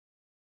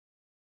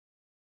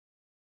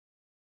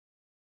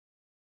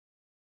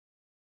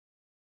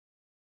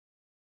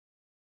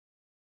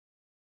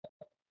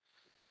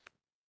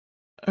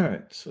All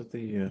right, so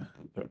the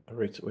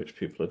rate at which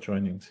people are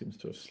joining seems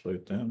to have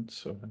slowed down,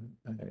 so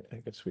I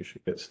guess we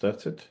should get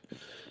started.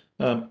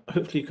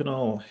 Hopefully you can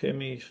all hear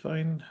me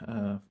fine.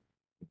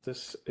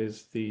 This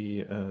is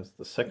the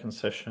second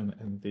session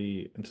in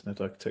the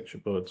Internet Architecture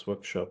Board's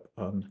workshop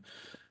on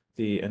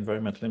the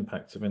environmental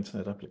impacts of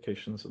Internet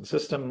applications and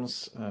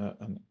systems.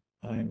 And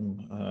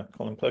I'm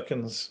Colin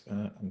Perkins,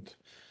 and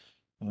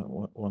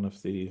one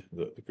of the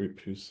group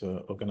who's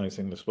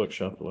organizing this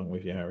workshop, along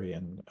with Yari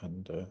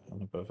and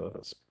above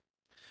others.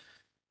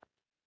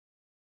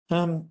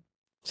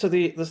 So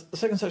the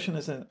second session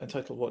is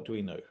entitled "What Do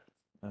We Know?"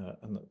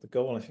 And the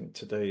goal, I think,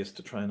 today is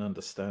to try and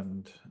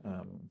understand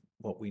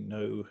what we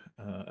know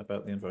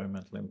about the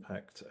environmental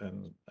impact,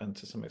 and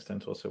to some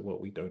extent also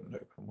what we don't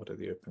know, and what are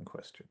the open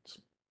questions.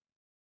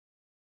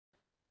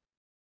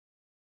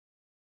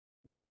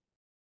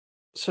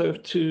 So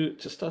to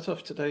start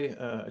off today,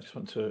 I just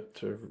want to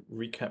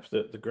recap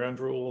the ground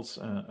rules,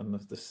 and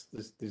these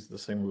are the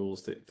same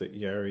rules that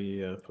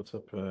Yari put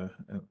up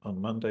on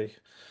Monday.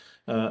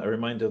 A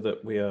reminder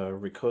that we are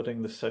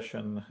recording this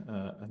session,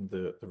 and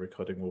the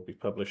recording will be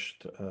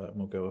published and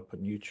will go up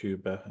on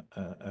YouTube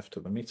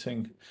after the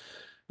meeting.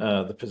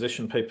 The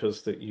position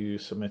papers that you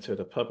submitted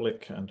are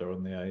public and are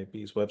on the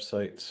IAB's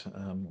website.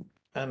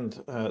 And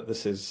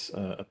this is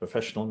a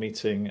professional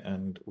meeting,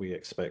 and we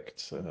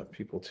expect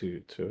people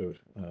to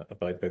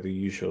abide by the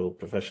usual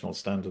professional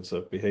standards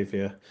of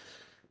behavior.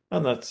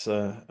 And that's,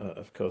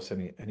 of course,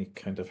 any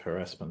kind of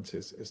harassment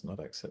is not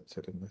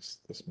accepted in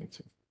this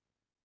meeting.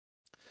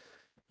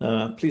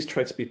 Please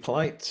try to be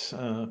polite.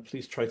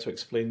 Please try to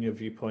explain your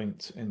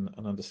viewpoint in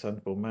an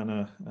understandable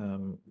manner.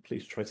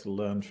 Please try to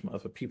learn from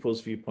other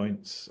people's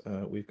viewpoints.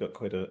 We've got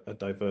quite a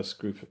diverse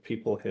group of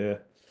people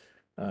here.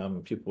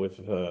 People with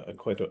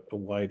quite a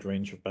wide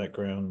range of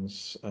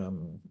backgrounds.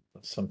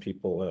 Some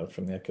people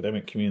from the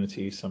academic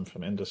community, some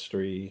from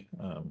industry,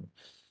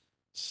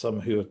 some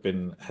who have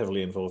been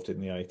heavily involved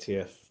in the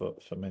IETF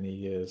for many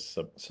years,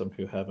 some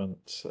who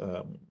haven't,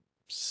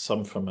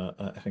 some from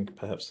I think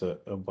perhaps a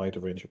wider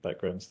range of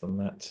backgrounds than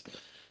that.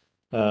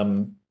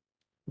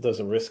 There's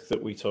a risk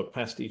that we talk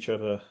past each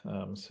other,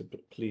 so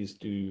please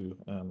do,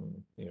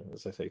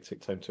 as I say,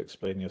 take time to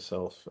explain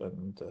yourself,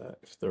 and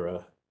if there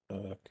are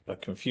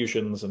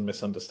confusions and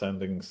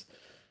misunderstandings,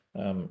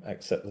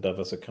 accept that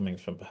others are coming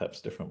from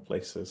perhaps different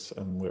places,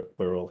 and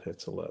we're all here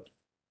to learn.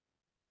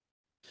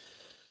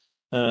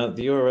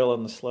 The URL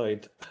on the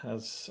slide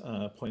has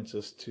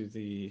pointers to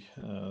the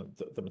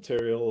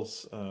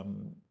materials.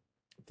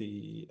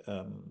 The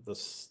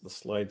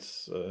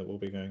slides will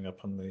be going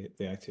up on the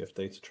IETF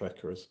data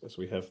tracker as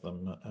we have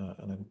them,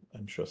 and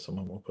I'm sure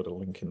someone will put a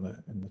link in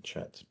the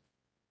chat.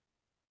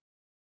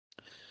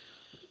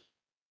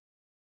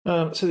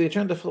 So the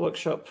agenda for the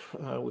workshop,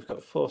 we've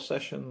got 4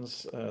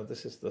 sessions.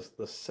 This is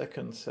the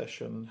second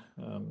session.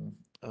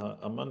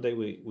 On Monday,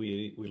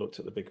 we looked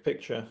at the big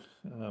picture.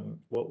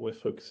 What we're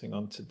focusing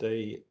on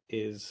today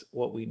is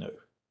what we know.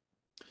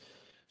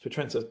 So we're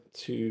trying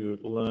to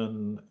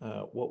learn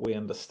what we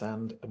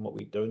understand and what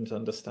we don't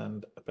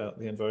understand about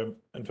the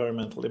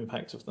environmental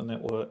impact of the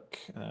network.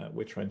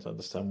 We're trying to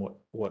understand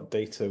what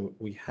data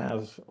we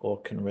have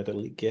or can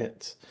readily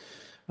get.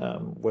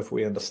 Whether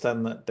we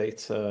understand that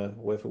data,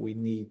 whether we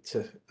need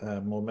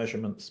more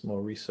measurements,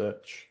 more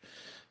research,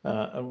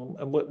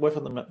 and whether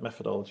the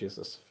methodologies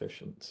are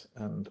sufficient,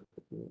 and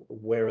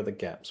where are the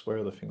gaps, where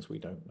are the things we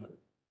don't know.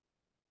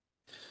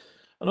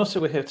 And also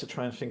we're here to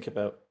try and think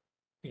about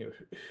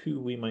who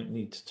we might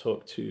need to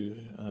talk to,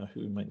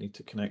 who we might need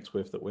to connect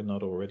with that we're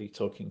not already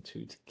talking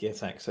to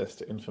get access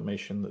to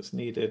information that's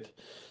needed.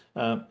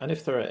 And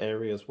if there are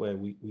areas where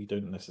we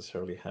don't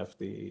necessarily have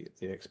the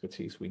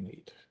expertise we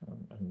need,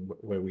 and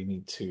where we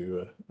need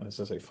to, as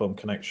I say, form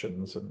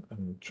connections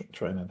and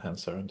try and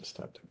enhance our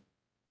understanding.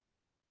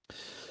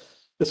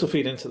 This will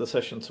feed into the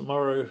session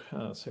tomorrow,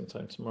 same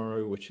time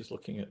tomorrow, which is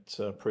looking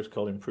at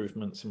protocol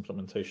improvements,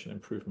 implementation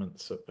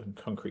improvements, and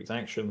concrete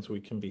actions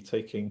we can be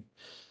taking.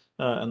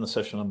 And the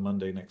session on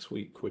Monday next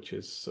week, which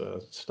is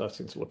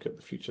starting to look at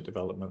the future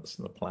developments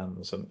and the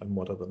plans and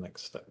what are the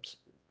next steps.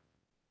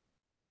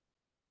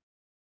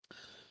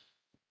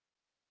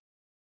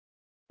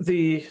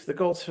 The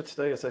goals for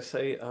today, as I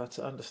say, are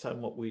to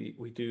understand what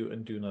we do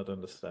and do not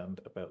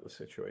understand about the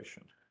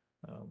situation.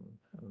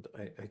 And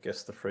I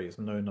guess the phrase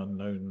known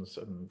unknowns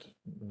and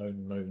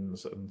known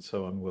knowns and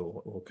so on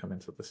will come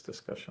into this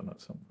discussion at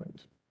some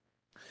point.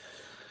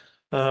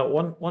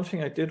 One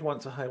thing I did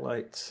want to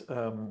highlight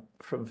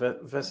from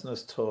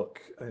Vesna's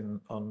talk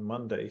on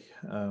Monday,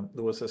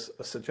 there was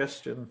a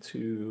suggestion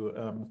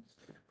to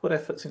put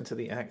efforts into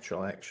the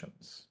actual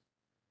actions.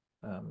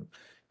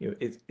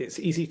 It's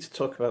easy to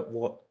talk about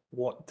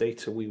what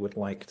data we would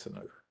like to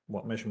know,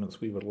 what measurements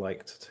we would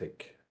like to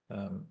take,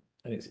 and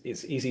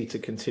it's easy to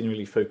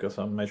continually focus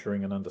on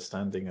measuring and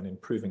understanding and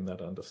improving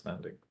that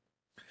understanding.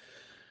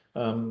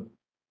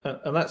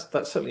 And that's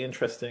certainly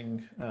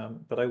interesting,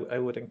 but I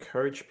would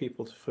encourage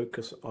people to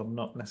focus on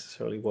not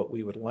necessarily what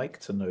we would like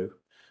to know,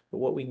 but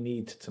what we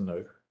need to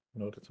know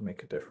in order to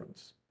make a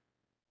difference.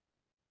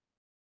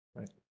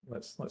 Right?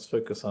 let's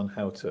focus on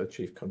how to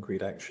achieve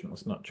concrete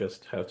actions, not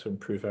just how to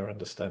improve our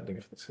understanding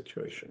of the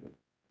situation.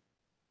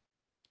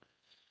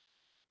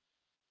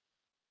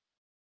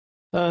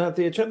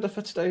 The agenda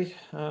for today,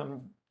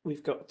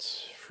 we've got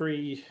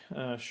 3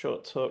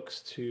 short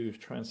talks to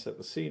try and set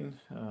the scene.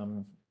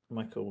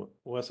 Michael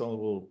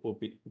Wessel will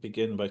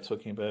begin by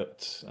talking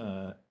about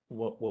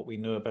what we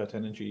know about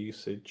energy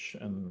usage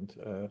and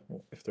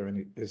if there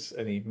is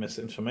any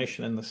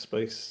misinformation in this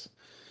space.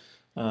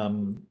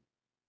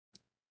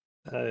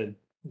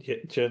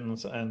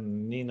 Jens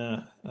and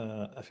Nina,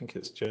 I think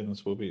it's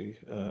Jens, will be,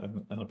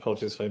 and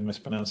apologies if I'm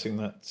mispronouncing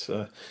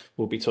that,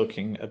 will be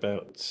talking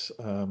about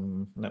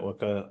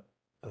network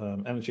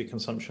energy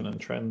consumption and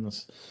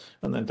trends,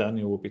 and then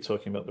Daniel will be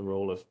talking about the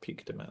role of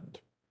peak demand.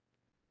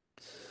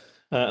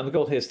 And the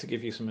goal here is to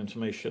give you some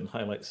information,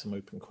 highlight some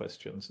open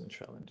questions and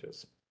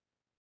challenges.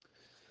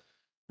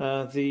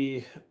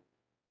 We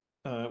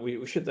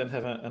should then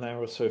have an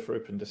hour or so for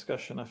open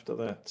discussion after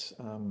that.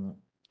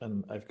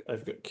 And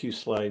I've got Q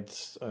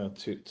slides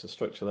to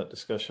structure that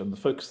discussion. The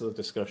focus of the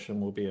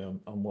discussion will be on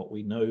what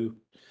we know.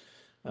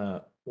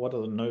 What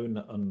are the known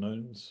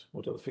unknowns?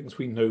 What are the things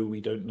we know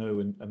we don't know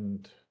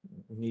and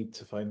need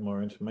to find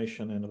more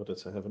information in order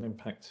to have an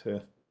impact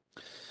here?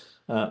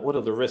 What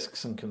are the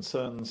risks and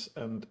concerns,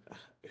 and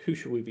who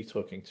should we be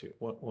talking to?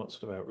 What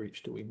sort of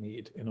outreach do we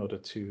need in order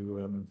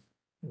to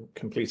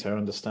complete our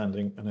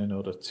understanding and in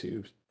order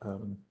to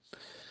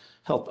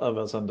help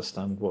others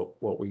understand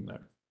what we know?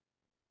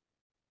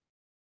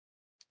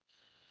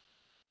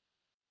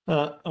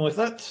 And with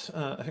that,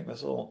 I think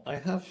that's all I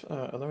have.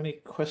 Are there any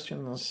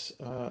questions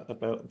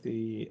about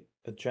the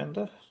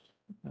agenda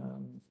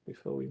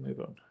before we move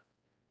on?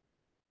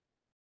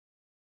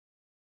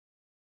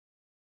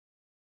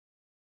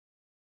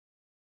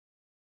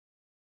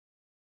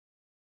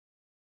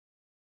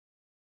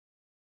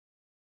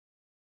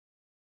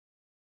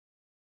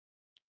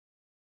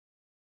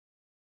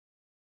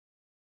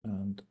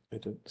 And I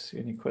don't see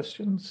any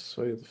questions.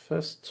 So the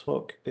first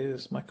talk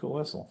is Michael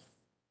Wessel.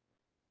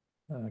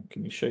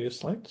 Can you share your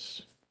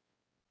slides?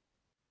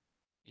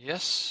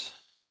 Yes.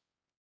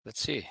 Let's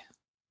see.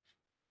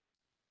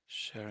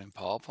 Sharing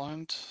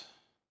PowerPoint.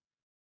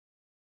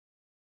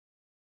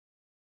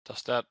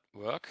 Does that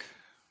work?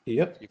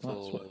 Yep, that's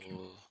working.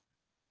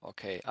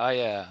 Okay.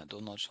 Yeah.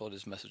 Do not show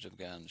this message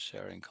again.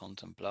 Sharing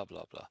content. Blah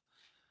blah blah.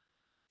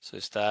 So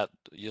is that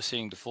you're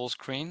seeing the full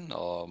screen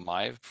or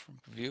my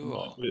view?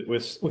 No, or?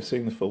 we're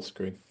seeing the full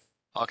screen.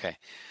 Okay.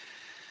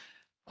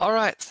 All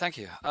right. Thank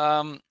you.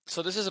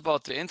 So this is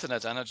about the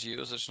internet energy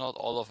usage, not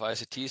all of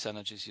ICT's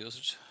energy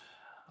usage,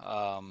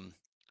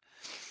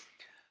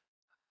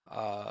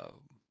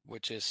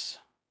 which is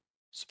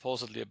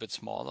supposedly a bit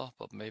smaller,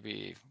 but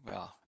maybe,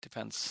 well,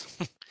 depends.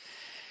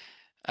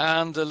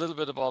 And a little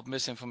bit about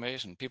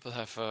misinformation. People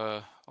have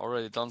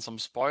already done some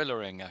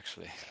spoilering,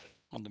 actually,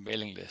 on the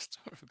mailing list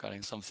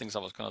regarding some things I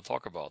was going to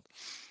talk about.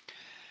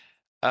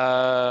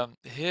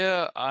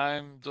 Here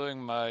I'm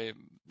doing my,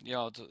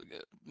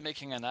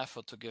 making an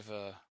effort to give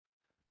a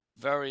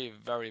very,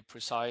 very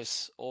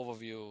precise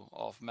overview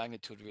of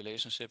magnitude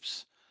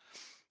relationships.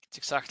 It's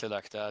exactly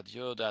like that.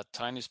 You're that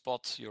tiny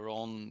spot, your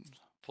own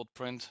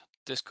footprint.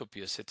 This could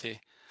be a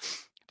city.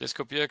 This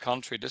could be a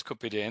country. This could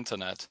be the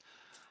internet.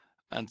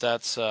 And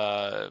that's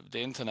the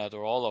internet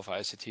or all of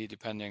ICT,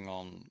 depending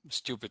on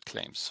stupid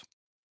claims.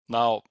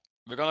 Now,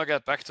 we're going to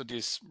get back to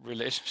these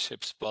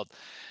relationships, but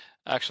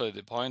actually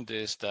the point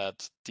is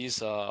that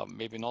these are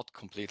maybe not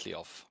completely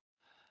off.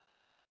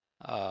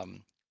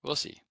 We'll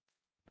see.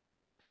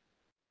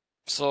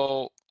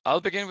 So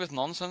I'll begin with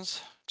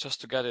nonsense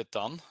just to get it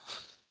done,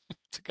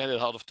 to get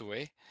it out of the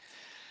way.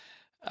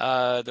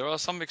 There are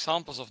some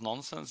examples of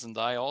nonsense, and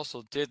I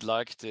also did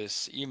like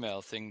this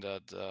email thing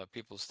that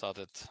people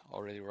started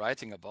already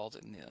writing about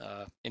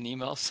in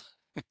emails.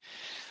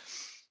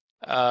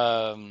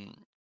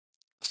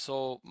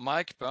 So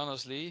Mike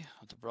Berners-Lee,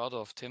 the brother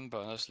of Tim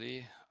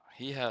Berners-Lee,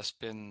 he has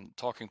been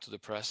talking to the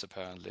press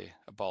apparently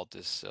about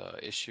this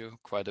issue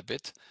quite a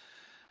bit.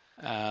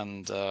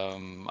 And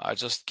I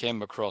just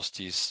came across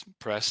these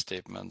press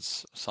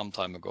statements some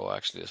time ago,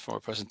 actually, for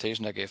a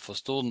presentation I gave for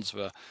students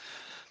where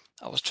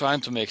I was trying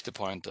to make the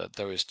point that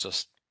there is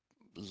just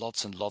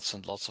lots and lots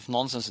and lots of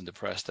nonsense in the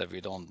press that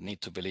we don't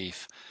need to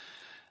believe.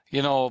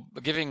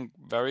 Giving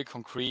very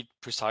concrete,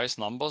 precise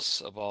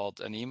numbers about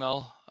an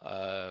email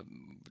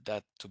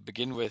that to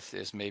begin with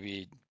is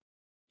maybe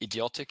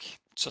idiotic,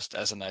 just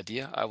as an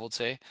idea, I would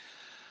say.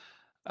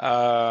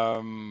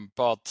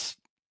 But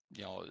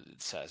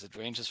it says it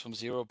ranges from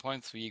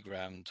 0.3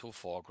 gram to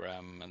 4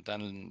 gram, and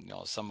then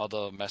some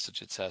other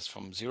message it says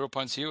from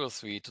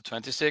 0.03 to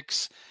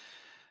 26,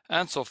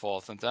 and so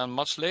forth. And then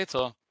much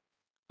later,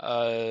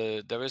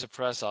 there is a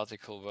press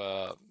article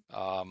where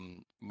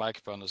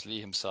Mike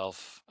Berners-Lee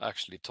himself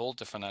actually told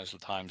the Financial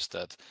Times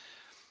that,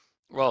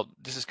 well,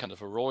 this is kind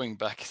of a rowing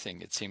back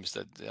thing. It seems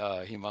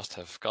that he must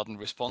have gotten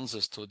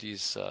responses to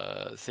these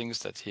things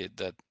that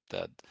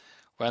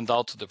went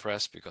out to the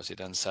press, because he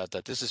then said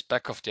that this is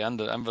back of the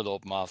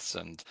envelope maths,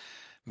 and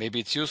maybe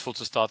it's useful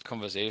to start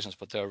conversations,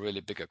 but there are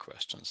really bigger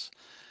questions.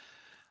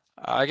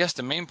 I guess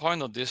the main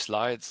point of this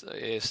slide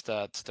is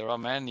that there are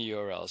many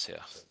URLs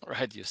here,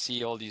 right? You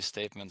see all these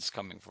statements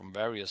coming from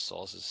various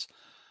sources,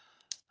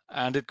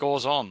 and it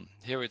goes on.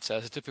 Here it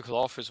says a typical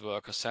office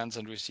worker sends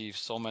and receives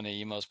so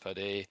many emails per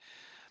day.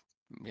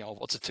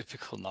 What's a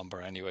typical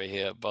number anyway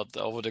here? But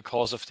over the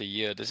course of the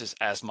year, this is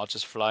as much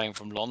as flying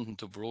from London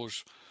to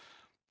Bruges,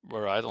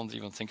 where I don't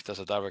even think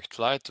there's a direct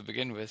flight to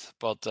begin with,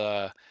 but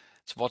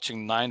it's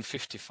watching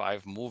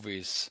 955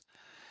 movies,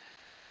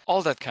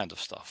 all that kind of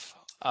stuff.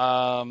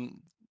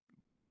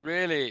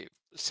 Really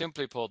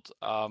simply put,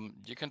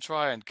 you can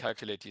try and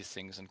calculate these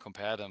things and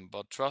compare them,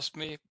 but trust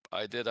me,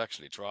 I did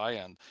actually try,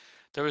 and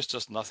there is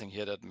just nothing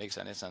here that makes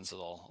any sense at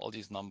all. All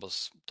these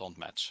numbers don't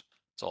match.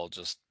 It's all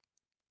just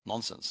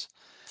nonsense.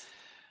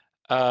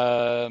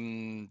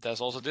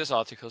 There's also this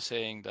article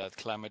saying that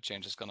climate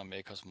change is going to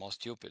make us more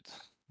stupid.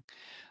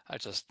 I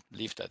just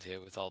leave that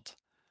here without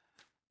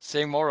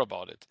saying more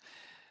about it.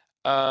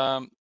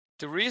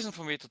 The reason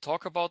for me to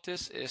talk about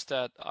this is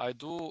that I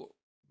do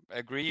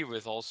agree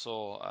with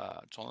also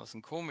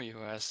Jonathan Comey,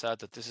 who has said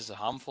that this is a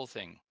harmful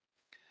thing.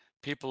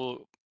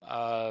 People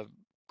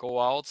go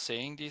out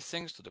saying these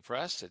things to the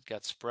press, it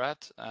gets spread,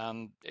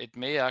 and it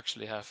may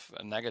actually have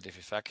a negative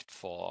effect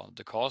for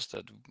the cause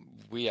that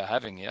we are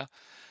having here,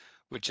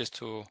 which is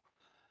to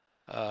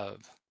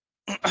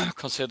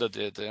consider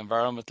the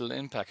environmental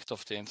impact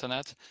of the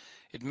internet.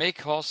 It may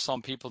cause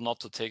some people not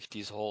to take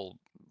this whole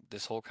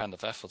kind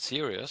of effort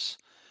serious.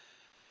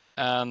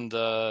 And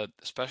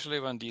especially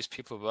when these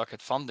people work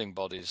at funding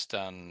bodies,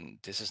 then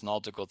this is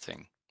not a good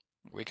thing.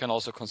 We can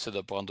also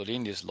consider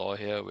Brandolini's law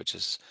here, which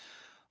is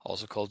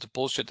also called the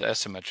bullshit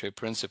asymmetry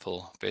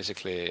principle.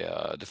 Basically,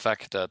 the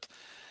fact that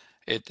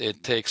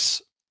it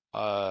takes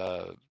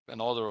an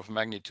order of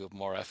magnitude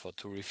more effort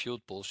to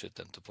refute bullshit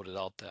than to put it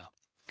out there.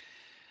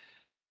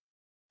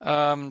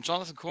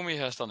 Jonathan Comey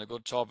has done a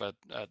good job at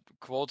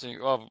quoting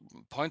or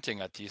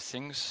pointing at these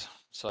things.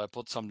 So I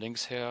put some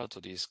links here to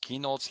these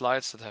keynote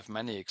slides that have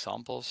many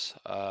examples.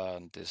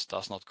 This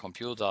does not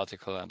compute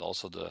article and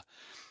also the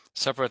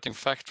separating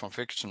fact from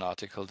fiction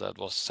article that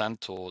was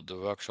sent to the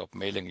workshop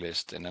mailing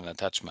list in an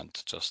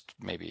attachment just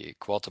maybe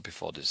a quarter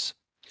before this.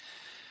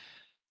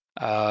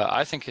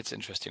 I think it's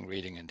interesting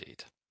reading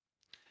indeed.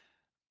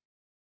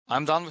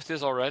 I'm done with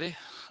this already.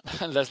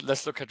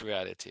 Let's look at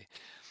reality.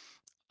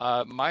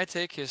 My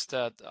take is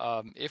that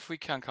if we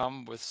can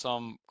come with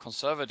some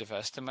conservative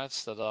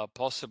estimates that are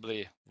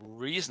possibly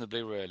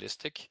reasonably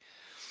realistic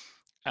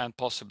and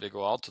possibly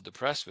go out to the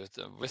press with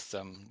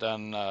them,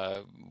 then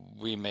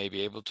we may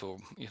be able to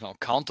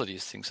counter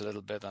these things a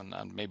little bit, and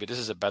maybe this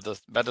is a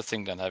better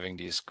thing than having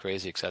these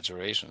crazy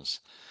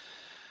exaggerations.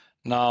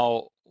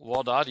 Now,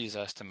 what are these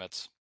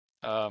estimates?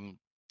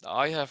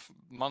 I have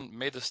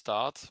made a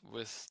start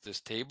with this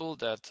table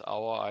that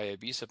our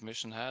IAB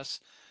submission has.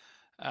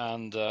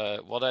 And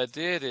what I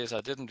did is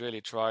I didn't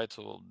really try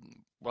to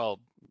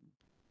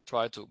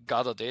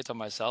gather data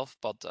myself,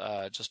 but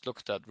just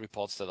looked at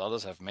reports that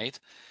others have made.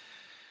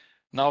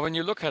 Now, when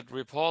you look at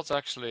reports,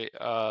 actually,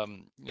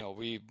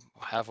 we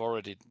have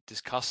already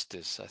discussed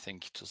this, I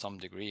think, to some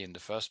degree in the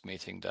first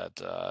meeting, that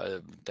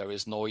there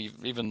is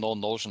even no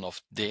notion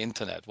of the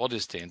internet. What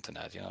is the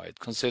internet? It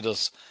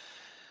consists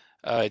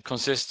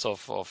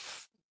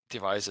of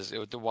devices,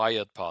 the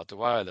wired part, the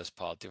wireless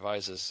part,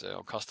 devices,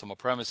 customer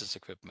premises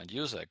equipment,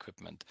 user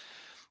equipment.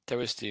 There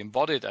is the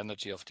embodied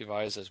energy of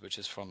devices, which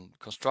is from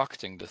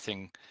constructing the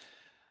thing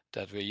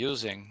that we're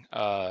using.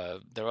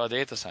 There are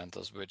data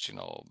centers, which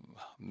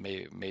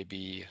may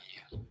be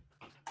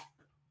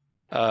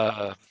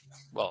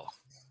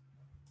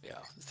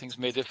things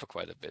may differ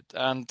quite a bit,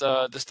 and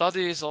the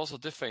studies also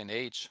differ in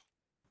age.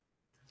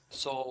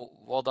 So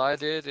what I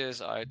did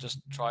is I just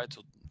tried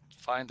to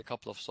find a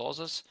couple of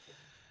sources.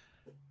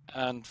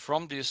 And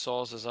from these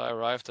sources, I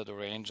arrived at a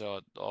range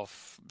of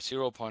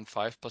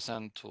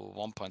 0.5% to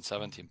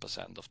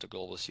 1.17% of the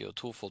global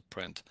CO2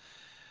 footprint.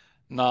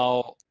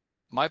 Now,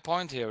 my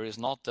point here is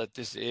not that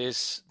this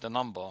is the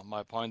number.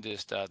 My point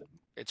is that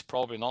it's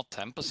probably not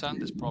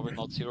 10%, it's probably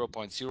not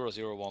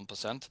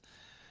 0.001%,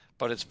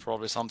 but it's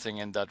probably something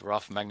in that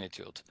rough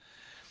magnitude.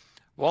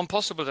 One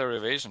possible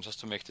derivation, just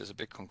to make this a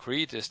bit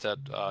concrete, is that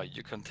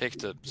you can take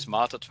the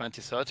Smarter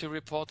 2030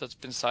 report that's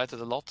been cited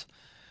a lot,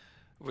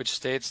 which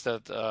states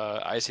that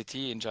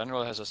ICT in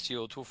general has a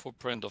CO2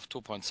 footprint of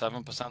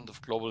 2.7%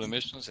 of global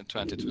emissions in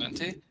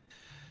 2020.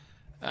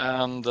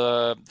 And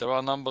there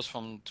are numbers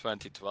from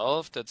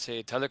 2012 that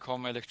say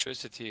telecom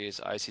electricity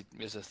is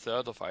a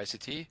third of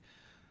ICT.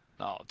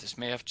 Now, this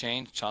may have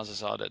changed.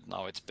 Chances are that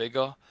now it's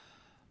bigger.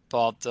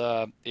 But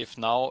if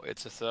now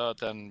it's a third,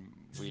 then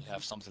we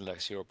have something like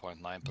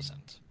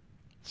 0.9%.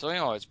 So,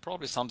 it's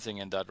probably something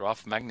in that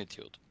rough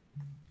magnitude.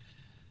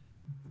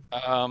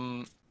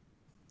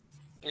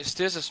 Is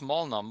this a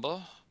small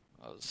number?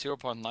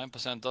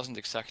 0.9% doesn't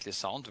exactly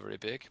sound very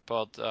big,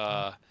 but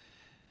to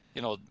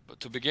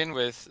begin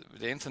with,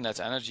 the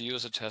internet's energy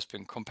usage has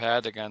been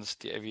compared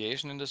against the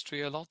aviation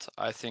industry a lot.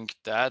 I think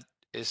that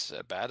is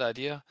a bad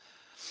idea.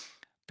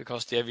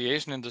 because the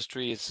aviation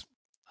industry is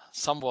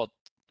somewhat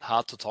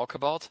hard to talk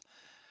about,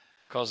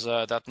 because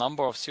that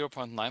number of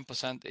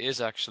 0.9%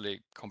 is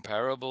actually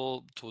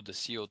comparable to the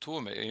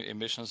CO2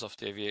 emissions of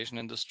the aviation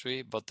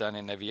industry. But then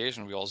in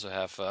aviation, we also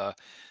have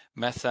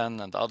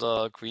methane and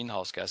other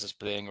greenhouse gases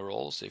playing a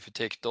role. So if you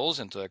take those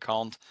into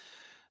account,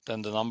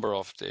 then the number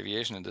of the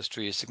aviation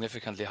industry is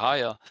significantly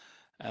higher.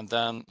 And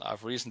then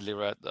I've recently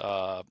read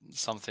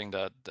something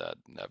that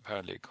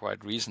apparently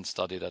quite recent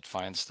study that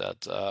finds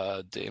that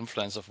the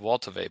influence of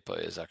water vapor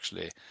is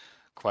actually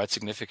quite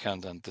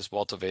significant, and this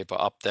water vapor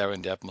up there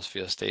in the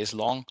atmosphere stays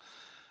long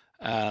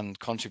and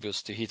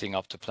contributes to heating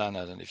up the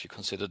planet. And if you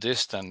consider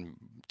this, then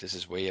this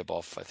is way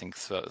above, I think,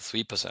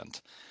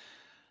 3%.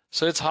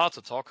 So it's hard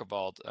to talk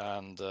about,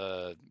 and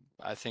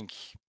I think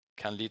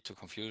can lead to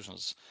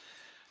confusions.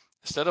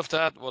 Instead of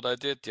that, what I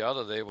did the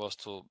other day was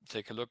to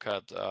take a look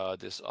at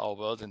this Our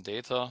World in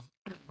Data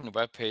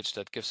webpage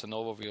that gives an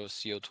overview of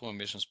CO2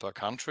 emissions per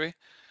country,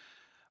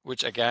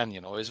 which again,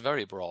 is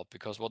very broad,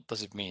 because what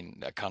does it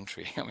mean, a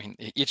country? I mean,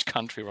 each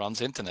country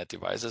runs internet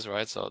devices,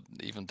 right? So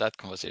even that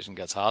conversation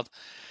gets hard.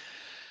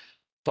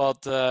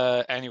 But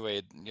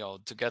anyway,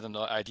 to get an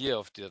idea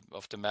of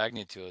the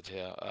magnitude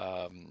here,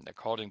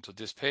 according to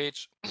this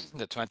page,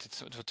 the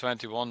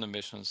 2021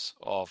 emissions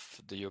of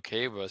the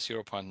UK were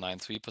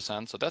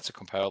 0.93%. So that's a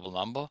comparable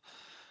number.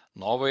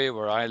 Norway,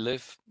 where I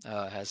live,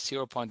 has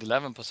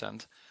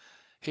 0.11%.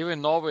 Here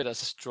in Norway,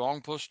 there's a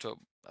strong push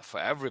for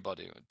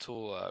everybody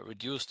to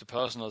reduce the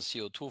personal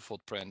CO2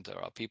 footprint.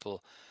 There are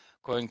people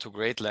going to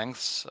great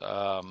lengths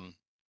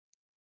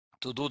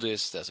to do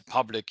this. There's a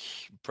public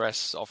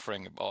press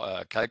offering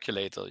a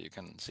calculator. You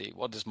can see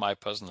what is my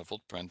personal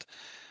footprint.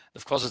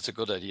 Of course, it's a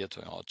good idea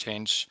to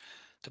change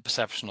the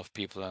perception of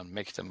people and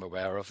make them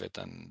aware of it,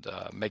 and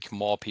make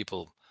more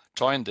people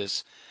join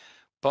this.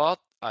 But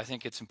I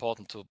think it's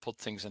important to put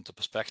things into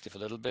perspective a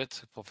little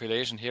bit. The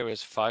population here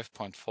is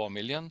 5.4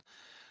 million.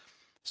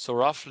 So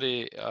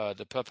roughly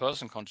the per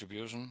person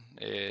contribution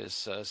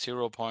is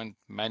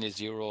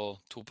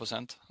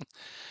 0.02%.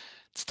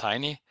 It's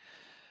tiny.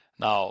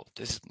 Now,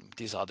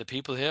 these are the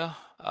people here.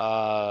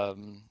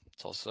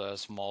 It's also a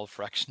small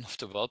fraction of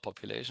the world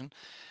population.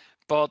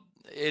 But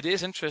it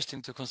is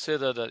interesting to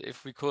consider that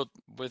if we could,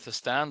 with a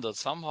standard,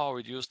 somehow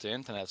reduce the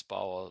internet's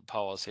power,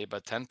 say, by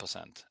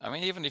 10%. I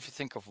mean, even if you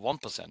think of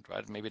 1%,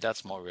 right? Maybe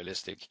that's more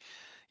realistic.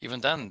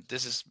 Even then,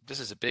 this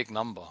is a big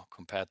number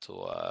compared to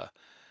a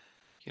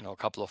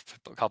couple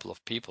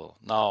of people.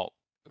 Now,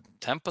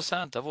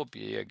 10%, that would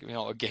be a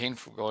gain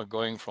for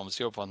going from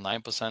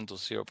 0.9% to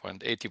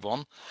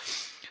 0.81,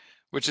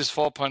 which is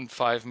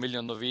 4.5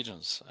 million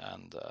Norwegians.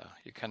 And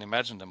you can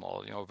imagine them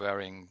all,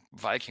 wearing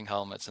Viking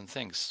helmets and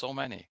things, so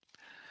many.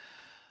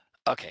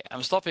 Okay,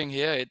 I'm stopping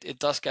here. It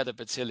does get a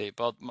bit silly,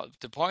 but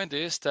the point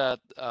is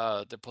that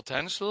the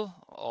potential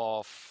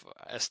of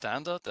a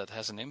standard that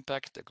has an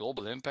impact, a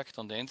global impact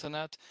on the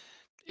internet,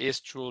 is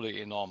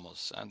truly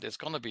enormous. And it's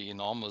going to be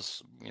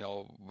enormous,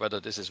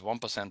 whether this is 1%,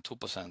 2%,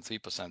 3%,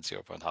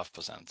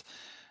 0.5%.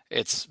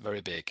 It's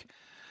very big.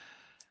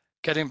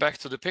 Getting back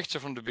to the picture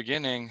from the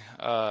beginning,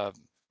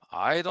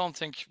 I don't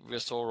think we're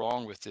so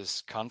wrong with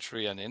this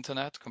country and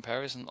internet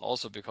comparison,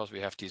 also because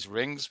we have these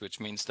rings, which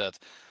means that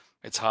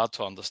it's hard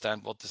to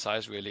understand what the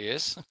size really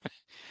is.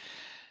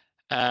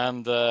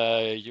 And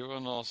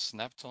Uranus,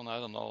 Neptune, I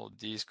don't know,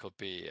 these could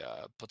be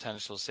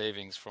potential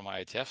savings from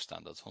IETF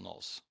standards, who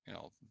knows?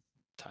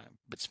 A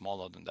bit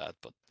smaller than that,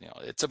 but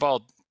it's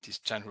about these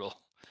general,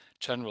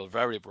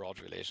 very broad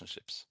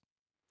relationships.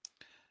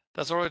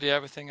 That's already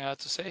everything I had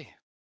to say.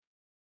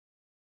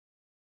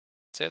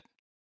 That's it.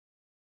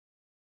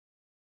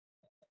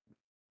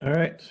 All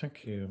right,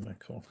 thank you,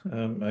 Michael.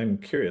 I'm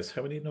curious,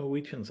 how many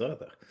Norwegians are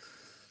there?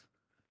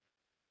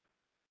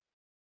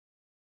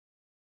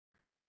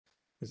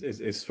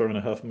 Is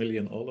 4.5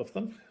 million all of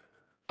them?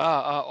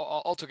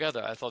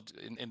 Altogether, I thought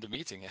in the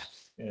meeting, yeah.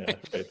 Yeah,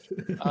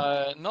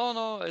 right.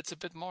 No, it's a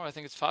bit more. I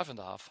think it's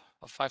 5.5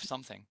 or 5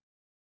 something.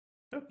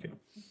 Okay.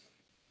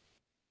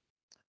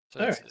 So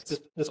All it's right.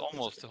 it's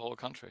almost the whole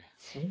country.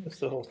 Almost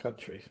the whole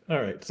country.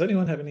 All right. Does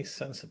anyone have any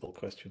sensible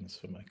questions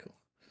for Michael?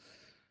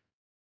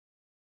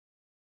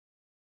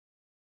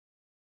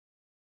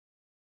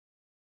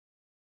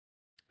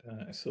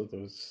 I saw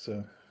those.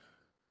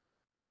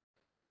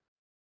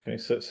 Okay,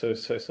 so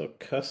I saw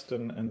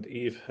Kirsten and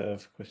Eve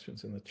have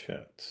questions in the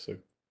chat. So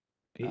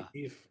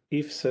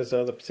Eve says,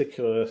 are there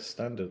particular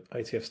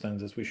ITF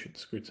standards we should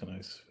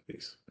scrutinize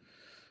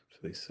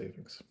for these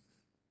savings?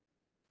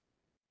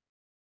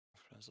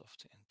 Of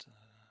the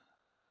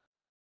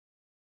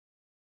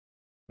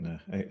internet. No,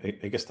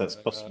 I guess that's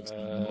possibly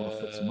something more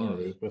for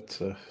tomorrow, but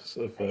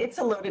sort of. It's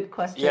a loaded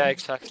question. Yeah,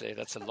 exactly.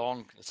 It's a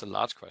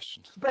large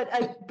question. But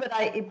I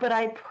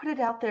put it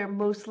out there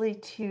mostly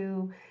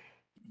to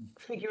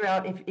figure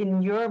out if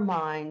in your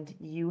mind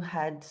you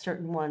had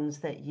certain ones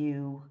that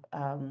you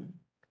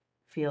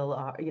feel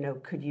are,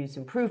 could use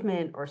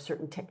improvement, or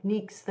certain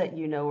techniques that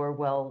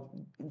are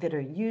that are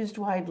used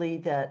widely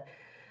that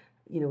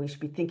we should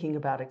be thinking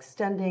about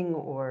extending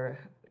or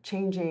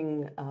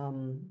changing,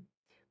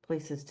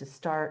 places to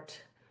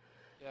start.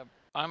 Yeah,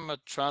 I'm a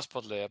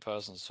transport layer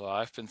person, so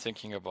I've been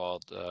thinking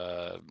about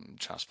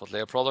transport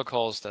layer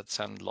protocols that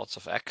send lots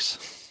of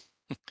X.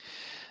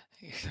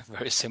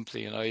 Very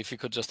simply, if you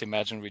could just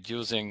imagine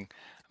reducing,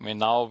 I mean,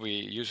 now we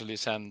usually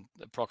send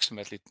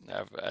approximately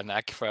an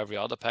ACK for every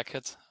other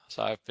packet.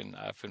 So I've been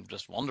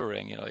just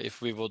wondering,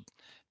 if we would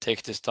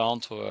take this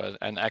down to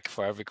an ACK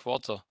for every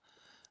quarter,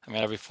 I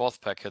mean, every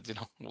fourth packet,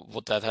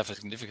 would that have a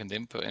significant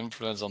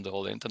influence on the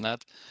whole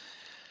internet?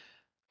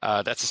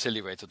 That's a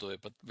silly way to do it,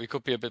 but we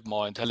could be a bit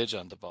more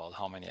intelligent about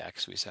how many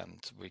ACKs we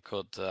send. We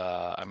could,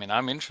 I mean,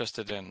 I'm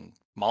interested in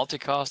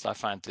multicast. I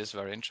find this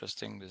very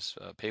interesting, this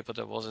paper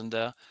that was in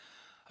there.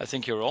 I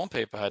think your own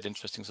paper had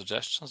interesting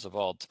suggestions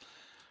about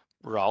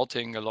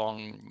routing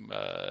along,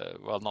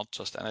 well, not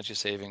just energy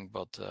saving,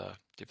 but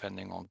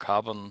depending on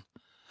carbon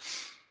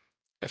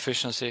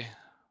efficiency.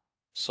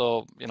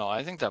 So,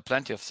 I think there are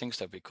plenty of things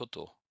that we could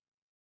do.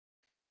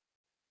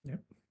 Yeah.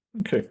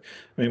 Okay.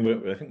 I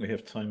mean, I think we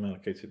have time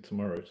allocated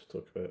tomorrow to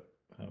talk about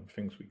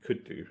things we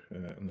could do,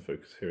 and the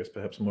focus here is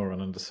perhaps more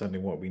on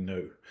understanding what we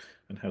know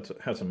and how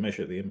to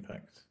measure the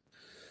impact.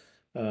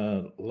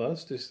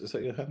 Lars, is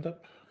that your hand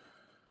up?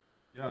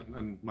 Yeah,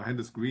 and my hand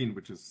is green,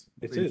 which is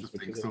It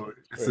interesting. is, So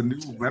it's great. a new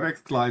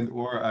WebEx client,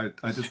 or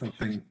I did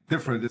something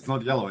different. It's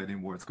not yellow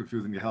anymore. It's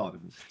confusing the hell out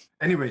of me.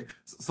 Anyway,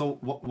 so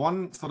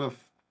one sort of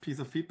piece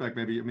of feedback,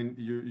 maybe. I mean,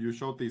 you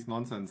showed these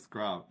nonsense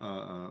graph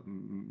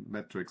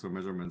metrics or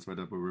measurements, right,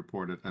 that were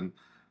reported, and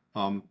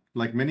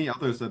like many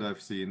others that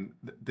I've seen,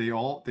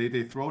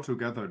 they throw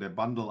together, they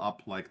bundle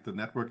up like the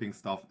networking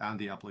stuff and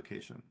the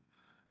application,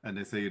 and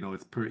they say,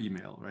 it's per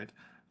email, right?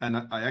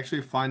 And I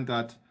actually find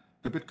that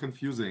a bit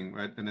confusing,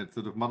 right? And it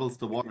sort of muddles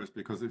the waters,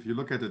 because if you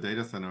look at a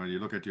data center and you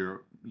look at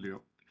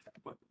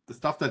the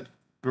stuff that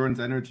burns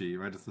energy,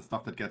 right, is the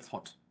stuff that gets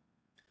hot.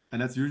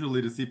 And that's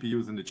usually the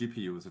CPUs and the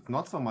GPUs. It's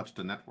not so much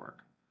the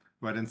network,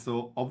 right? And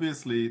so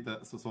obviously,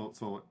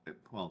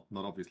 well,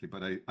 not obviously,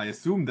 but I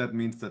assume that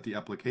means that the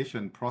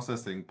application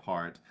processing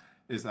part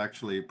is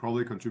actually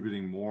probably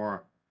contributing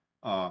more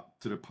to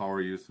the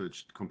power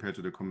usage compared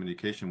to the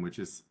communication, which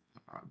is,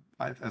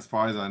 as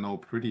far as I know,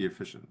 pretty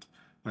efficient.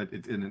 Right?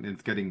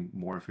 It's getting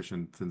more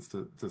efficient since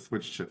the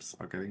switch chips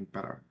are getting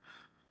better.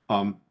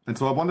 And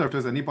so I wonder if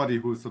there's anybody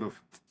who sort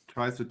of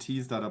tries to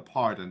tease that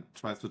apart and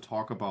tries to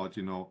talk about,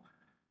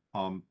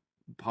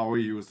 power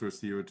use or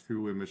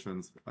CO2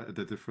 emissions at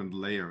the different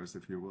layers,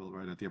 if you will,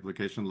 right? At the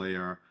application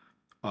layer,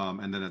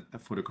 and then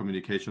for the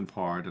communication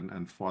part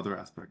and for other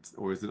aspects,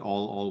 or is it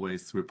all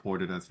always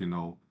reported as,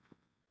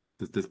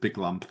 this big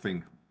lump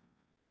thing?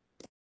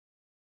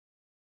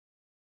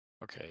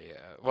 Okay,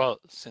 well,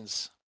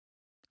 since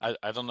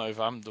I don't know if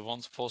I'm the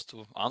one supposed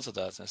to answer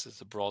that, since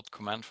it's a broad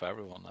command for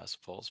everyone, I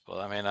suppose. But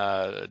I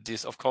mean,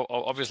 these, of course,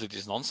 obviously,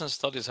 these nonsense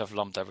studies have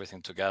lumped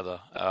everything together.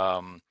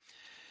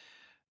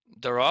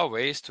 There are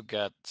ways to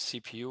get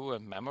CPU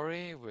and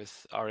memory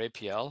with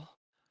RAPL.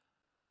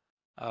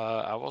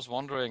 I was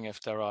wondering if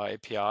there are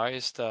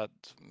APIs that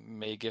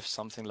may give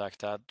something like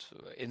that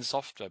in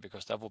software,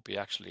 because that would be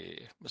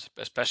actually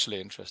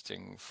especially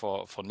interesting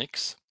for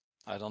NICs.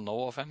 I don't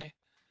know of any.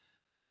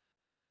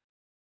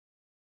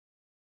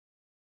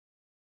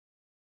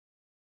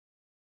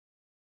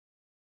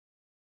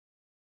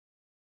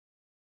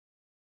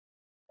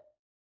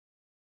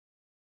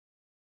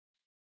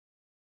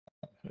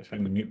 I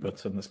found the mute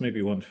button. There's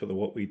maybe one for the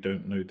what we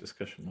don't know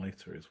discussion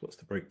later, is what's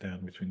the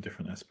breakdown between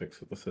different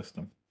aspects of the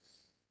system.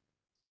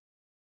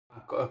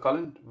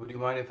 Colin, would you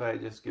mind if I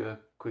just give a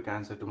quick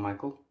answer to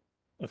Michael?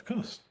 Of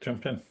course,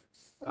 jump in.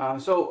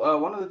 So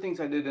one of the things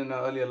I did in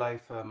earlier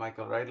life,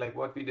 Michael, right? Like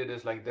what we did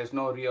is like there's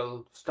no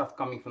real stuff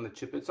coming from the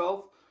chip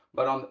itself,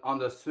 but on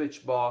the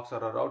switch box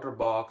or a router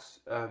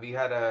box, we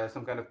had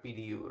some kind of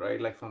PDU, right?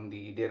 Like from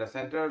the data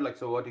center. Like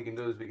so, what you can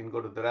do is we can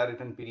go to the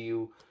Raritan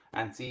PDU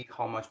and see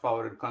how much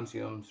power it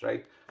consumes,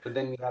 right? But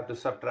then we have to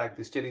subtract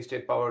the steady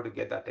state power to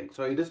get that thing.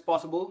 So it is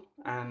possible,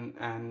 and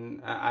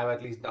I've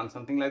at least done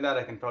something like that.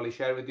 I can probably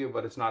share with you,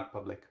 but it's not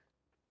public.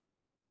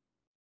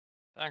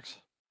 Thanks.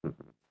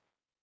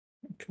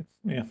 Okay.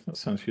 Yeah, that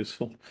sounds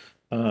useful.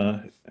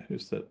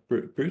 Who's that?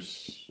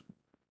 Bruce?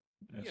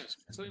 Yes,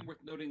 something worth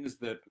noting is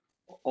that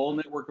all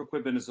network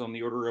equipment is on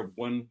the order of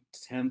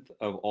 1/10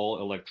 of all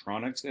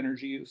electronics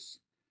energy use.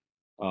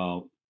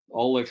 All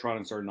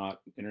electronics are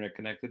not internet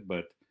connected,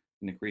 but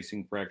an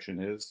increasing fraction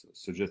is.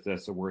 So just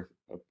that's a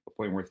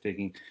point worth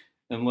taking.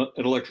 And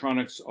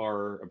electronics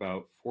are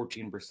about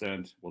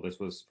 14%. Well, this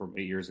was from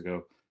 8 years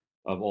ago,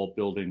 of all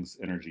buildings'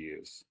 energy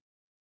use.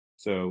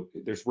 So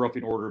there's roughly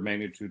an order of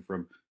magnitude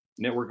from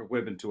network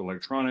equipment to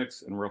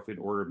electronics, and roughly an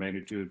order of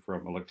magnitude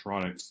from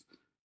electronics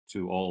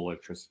to all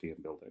electricity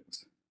in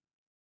buildings,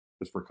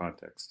 just for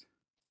context.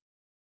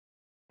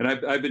 And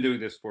I've been doing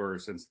this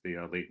since the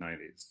late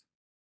 90s,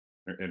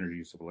 energy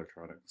use of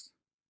electronics.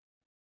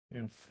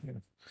 Yeah, yeah.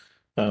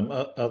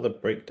 Other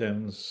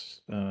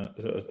breakdowns,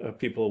 are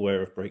people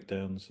aware of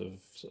breakdowns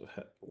of sort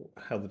of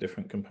how the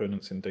different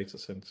components in data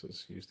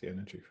centers use the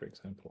energy, for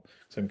example?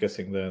 So I'm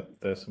guessing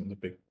they're some of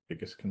the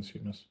biggest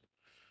consumers.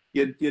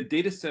 Yeah,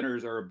 data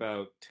centers are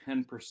about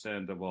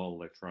 10% of all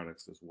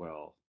electronics as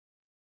well.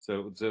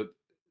 So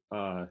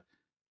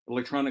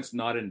electronics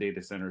not in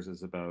data centers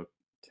is about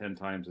 10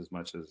 times as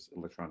much as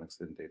electronics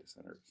in data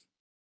centers.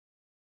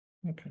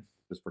 Okay.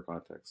 Just for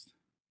context.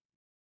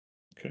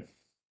 Okay.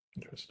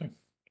 Interesting.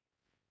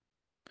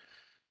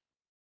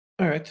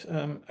 All right.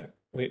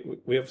 We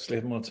obviously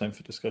have more time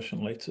for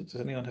discussion later. Does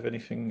anyone have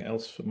anything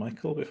else for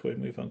Michael before we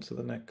move on to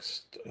the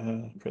next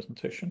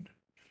presentation?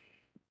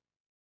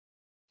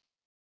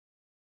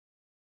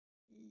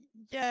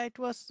 Yeah, it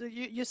was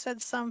you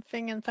said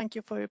something, and thank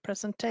you for your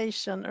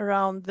presentation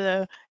around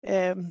the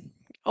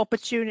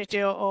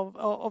opportunity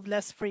of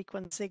less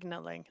frequent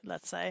signaling,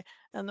 let's say,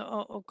 and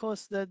of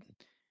course the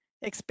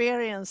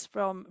experience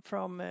from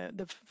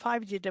the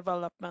 5G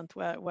development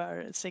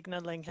where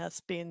signaling has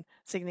been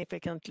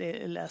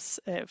significantly less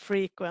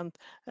frequent,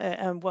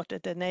 and what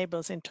it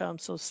enables in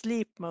terms of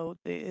sleep mode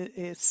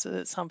is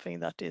something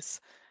that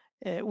is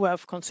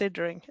worth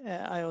considering.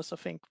 I also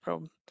think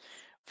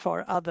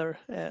for other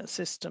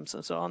systems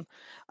and so on.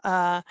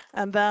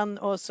 And then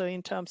also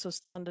in terms of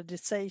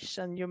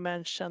standardization, you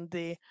mentioned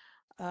the,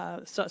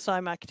 so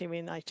I'm active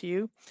in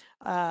ITU.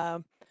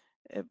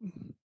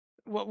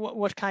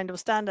 What kind of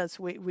standards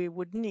we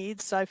would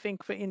need. So I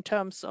think in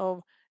terms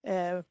of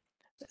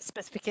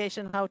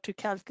specification how to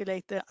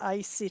calculate the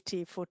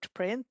ICT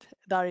footprint,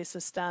 there is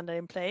a standard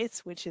in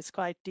place which is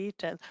quite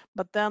detailed.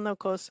 But then of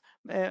course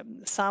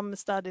some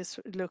studies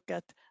look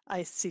at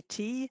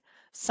ICT,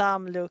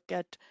 some look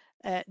at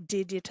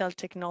digital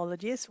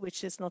technologies,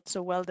 which is not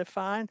so well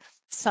defined.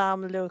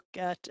 Some look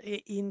at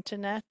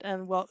internet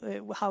and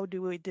how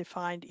do we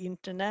define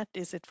internet?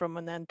 Is it from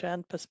an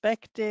end-to-end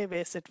perspective?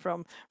 Is it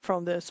from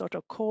the sort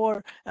of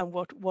core? And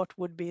what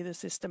would be the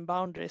system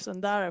boundaries?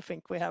 And there I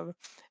think we have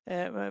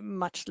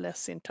much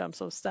less in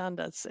terms of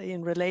standards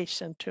in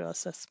relation to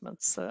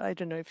assessments. So I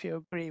don't know if you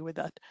agree with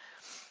that.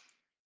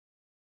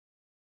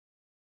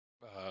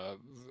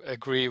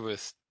 Agree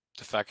with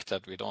the fact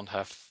that we don't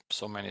have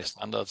so many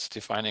standards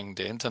defining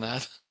the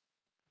internet.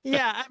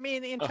 Yeah, I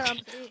mean in Okay.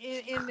 terms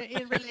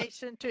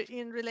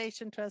in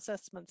relation to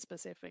assessment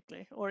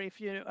specifically, or if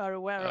you are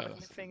aware of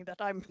anything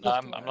that I'm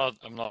not aware of.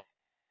 I'm not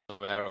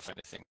aware of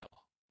anything.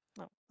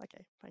 No.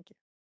 Okay, thank you.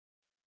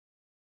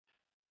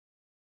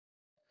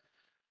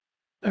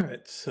 All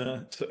right.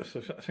 So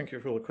thank you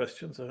for all the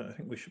questions. I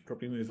think we should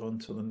probably move on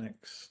to the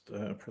next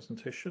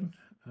presentation,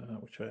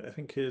 which I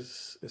think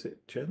is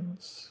it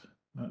Jens?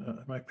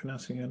 Am I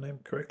pronouncing your name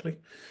correctly?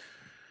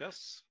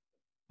 Yes.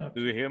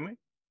 Do you hear me?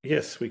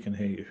 Yes, we can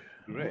hear you.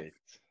 Great.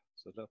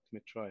 So let me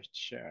try to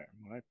share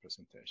my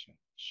presentation.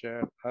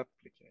 Share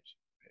application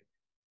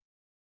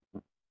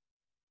page.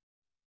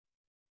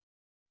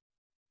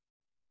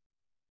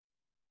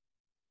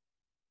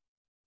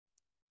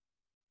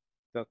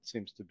 That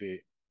seems to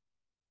be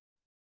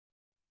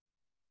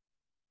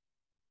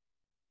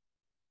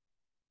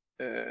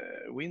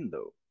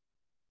window.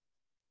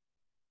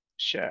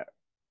 Share.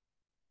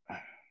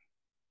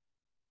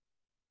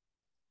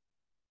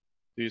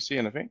 Do you see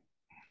anything?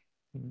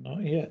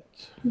 Not yet.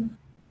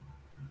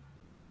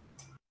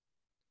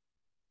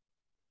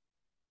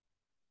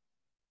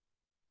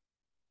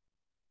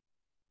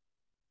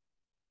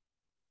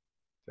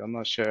 Then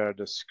I share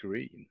the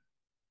screen.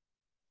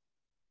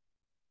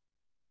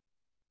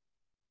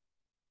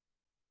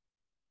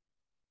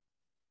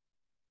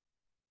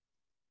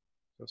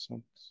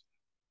 Doesn't.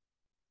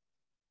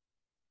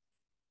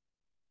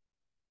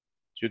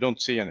 You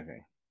don't see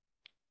anything.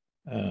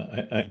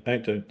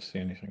 I don't see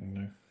anything,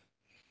 no.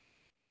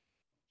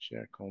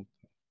 Share content.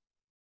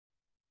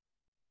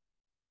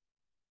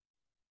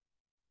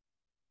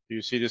 Do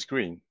you see the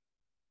screen?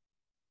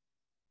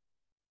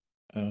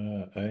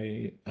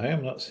 I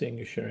am not seeing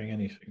you sharing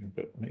anything,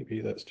 but maybe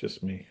that's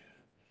just me.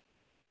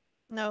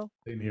 No,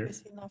 Same here. I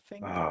see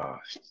nothing. Ah.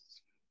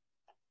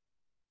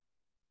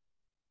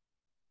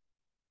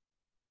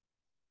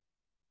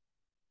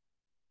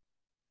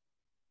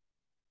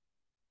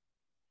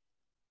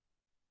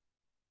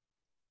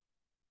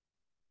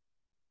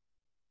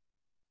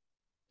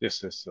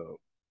 This is so. Oh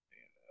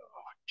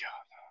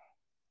God.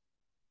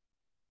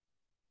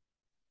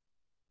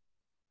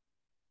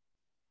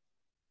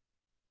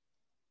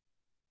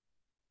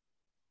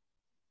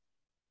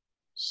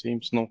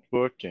 Seems not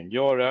working.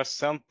 Jari, I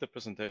sent the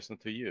presentation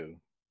to you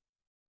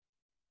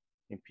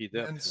in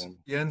PDF form.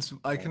 Jens,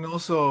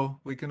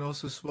 we can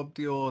also swap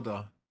the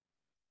order.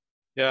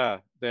 Yeah,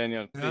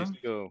 Daniel, Yeah? please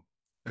go.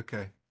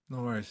 Okay,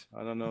 no worries.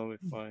 I don't know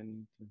if I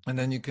need to. And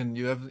then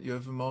you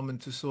have a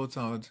moment to sort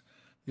out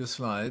your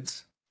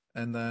slides,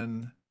 and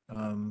then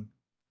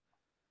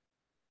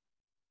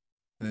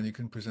you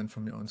can present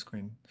from your own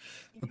screen.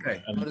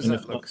 Okay, how does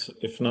that look?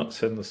 If not,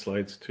 send the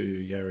slides to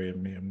Jari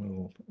and me,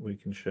 and we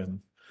can share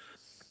them.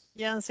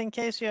 Jens, in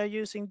case you are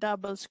using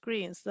double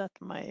screens, that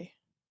might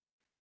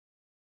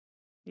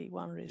be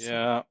one reason.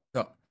 Yeah,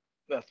 Yeah.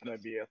 that may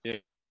be it. Yeah.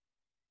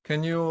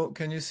 Can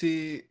you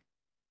see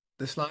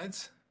the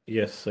slides?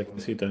 Yes, I can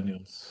see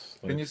Daniel's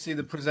slides. Can you see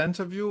the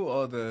presenter view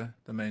or the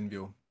main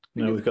view?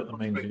 No, we've got the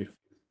main view.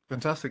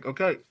 Fantastic.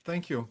 Okay,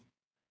 thank you.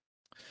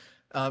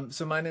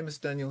 So my name is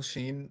Daniel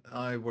Sheen.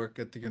 I work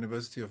at the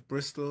University of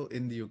Bristol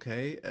in the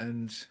UK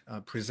and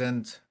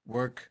present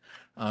work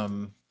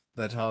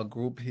that our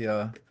group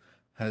here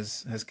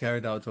has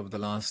carried out over the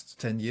last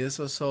 10 years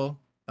or so,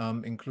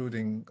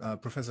 including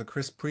Professor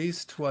Chris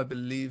Priest, who I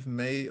believe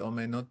may or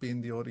may not be in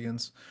the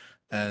audience,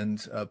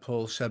 and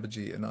Paul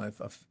Shabagy, and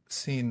I've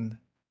seen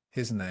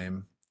his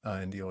name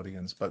in the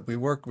audience. But we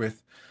work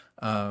with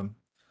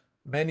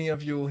many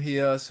of you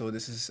here, so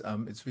this is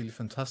it's really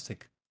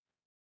fantastic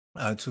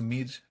to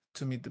meet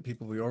the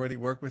people we already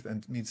work with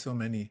and meet so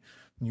many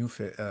new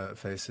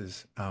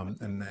faces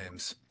and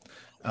names.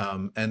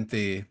 And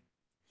the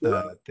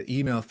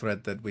email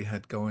thread that we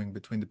had going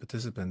between the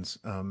participants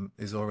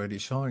is already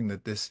showing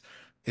that this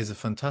is a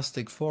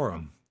fantastic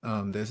forum.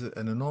 There's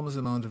an enormous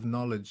amount of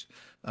knowledge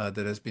that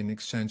has been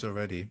exchanged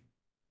already.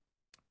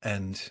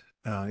 And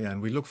yeah,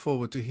 and we look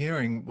forward to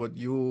hearing what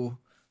you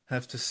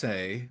have to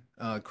say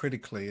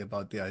critically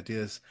about the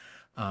ideas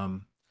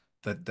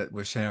that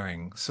we're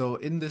sharing. So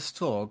in this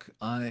talk,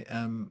 I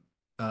am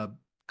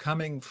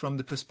coming from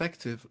the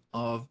perspective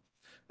of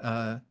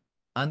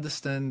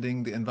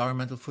understanding the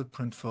environmental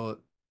footprint for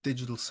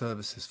digital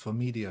services, for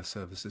media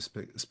services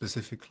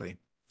specifically.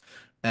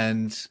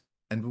 And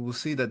we will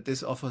see that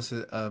this offers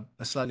a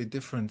slightly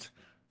different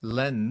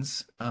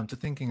lens to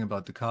thinking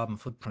about the carbon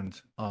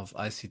footprint of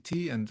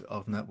ICT and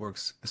of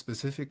networks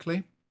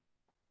specifically.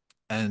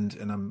 And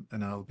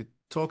I'll be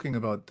talking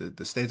about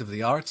the state of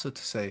the art, so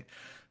to say,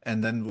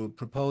 and then we're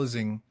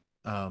proposing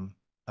an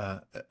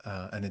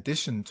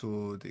addition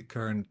to the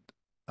current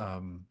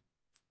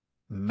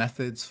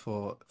methods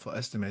for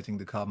estimating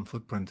the carbon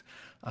footprint,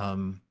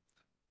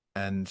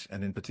 and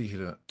in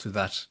particular to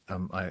that,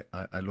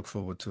 I look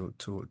forward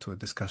to a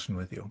discussion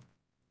with you.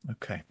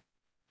 Okay.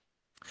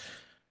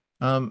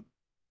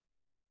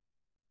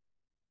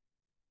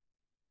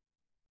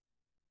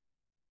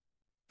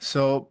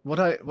 So what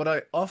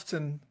I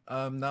often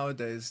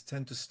nowadays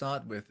tend to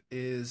start with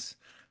is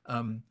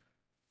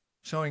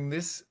showing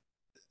this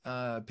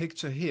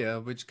picture here,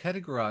 which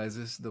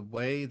categorizes the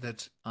way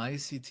that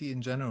ICT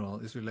in general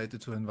is related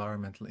to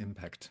environmental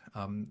impact.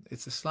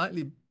 It's a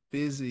slightly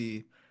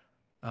busy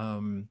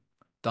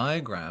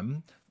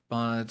diagram,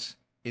 but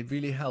it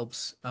really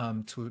helps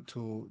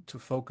to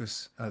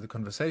focus the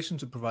conversation,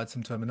 to provide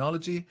some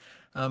terminology.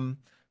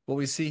 What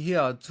we see here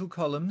are two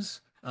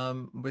columns,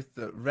 with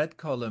the red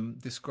column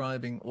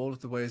describing all of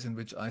the ways in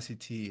which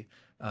ICT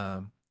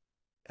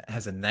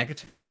has a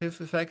negative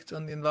effect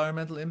on the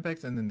environmental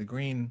impact, and in the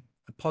green,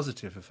 a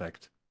positive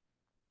effect.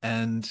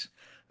 And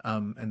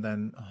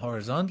then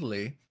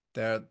horizontally,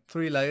 there are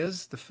three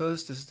layers. The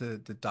first is the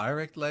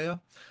direct layer,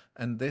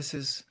 and this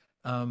is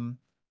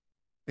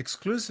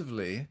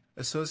exclusively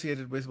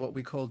associated with what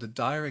we call the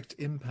direct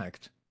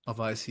impact of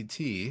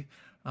ICT,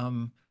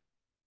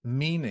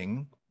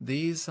 meaning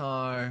these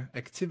are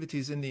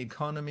activities in the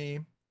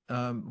economy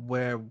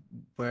where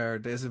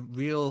there's a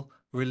real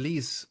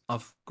release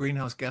of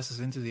greenhouse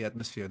gases into the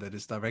atmosphere that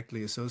is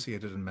directly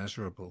associated and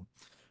measurable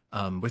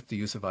with the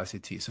use of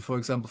ICT. So, for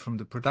example, from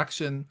the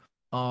production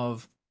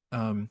of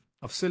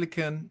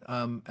silicon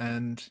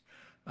and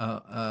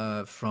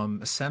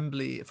from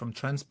assembly, from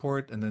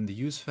transport, and then the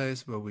use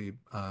phase where we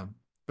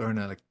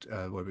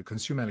where we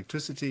consume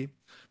electricity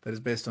that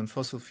is based on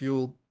fossil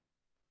fuel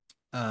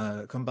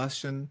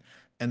combustion,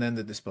 and then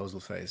the disposal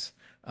phase.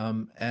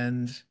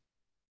 And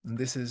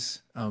this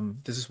is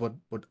what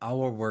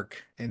our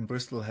work in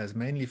Bristol has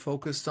mainly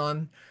focused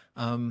on.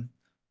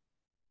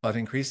 But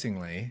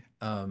increasingly,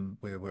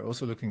 we're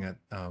also looking at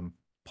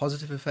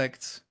positive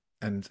effects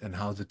and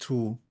how the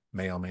two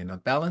may or may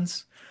not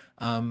balance.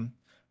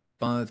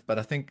 But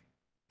I think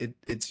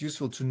it's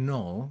useful to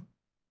know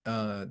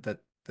that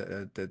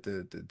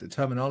the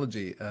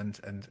terminology,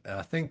 and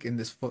I think in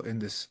this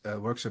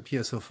workshop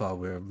here so far,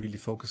 we're really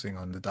focusing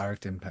on the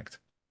direct impact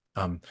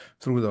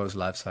through those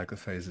life cycle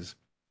phases.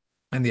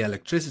 And the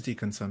electricity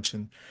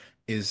consumption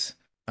is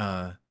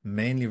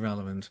mainly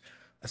relevant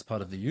as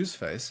part of the use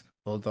phase,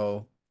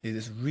 although it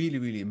is really,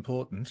 really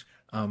important,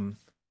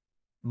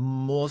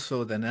 more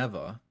so than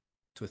ever,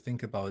 to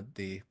think about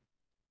the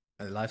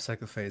life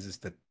cycle phases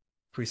that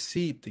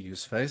precede the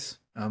use phase,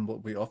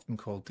 what we often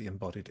call the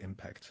embodied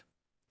impact.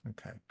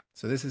 Okay,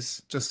 so this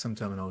is just some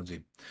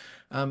terminology.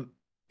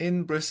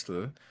 In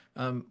Bristol,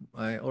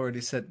 I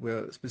already said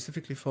we're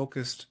specifically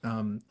focused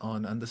on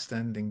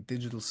understanding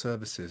digital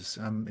services.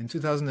 In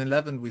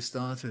 2011, we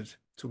started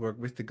to work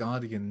with the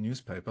Guardian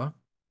newspaper,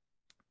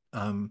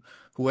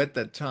 who at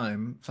that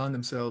time found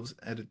themselves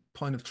at a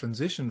point of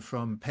transition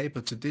from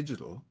paper to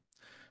digital.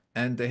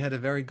 And they had a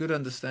very good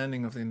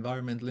understanding of the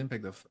environmental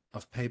impact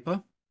of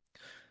paper.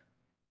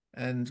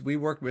 And we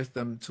worked with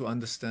them to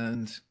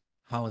understand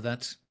how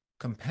that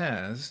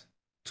compares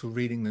to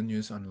reading the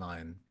news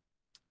online.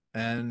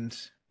 And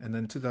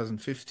then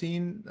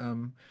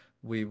 2015,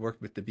 we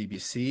worked with the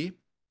BBC,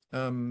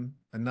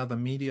 another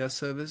media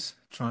service,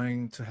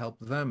 trying to help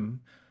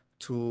them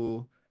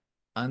to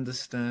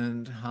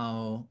understand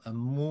how a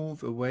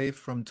move away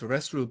from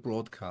terrestrial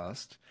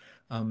broadcast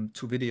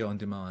to video on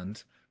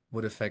demand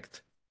would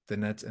affect the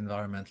net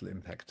environmental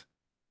impact.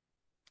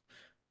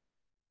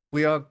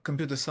 We are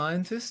computer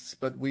scientists,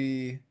 but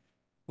we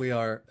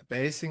are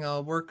basing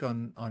our work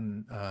on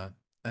an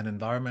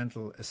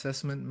environmental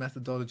assessment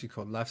methodology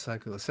called life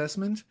cycle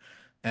assessment.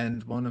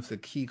 And one of the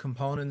key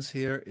components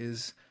here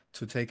is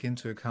to take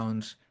into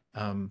account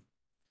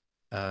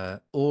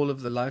all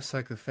of the life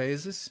cycle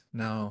phases.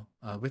 Now,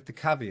 with the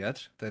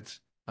caveat that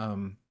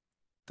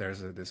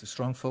there's a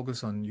strong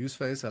focus on use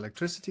phase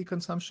electricity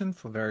consumption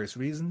for various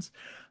reasons.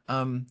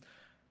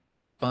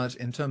 But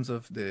in terms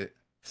of the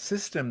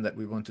system that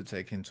we want to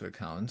take into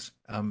account,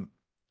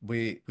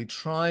 we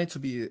try to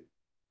be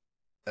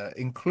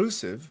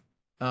inclusive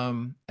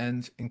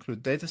and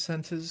include data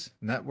centers,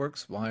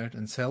 networks, wired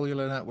and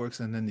cellular networks,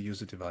 and then the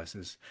user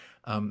devices.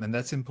 And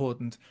that's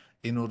important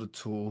in order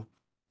to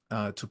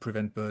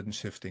prevent burden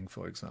shifting,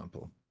 for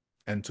example,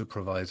 and to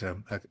provide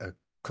a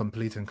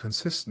complete and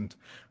consistent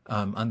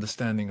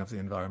understanding of the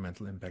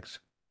environmental impact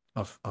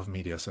of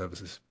media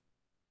services.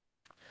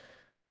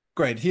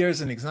 Great.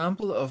 Here's an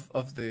example of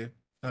the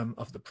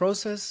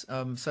process.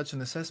 Such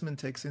an assessment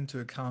takes into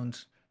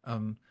account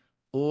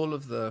all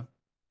of the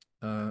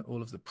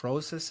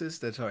processes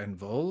that are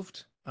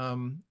involved,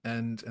 and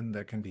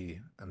there can be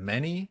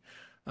many.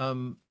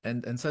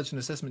 And such an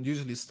assessment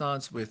usually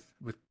starts with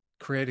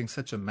creating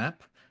such a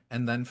map,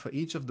 and then for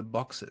each of the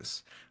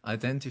boxes,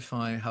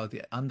 identify how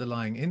the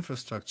underlying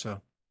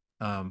infrastructure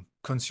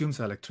consumes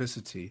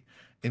electricity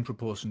in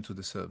proportion to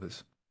the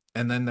service.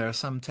 And then there are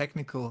some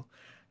technical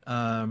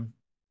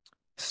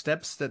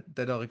steps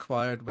that are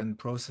required when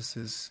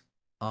processes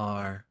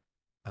are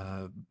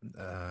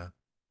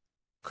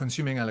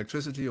consuming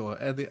electricity or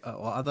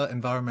other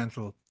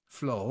environmentally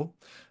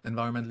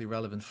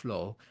relevant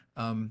flow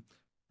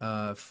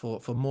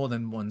for more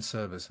than one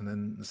service. And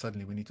then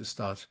suddenly we need to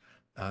start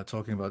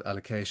talking about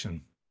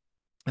allocation.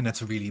 And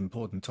that's a really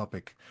important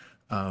topic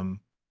that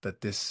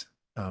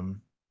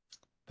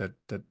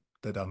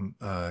I'm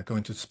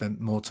going to spend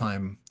more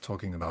time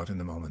talking about in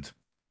a moment.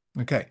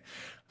 Okay.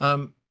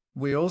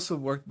 We also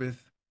worked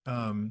with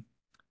an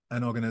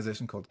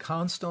organization called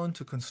Countstone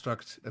to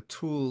construct a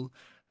tool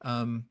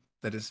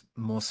that is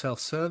more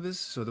self-service.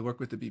 So the work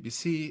with the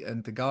BBC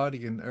and The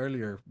Guardian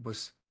earlier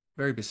was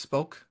very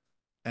bespoke.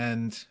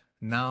 And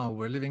now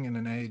we're living in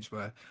an age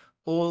where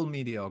all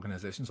media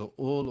organizations or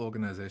all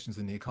organizations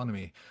in the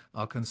economy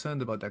are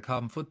concerned about their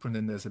carbon footprint,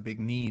 and there's a big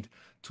need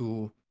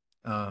to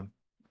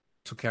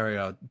carry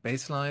out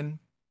baseline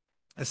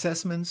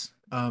assessments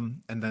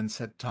and then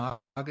set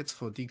targets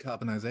for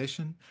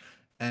decarbonization.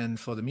 And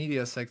for the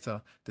media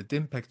sector, the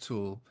DIMPACT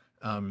tool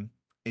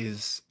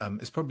is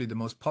probably the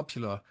most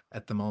popular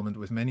at the moment,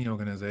 with many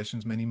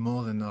organizations, many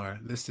more than are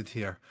listed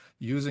here,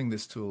 using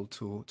this tool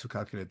to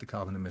calculate the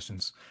carbon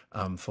emissions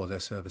for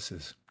their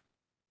services.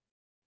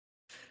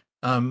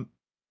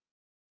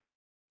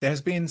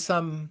 There's been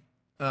some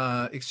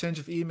exchange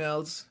of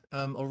emails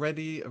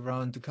already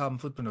around the carbon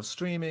footprint of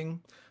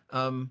streaming.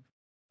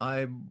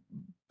 I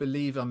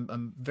believe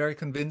I'm very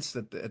convinced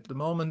that at the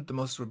moment the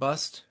most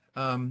robust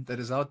that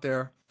is out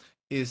there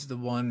is the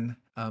one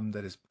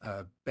that is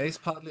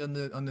based partly on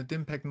the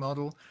DIMPACT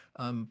model,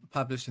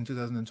 published in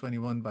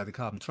 2021 by the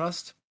Carbon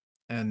Trust.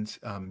 And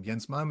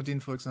Jens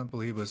Malmudin, for example,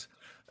 he was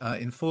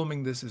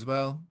informing this as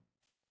well,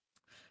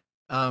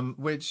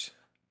 which,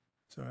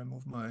 sorry, I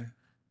moved my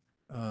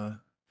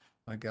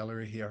my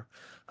gallery here,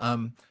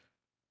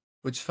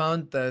 which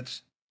found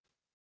that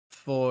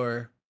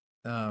for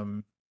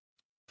a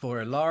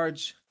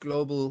large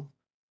global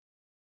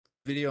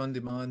video on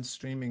demand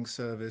streaming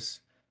service,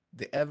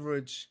 the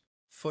average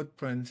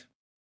footprint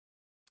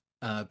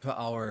per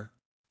hour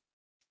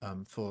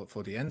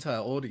for the entire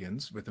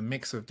audience with a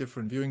mix of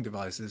different viewing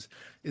devices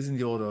is in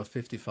the order of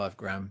 55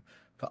 grams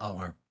per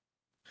hour.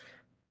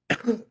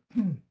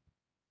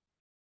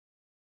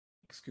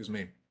 Excuse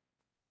me.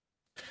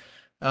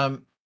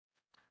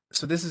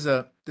 So this is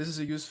a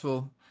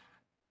useful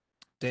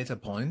data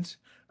point,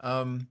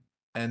 and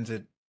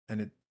it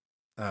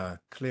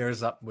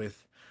clears up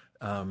with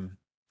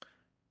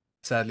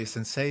sadly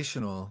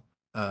sensational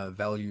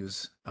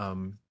values.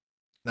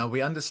 Now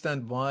we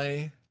understand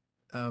why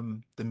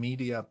the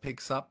media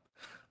picks up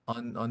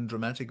on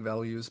dramatic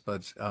values,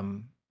 but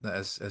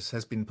as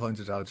has been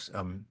pointed out,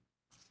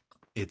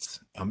 it's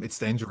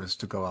dangerous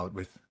to go out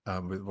with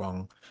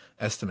wrong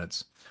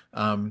estimates.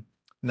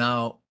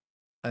 Now,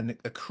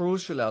 a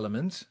crucial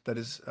element that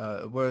is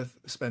worth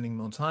spending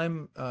more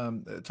time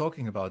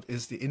talking about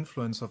is the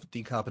influence of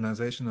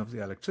decarbonization of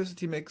the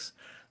electricity mix.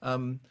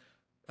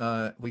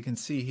 We can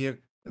see here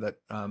that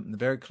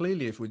very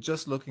clearly, if we're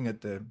just looking at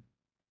the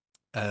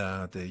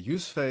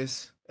use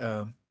phase,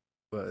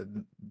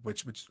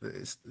 which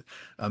is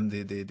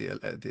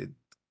the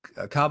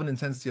carbon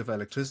intensity of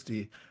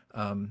electricity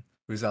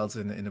results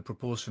in a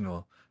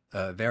proportional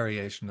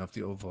variation of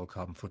the overall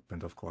carbon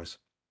footprint, of course.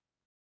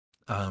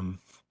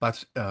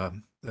 But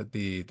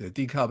the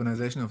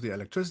decarbonization of the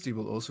electricity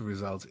will also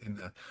result in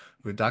a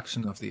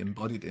reduction of the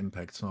embodied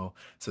impact. So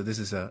this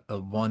is a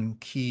one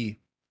key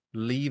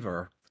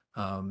lever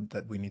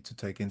that we need to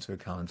take into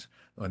account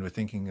when we're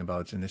thinking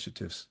about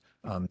initiatives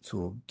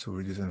to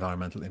reduce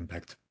environmental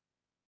impact.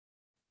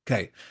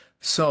 Okay,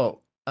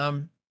 so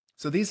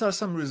so these are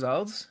some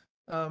results.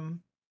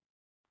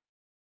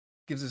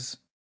 Gives us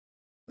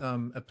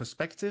a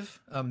perspective,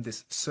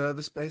 this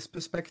service-based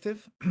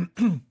perspective.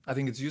 I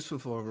think it's useful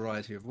for a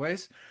variety of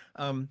ways.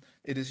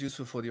 It is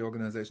useful for the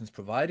organizations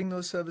providing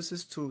those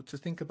services to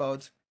think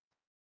about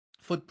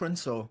footprint.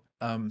 So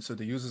so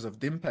the users of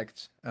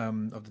DIMPACT,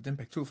 of the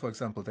DIMPACT tool, for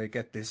example, they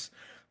get this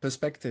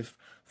perspective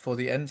for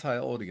the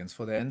entire audience,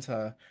 for the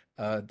entire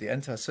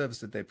service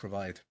that they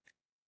provide.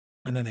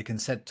 And then they can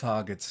set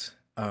targets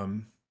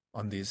on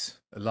these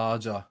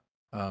larger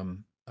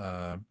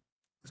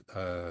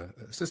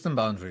system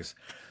boundaries.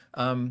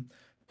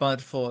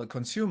 But for a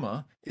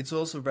consumer, it's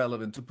also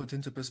relevant to put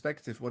into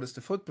perspective what is the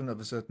footprint of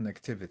a certain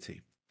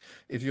activity.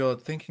 If you're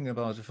thinking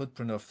about a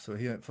footprint of, so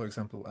here, for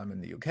example, I'm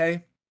in the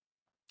UK,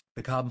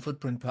 the carbon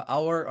footprint per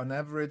hour on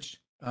average,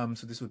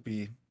 so this would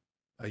be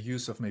a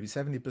use of maybe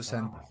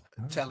 70%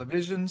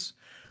 televisions,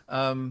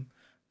 and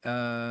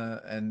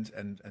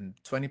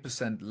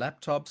 20%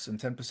 laptops and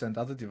 10%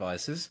 other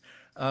devices.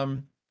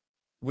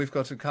 We've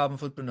got a carbon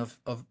footprint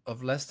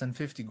of less than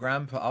 50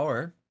 gram per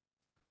hour.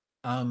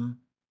 In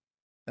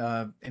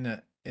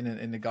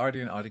a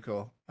Guardian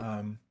article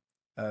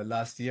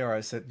last year,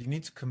 I said you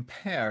need to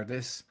compare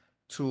this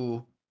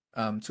to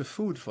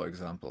food, for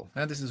example.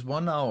 And this is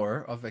 1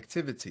 hour of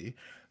activity,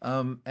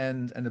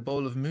 and a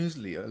bowl of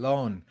muesli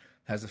alone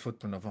has a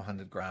footprint of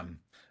 100 gram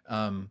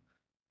of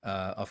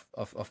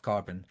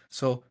carbon.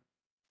 So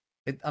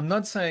I'm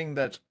not saying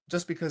that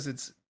just because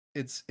it's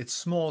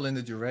small in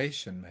the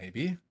duration,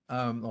 maybe,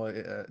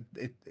 or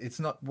it's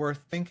not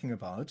worth thinking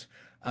about,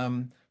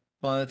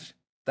 but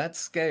that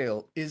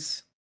scale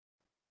is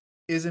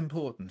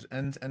important.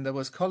 And there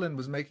was Colin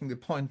was making the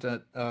point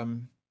that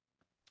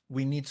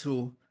we need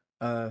to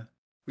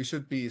we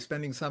should be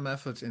spending some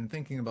effort in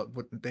thinking about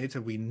what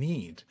data we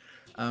need.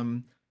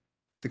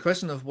 The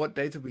question of what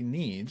data we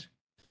need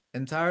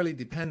entirely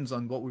depends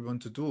on what we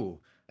want to do.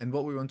 And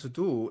what we want to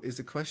do is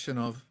a question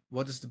of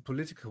what is the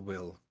political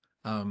will,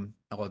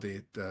 or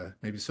the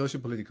maybe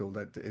socio-political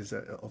that is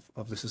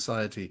of the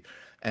society.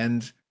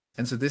 And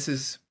so this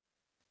is,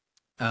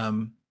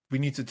 we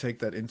need to take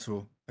that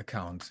into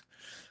account.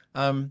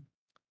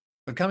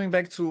 But coming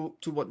back to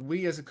what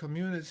we as a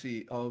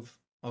community of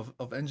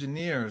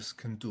engineers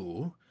can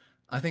do,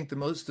 I think the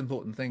most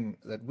important thing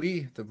that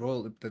the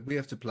role that we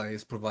have to play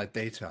is provide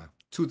data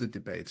to the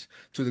debate,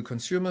 to the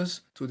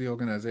consumers, to the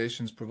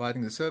organizations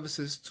providing the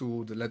services,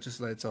 to the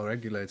legislator,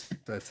 regulator,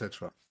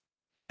 etc.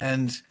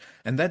 And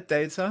that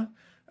data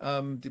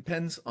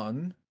depends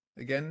on,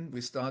 again,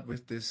 we start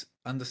with this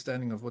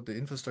understanding of what the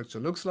infrastructure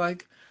looks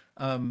like.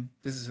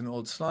 This is an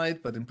old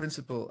slide, but in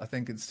principle, I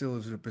think it still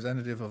is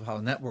representative of how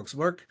networks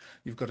work.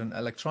 You've got an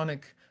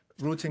electronic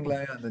routing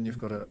layer, and then you've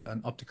got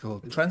an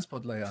optical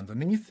transport layer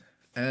underneath.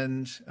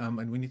 And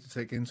we need to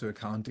take into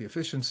account the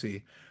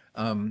efficiency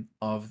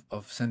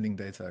of sending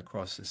data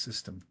across the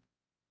system.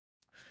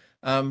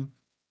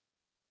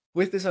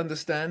 With this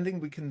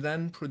understanding, we can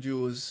then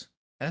produce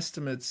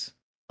estimates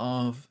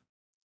of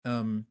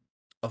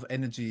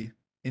energy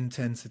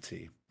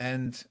intensity.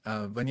 And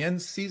when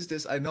Jens sees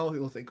this, I know he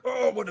will think,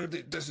 "Oh,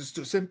 this is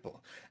too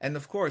simple." And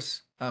of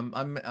course,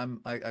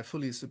 I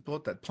fully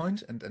support that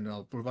point, and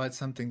I'll provide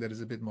something that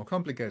is a bit more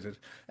complicated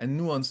and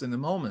nuanced in a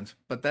moment.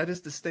 But that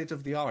is the state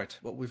of the art,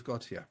 what we've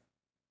got here,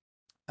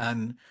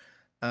 and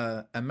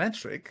a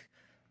metric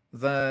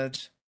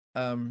that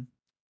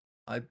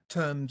I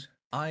termed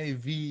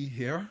IV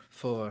here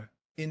for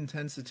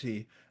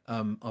intensity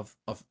of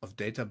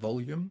data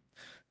volume,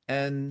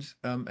 and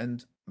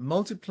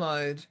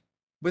multiplied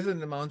with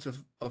an amount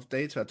of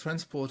data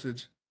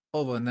transported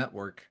over a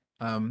network,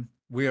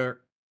 we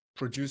are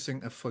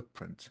producing a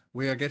footprint.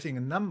 We are getting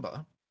a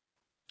number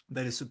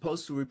that is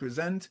supposed to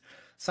represent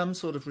some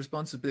sort of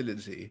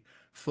responsibility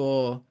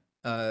for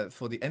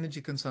the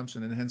energy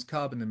consumption and hence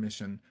carbon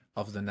emission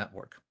of the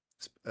network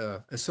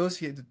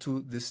associated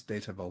to this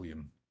data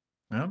volume.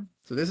 Yeah?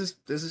 So this is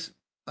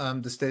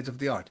the state of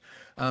the art.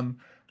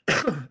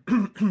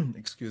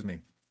 Excuse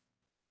me.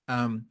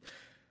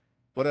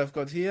 What I've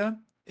got here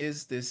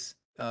is this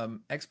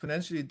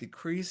exponentially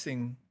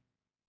decreasing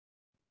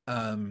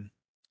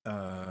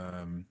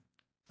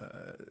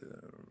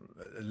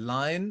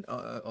line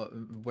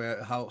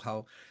where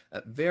how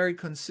very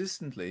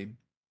consistently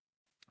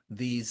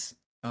these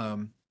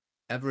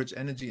average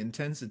energy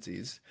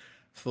intensities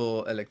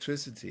for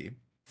electricity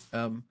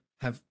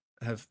have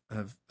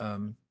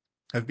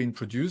been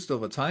produced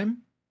over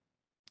time.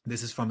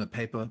 This is from a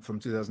paper from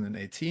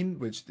 2018,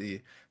 which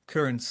the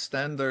current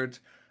standard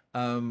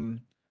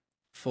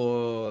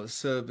for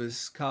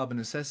service carbon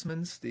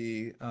assessments,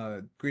 the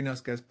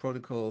Greenhouse Gas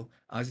Protocol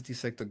ICT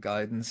sector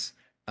guidance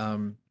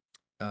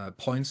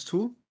points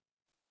to.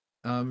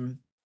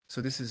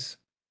 So this is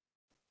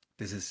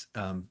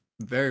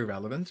very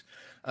relevant.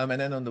 And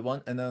then on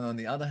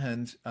the other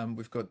hand,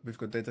 we've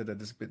got data that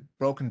is a bit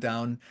broken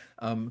down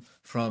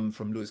from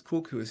Lewis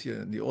Cook, who is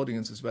here in the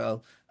audience as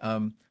well.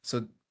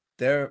 So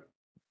there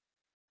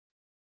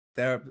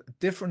there are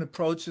different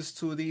approaches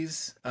to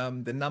these.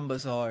 The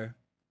numbers are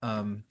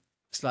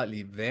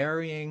slightly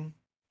varying,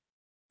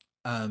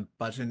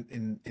 but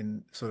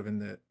in sort of in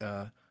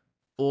the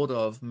order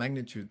of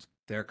magnitude,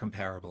 they're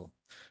comparable.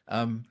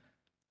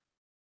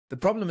 The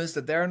problem is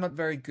that they're not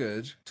very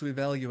good to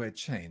evaluate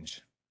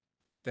change.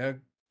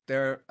 And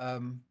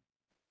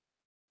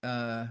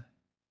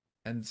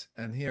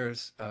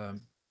here's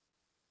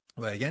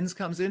where Jens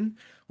comes in.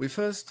 We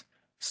first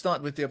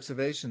start with the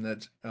observation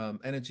that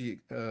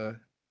energy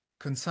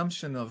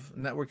consumption of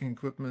networking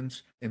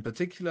equipment in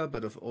particular,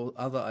 but of all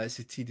other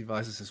ICT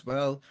devices as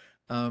well,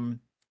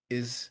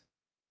 has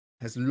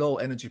low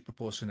energy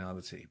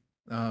proportionality.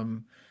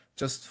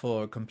 Just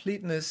for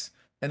completeness,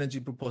 energy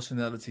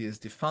proportionality is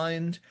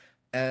defined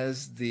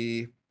as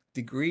the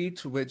degree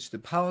to which the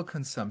power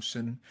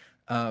consumption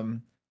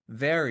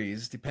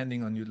varies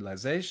depending on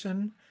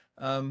utilization.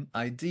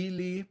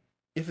 Ideally,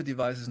 if a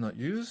device is not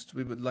used,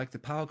 we would like the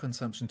power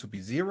consumption to be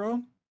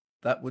 0.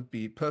 That would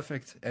be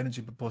perfect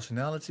energy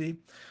proportionality.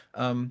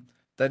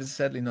 That is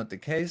sadly not the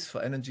case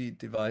for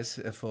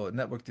for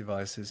network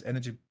devices.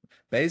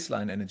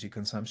 Baseline energy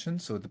consumption,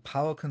 so the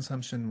power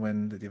consumption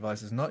when the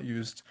device is not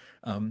used,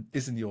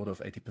 is in the order of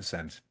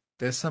 80%.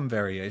 There's some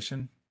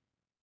variation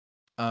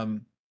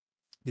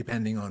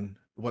depending on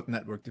what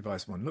network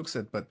device one looks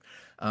at, but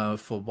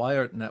for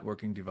wired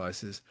networking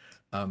devices,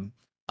 I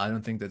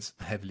don't think that's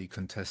heavily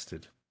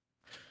contested.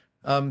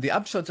 The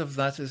upshot of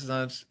that is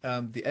that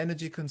the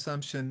energy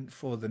consumption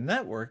for the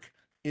network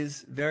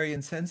is very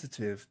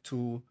insensitive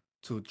to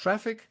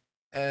traffic,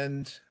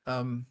 and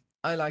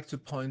I like to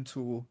point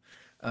to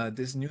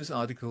this news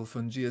article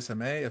from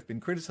GSMA. I've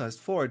been criticized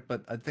for it,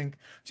 but I think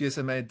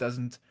GSMA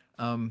doesn't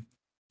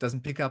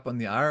pick up on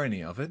the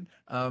irony of it.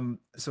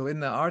 So in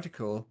the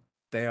article,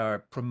 they are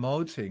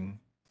promoting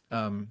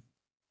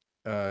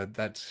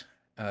that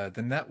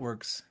the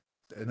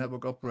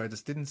network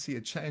operators didn't see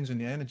a change in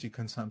the energy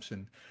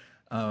consumption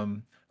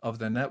of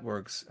their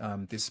networks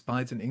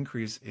despite an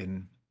increase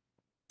in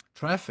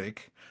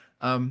traffic.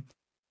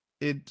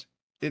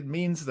 It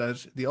means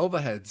that the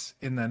overheads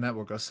in their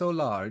network are so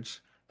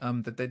large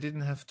that they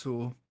didn't have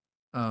to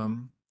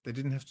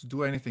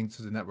do anything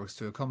to the networks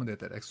to accommodate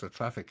that extra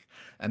traffic,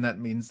 and that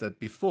means that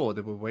before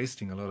they were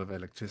wasting a lot of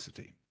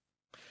electricity.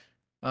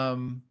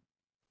 And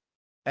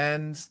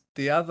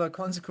the other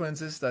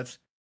consequence is that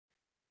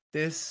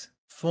this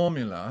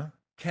formula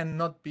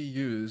cannot be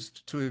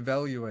used to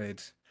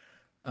evaluate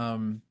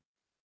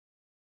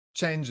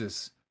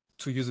changes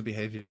to user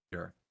behavior.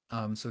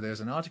 So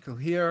there's an article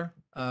here.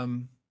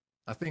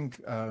 I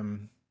think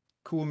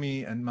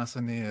Kumi and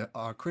Masane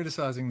are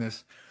criticizing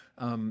this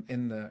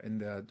in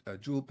their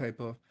Joule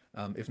paper.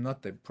 If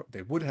not,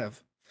 they would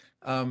have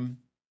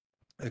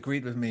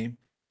agreed with me.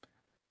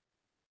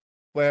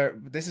 Where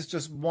this is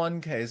just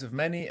one case of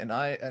many, and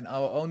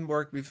our own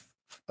work, we've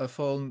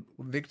fallen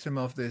victim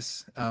of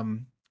this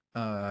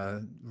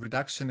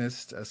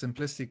reductionist,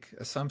 simplistic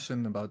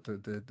assumption about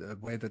the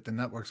way that the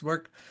networks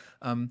work.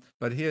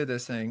 But here they're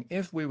saying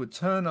if we would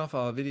turn off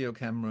our video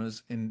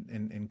cameras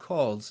in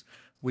calls,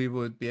 we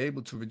would be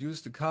able to reduce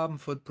the carbon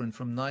footprint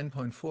from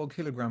 9.4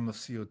 kilograms of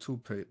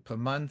CO2 per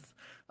month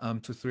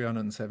to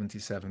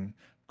 377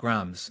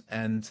 grams.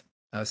 And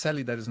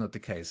sadly, that is not the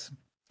case.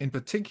 In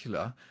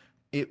particular,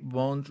 it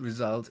won't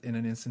result in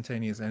an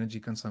instantaneous energy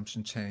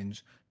consumption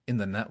change in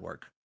the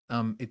network.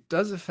 It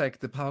does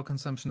affect the power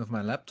consumption of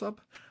my laptop.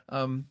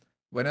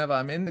 Whenever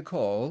I'm in the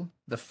call,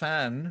 the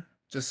fan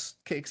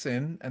just kicks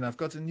in and I've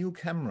got a new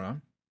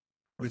camera,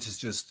 which is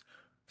just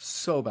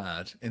so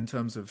bad in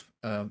terms of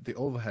the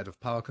overhead of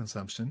power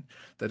consumption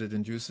that it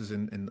induces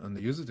on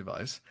the user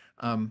device.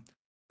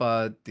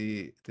 But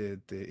the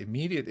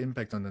immediate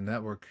impact on the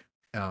network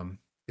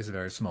is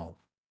very small.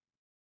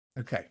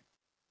 Okay.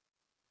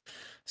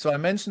 So I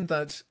mentioned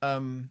that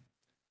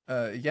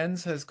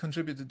Jens has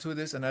contributed to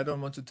this, and I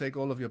don't want to take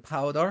all of your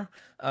powder.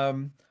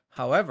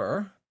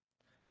 However,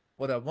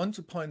 what I want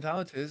to point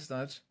out is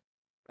that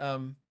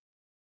the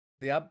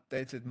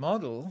updated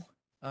model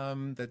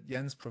that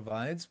Jens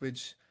provides,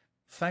 which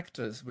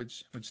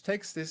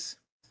takes this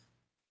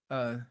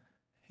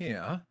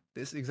here,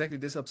 exactly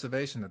this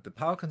observation that the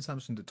power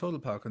consumption, the total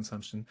power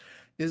consumption,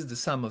 is the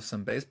sum of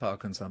some base power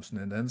consumption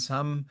and then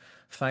some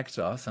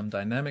factor, some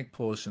dynamic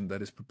portion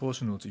that is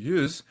proportional to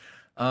use,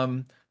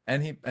 and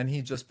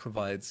he just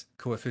provides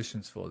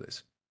coefficients for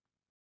this.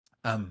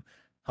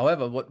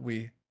 However,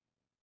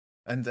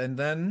 and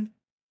then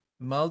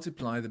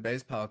multiply the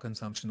base power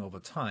consumption over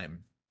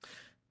time.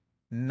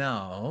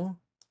 Now,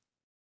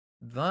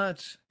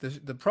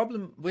 the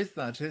problem with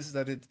that is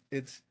that it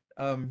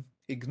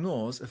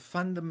ignores a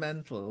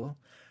fundamental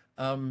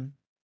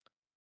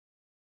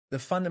the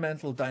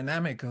fundamental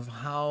dynamic of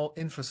how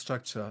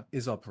infrastructure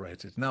is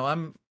operated. Now,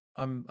 I'm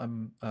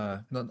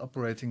not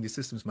operating these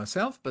systems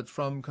myself, but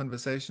from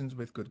conversations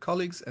with good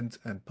colleagues and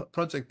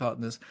project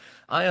partners,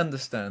 I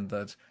understand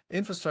that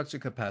infrastructure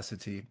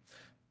capacity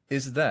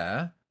is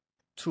there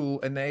to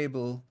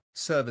enable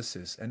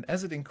services, and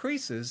as it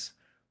increases,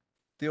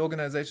 the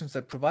organizations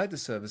that provide the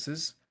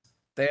services,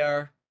 they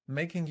are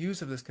making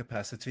use of this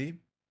capacity,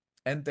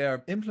 and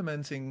they're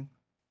implementing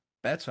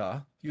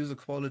better user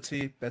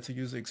quality, better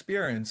user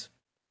experience.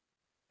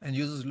 And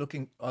users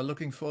are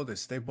looking for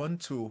this. They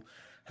want to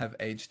have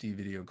HD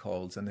video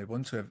calls, and they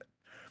want to have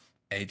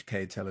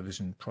 8K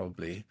television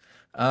probably.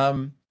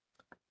 And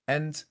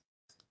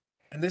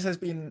this has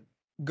been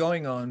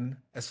going on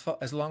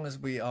as long as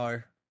we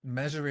are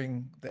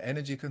measuring the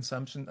energy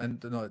consumption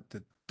and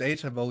the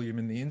data volume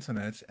in the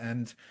internet,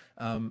 and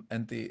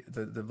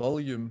the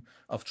volume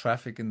of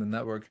traffic in the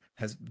network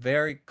has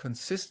very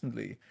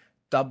consistently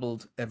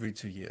doubled every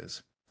 2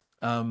 years.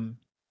 And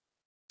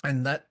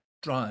that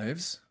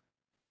drives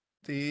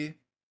the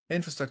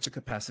infrastructure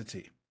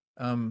capacity.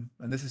 And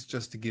this is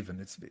just a given.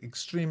 It's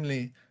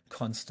extremely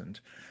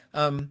constant.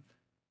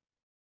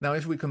 Now,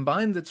 if we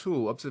combine the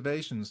two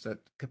observations that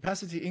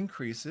capacity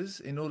increases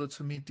in order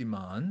to meet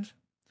demand,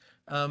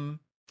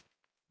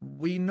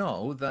 we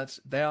know that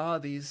there are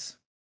these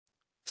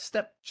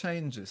step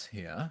changes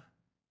here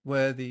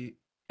where the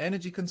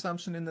energy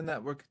consumption in the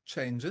network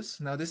changes.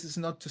 Now, this is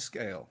not to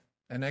scale.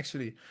 And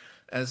actually,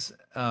 as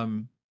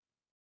Paul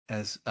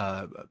has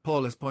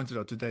pointed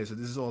out today, so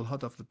this is all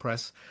hot off the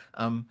press,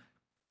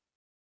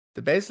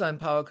 the baseline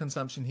power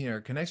consumption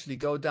here can actually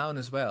go down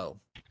as well.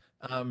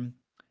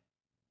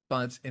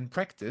 But in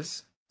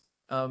practice,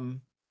 and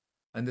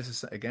this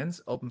is again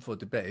open for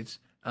debate,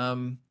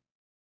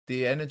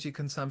 the energy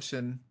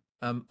consumption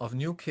of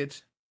new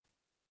kit,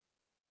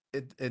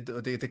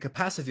 the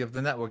capacity of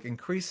the network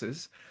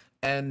increases,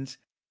 and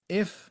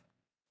if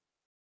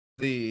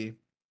the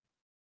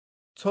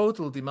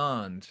total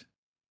demand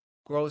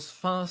grows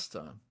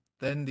faster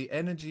than the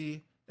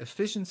energy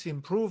efficiency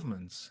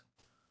improvements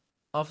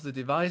of the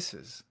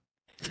devices,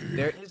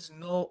 there is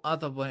no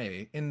other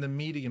way in the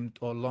medium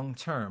or long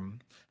term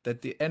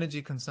that the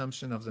energy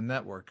consumption of the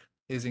network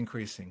is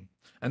increasing.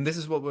 And this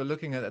is what we're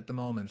looking at the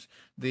moment.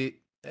 The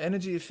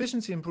energy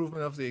efficiency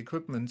improvement of the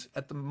equipment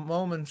at the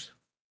moment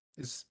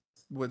is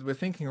what we're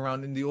thinking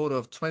around in the order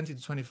of 20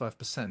 to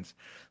 25%.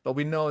 But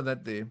we know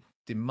that the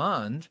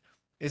demand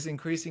is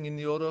increasing in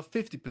the order of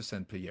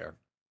 50% per year.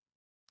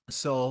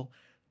 So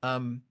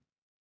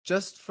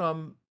just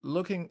from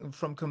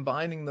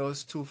combining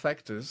those two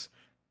factors,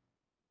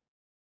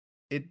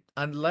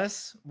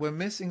 unless we're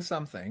missing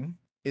something,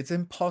 it's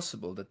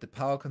impossible that the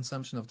power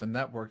consumption of the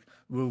network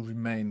will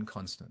remain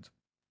constant.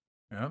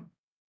 Yeah.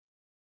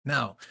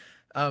 Now,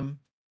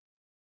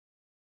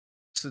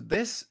 so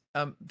this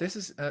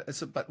is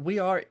but we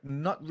are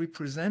not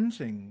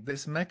representing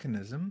this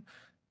mechanism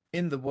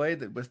in the way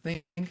that we're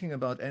thinking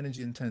about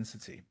energy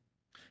intensity.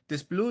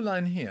 This blue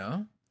line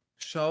here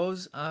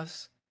shows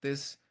us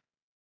this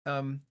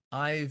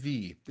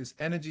IV, this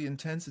energy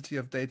intensity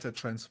of data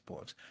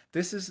transport.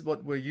 This is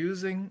what we're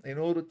using in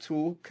order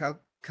to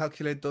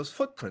calculate those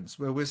footprints,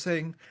 where we're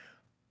saying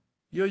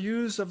your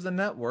use of the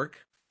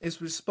network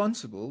is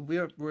responsible.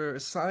 We're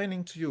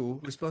assigning to you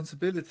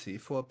responsibility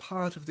for a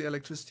part of the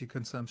electricity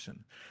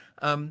consumption.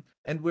 And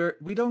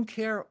we don't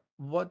care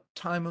what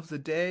time of the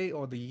day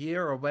or the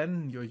year or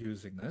when you're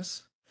using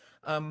this.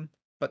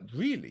 But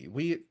really,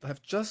 we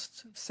have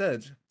just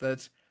said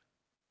that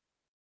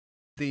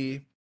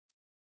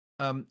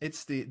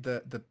it's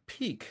the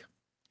peak.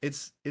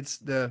 It's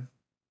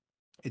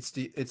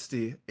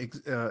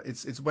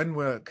when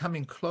we're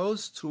coming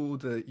close to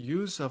the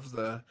use of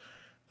the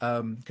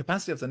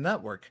capacity of the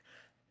network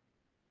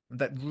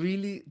that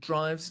really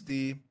drives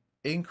the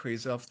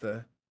increase of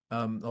the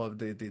or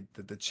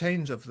the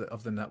change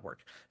of the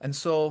network. And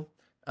so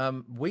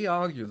we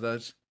argue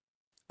that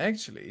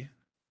actually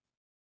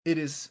it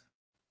is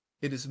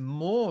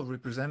more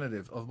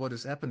representative of what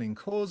is happening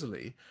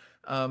causally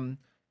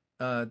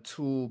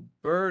to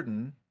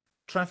burden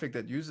traffic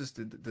that uses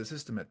the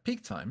system at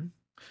peak time.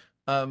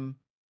 And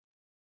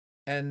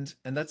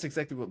that's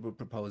exactly what we're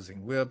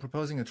proposing. We're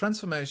proposing a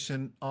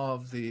transformation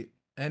of the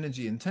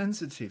energy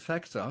intensity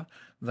factor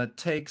that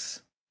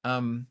takes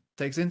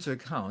into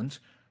account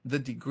the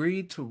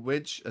degree to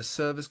which a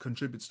service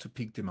contributes to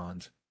peak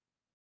demand.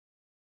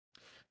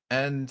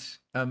 And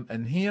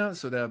here,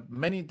 so there are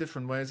many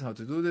different ways how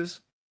to do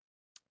this.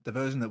 The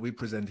version that we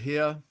present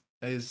here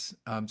is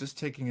just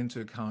taking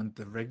into account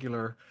the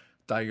regular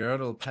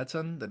diurnal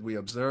pattern that we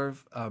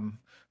observe.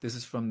 This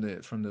is from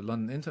the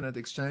London Internet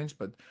Exchange,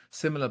 but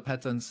similar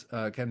patterns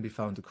can be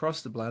found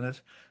across the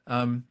planet.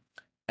 And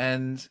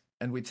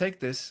we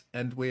take this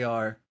and we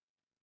are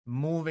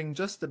moving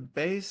just the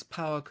base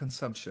power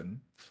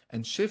consumption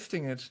and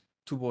shifting it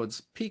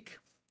towards peak,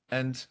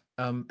 and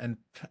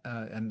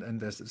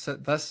there's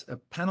thus a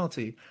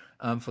penalty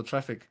for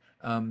traffic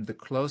the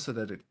closer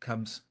that it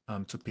comes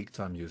to peak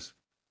time use.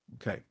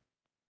 Okay,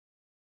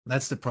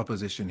 that's the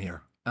proposition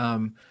here.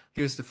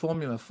 Here's the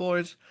formula for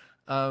it,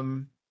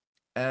 and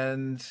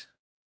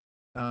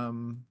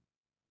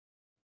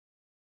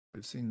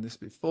we've seen this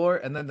before.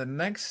 And then the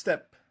next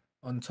step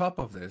on top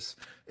of this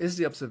is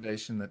the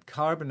observation that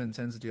carbon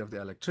intensity of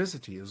the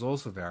electricity is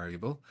also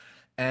variable,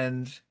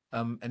 and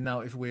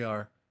now if we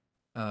are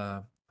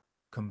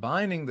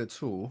combining the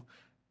two,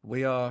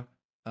 we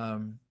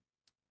come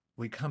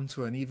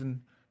to an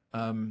even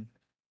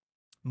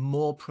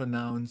more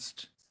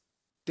pronounced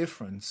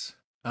difference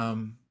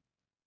of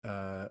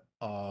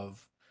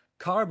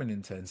carbon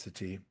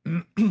intensity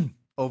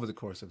over the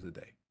course of the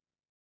day.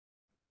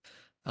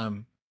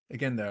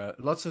 Again, there are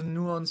lots of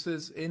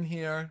nuances in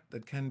here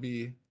that can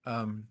be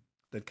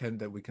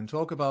that we can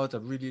talk about. I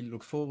really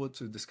look forward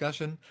to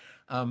discussion.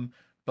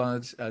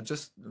 But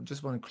just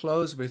want to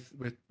close with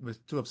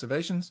two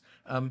observations.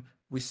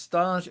 We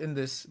start in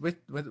this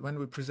when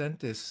we present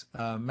this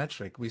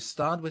metric. We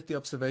start with the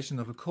observation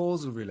of a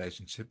causal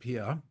relationship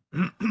here,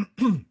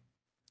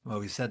 where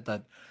we said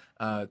that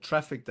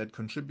traffic that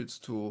contributes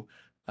to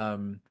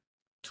the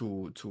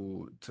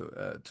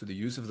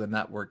use of the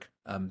network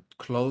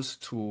close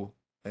to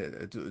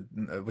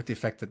with the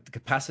effect that the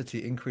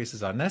capacity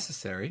increases are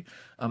necessary,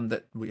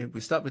 that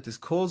we start with this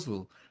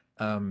causal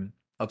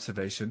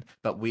observation,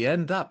 but we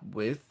end up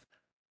with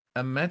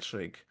a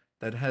metric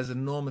that has a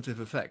normative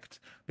effect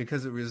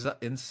because it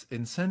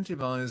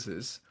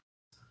incentivizes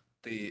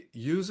the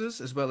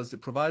users as well as the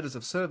providers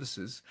of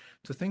services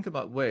to think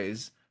about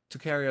ways to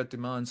carry out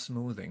demand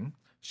smoothing,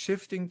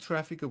 shifting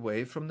traffic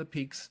away from the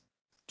peaks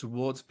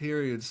towards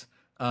periods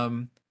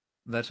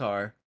that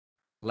are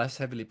less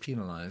heavily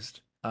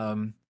penalized,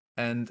 and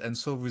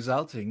so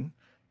resulting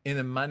in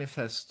a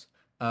manifest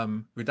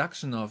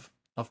reduction of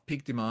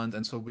peak demand,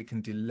 and so we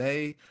can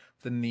delay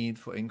the need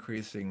for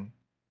increasing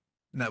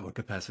network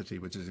capacity,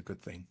 which is a good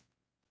thing.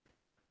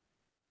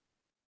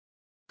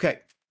 Okay,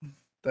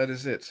 that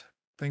is it.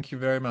 Thank you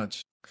very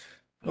much.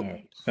 All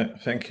right.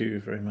 Thank you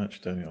very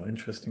much, Daniel.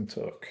 Interesting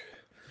talk.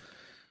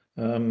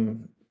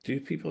 Do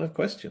people have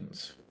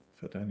questions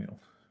for Daniel?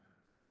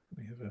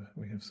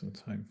 We have some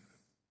time.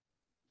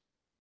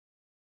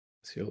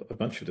 I see a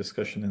bunch of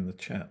discussion in the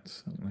chat,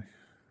 certainly.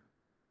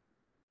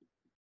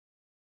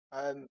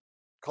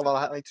 Colin,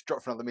 I need to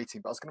drop for another meeting,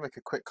 but I was going to make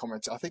a quick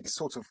comment. I think it's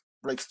sort of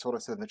related to what I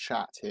said in the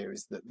chat here,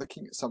 is that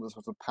looking at some of the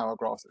sort of power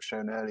graphs that were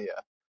shown earlier,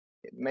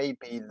 it may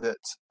be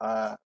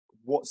that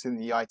what's in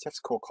the IETF's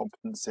core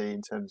competency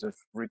in terms of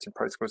routing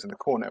protocols in the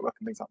core network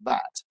and things like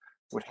that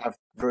would have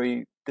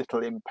very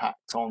little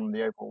impact on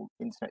the overall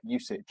internet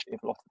usage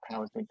if a lot of the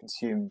power is being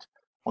consumed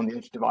on the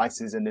edge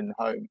devices and in the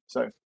home.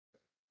 So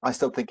I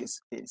still think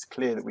it's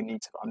clear that we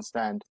need to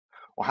understand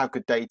or have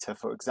good data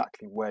for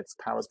exactly where this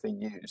power is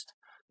being used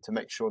to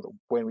make sure that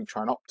when we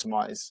try and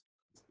optimize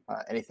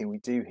anything we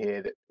do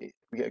here, that we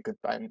get a good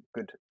value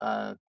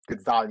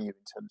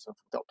in terms of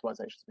the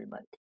optimizations we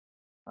make.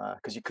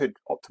 Because you could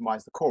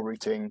optimize the core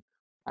routing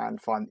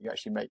and find that you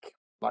actually make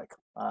like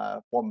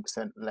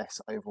 1%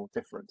 less overall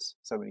difference.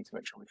 So we need to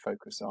make sure we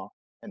focus our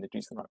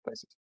energies in the right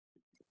places.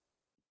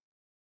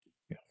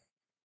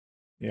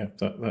 Yeah,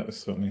 that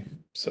is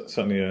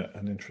certainly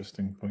an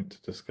interesting point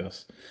to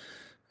discuss.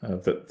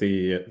 That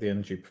the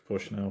energy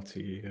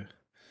proportionality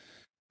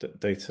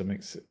data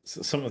makes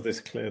some of this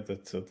clear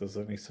that there's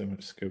only so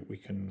much scope we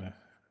can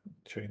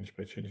change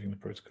by changing the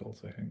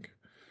protocols, I think.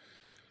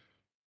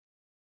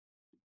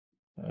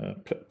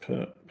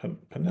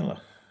 Pernilla.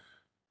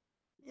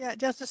 Yeah,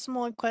 just a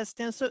small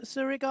question. So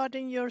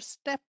regarding your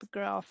step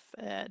graph,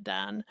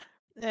 Dan,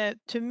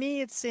 to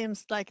me it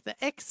seems like the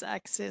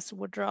x-axis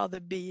would rather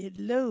be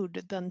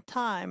load than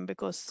time,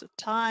 because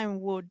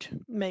time would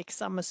make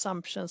some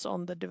assumptions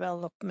on the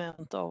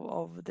development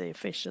of the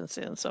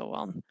efficiency and so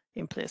on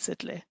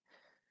implicitly.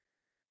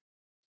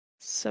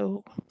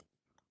 So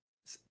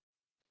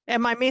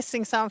am I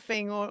missing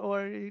something,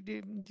 or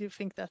do you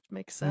think that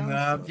makes sense?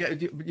 Yeah,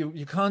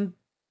 you can't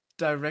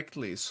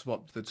directly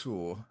swap the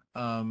two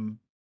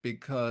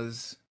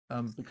because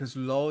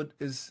load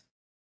is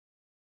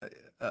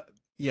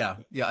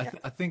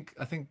I think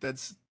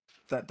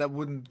that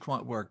wouldn't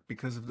quite work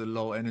because of the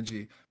low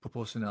energy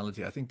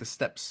proportionality. I think the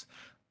steps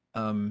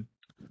So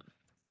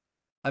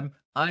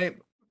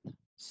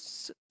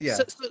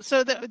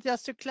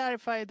just to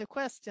clarify the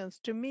questions,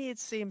 to me it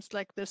seems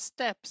like the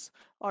steps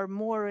are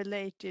more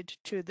related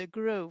to the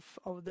growth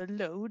of the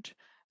load.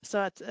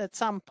 So at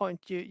some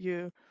point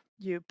you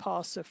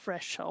pass a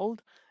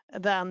threshold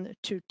than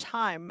to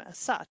time as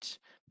such,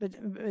 but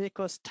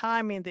because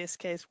time in this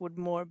case would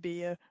more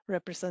be a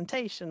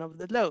representation of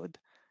the load.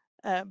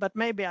 But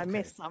maybe I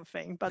missed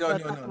something, but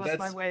that was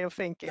my way of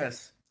thinking.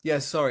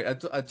 Yes, sorry,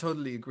 I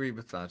totally agree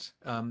with that.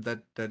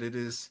 That it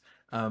is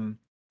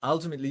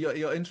ultimately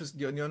your interest.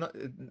 You're not,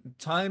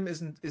 time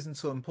isn't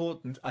so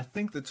important. I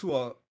think the two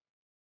are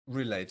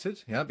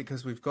related, yeah,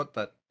 because we've got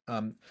that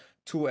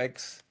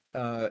 2x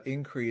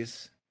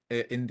increase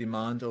in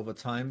demand over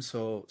time.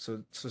 So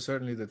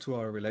certainly the two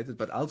are related,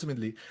 but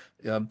ultimately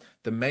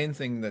the main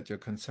thing that you're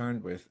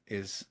concerned with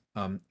is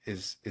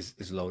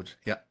load.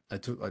 Yeah, I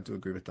do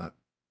agree with that.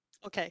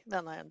 Okay,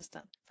 then I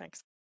understand.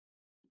 Thanks.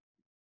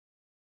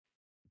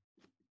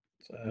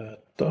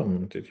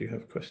 Dom, did you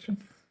have a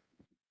question?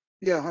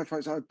 Yeah, hi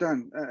folks.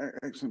 Dan,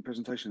 excellent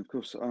presentation, of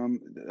course.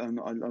 And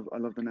I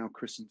love the now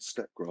christened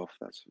step graph.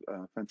 That's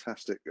a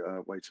fantastic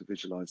way to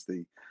visualize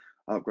the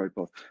upgrade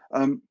path.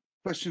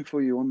 Question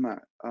for you on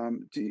that.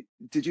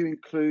 Did you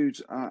include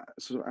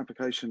sort of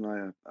application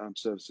layer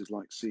services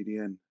like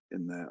CDN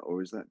in there,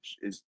 or is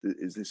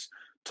this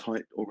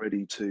tight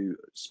already to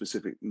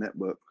specific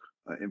network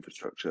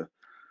infrastructure,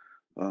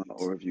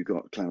 or have you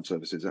got cloud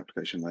services,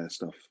 application layer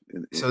stuff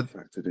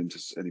factored into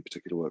any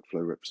particular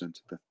workflow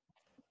represented there?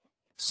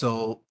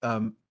 So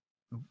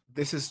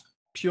this is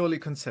purely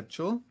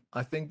conceptual.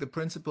 I think the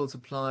principles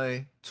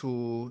apply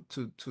to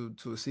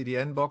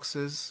CDN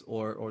boxes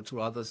or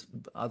to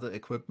other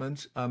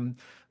equipment.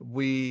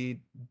 We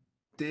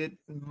did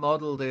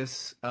model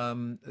this.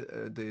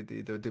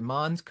 The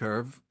demand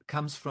curve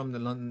comes from the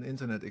London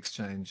Internet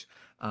Exchange,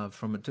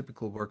 from a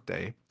typical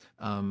workday,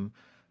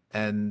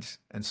 and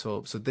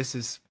so this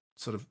is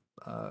sort of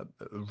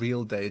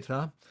real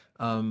data,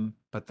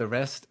 but the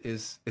rest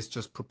is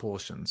just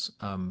proportions.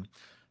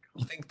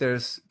 I think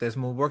there's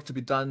more work to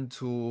be done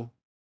to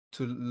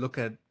look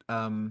at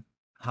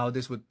how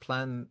this would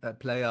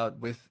play out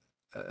with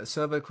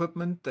server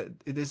equipment. That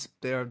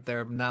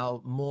they're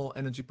now more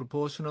energy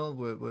proportional.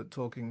 We're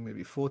talking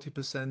maybe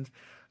 40%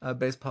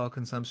 base power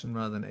consumption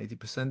rather than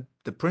 80%.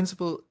 The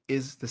principle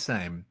is the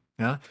same.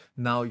 Yeah.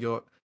 Now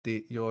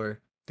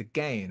the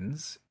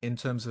gains in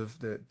terms of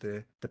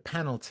the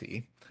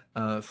penalty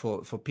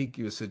for peak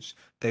usage,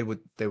 they would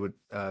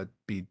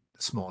be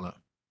smaller.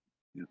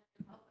 Yeah.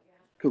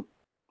 Cool.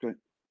 Great.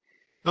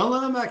 Don't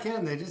let them back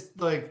in. They just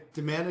like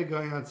demanded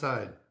going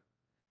outside.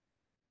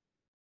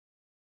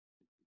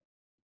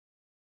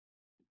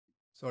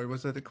 Sorry,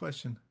 was that a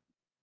question?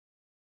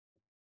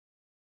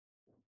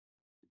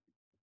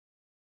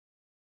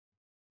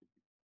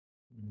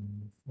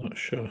 Not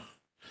sure.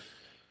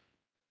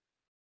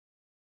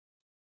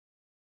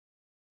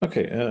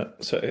 Okay,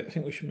 so I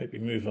think we should maybe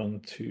move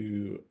on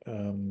to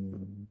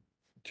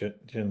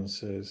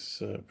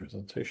Jens's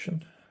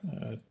presentation.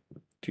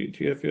 Do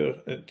you have your?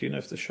 Do you know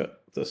if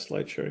the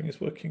slide sharing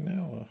is working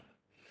now?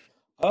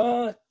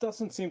 Or? It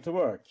doesn't seem to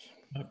work.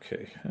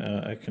 Okay,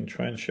 I can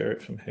try and share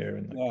it from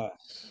here.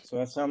 So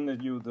I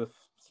sent you the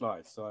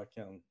slides, so I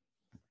can.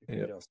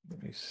 Yeah.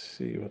 Let me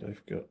see what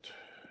I've got.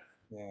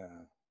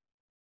 Yeah.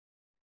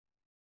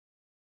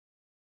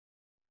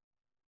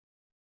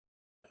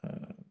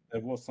 There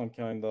was some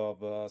kind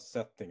of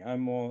setting.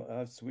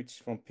 I've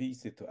switched from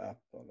PC to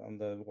Apple, and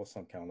there was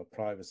some kind of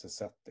privacy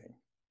setting.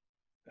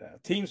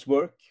 Teams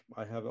work.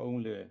 I have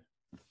only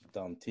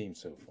done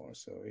Teams so far,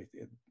 so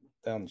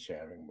then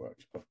sharing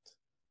works. But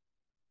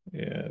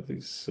yeah,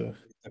 these it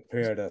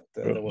appeared that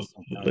there was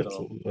some kind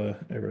little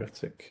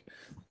erratic.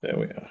 There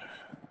we are.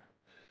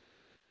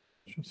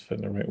 Just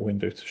find the right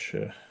window to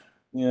share.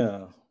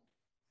 Yeah.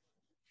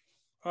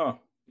 Yeah,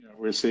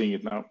 we're seeing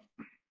it now.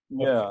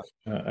 Yeah.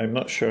 I'm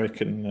not sure I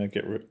can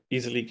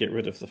easily get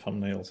rid of the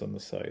thumbnails on the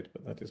side,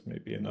 but that is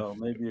maybe enough.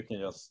 No, maybe you can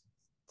just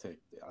take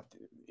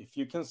if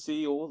you can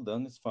see all,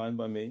 then it's fine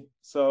by me.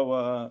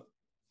 So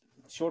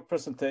short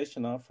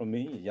presentation now from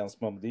me, Jens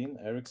Mamdin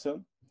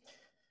Eriksson.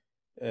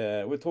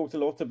 We talked a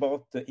lot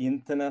about the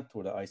internet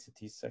or the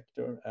ICT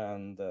sector,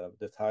 and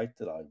the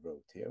title I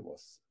wrote here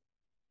was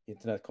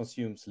Internet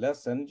consumes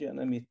less energy and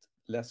emit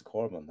less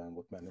carbon than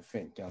what many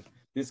think. And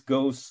this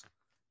goes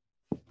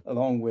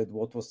along with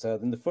what was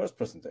said in the first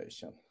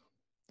presentation.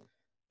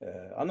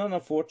 And then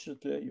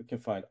unfortunately, you can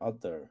find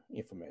other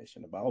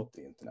information about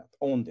the internet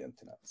on the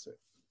internet. So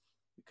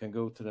you can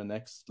go to the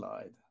next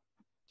slide.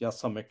 Just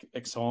some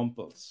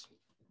examples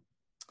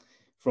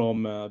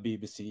from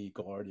BBC,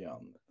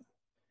 Guardian.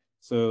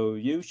 So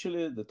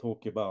usually they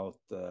talk about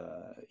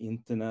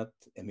internet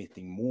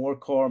emitting more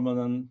carbon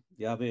than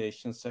the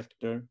aviation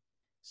sector.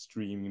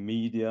 Streaming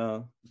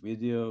media,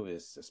 video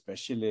is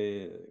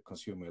especially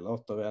consuming a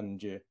lot of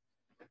energy.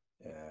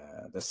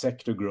 The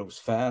sector grows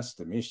fast,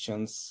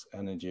 emissions,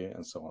 energy,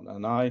 and so on.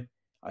 And I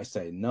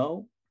say,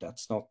 no,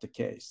 that's not the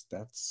case.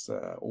 That's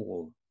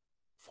all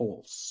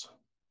false.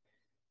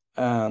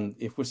 And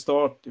if we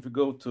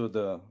go to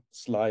the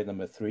slide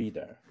number 3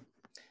 there.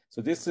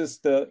 So this is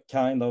the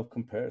kind of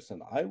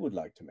comparison I would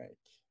like to make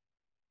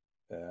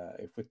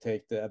if we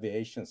take the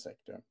aviation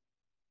sector.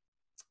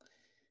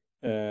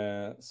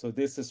 So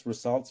this is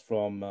results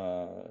from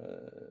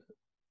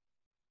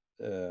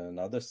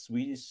another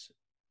Swedish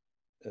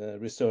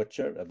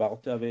researcher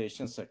about the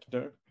aviation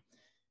sector.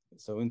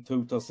 So in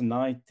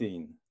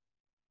 2019,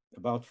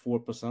 about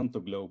 4%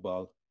 of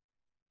global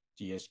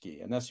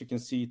GHG. And as you can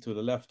see to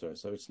the left there,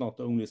 so it's not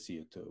only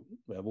CO2,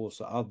 we have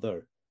also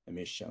other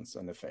emissions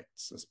and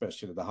effects,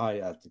 especially the high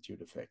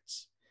altitude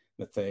effects,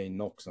 methane,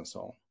 NOx, and so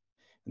on.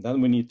 And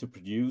then we need to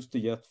produce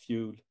the jet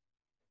fuel,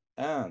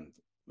 and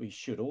we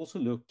should also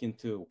look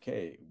into,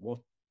 okay,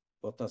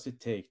 what does it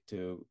take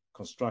to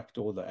construct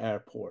all the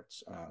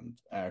airports and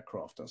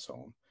aircraft and so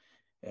on.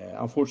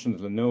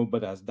 Unfortunately,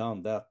 nobody has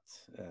done that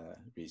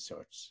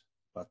research,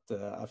 but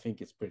I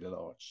think it's pretty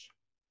large.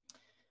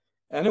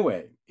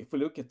 Anyway, if we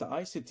look at the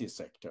ICT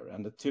sector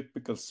and the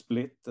typical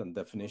split and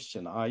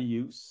definition I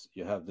use,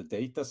 you have the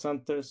data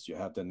centers, you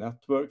have the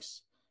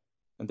networks,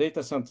 and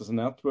data centers and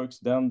networks,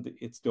 then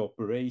it's the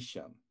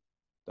operation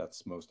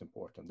that's most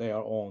important. They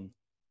are on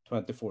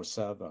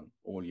 24/7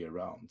 all year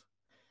round.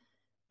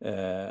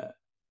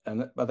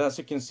 But as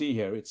you can see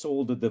here, it's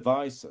all the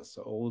devices,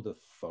 so all the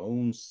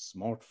phones,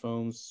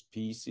 smartphones,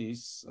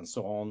 PCs, and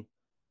so on.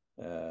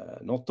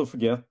 Not to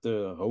forget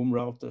the home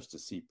routers, the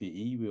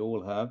CPE we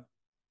all have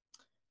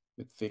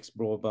with fixed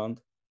broadband.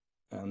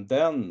 And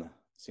then,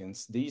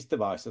 since these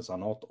devices are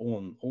not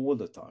on all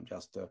the time,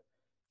 just a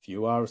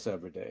few hours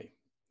every day,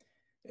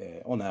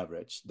 on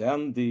average,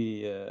 then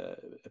the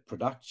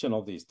production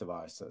of these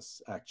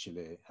devices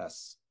actually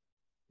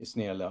is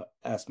nearly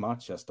as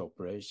much as the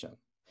operation.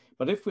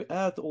 But if we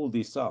add all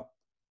these up,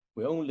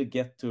 we only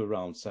get to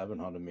around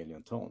 700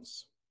 million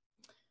tons.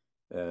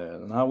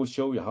 And I will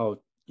show you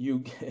how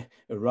you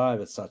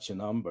arrive at such a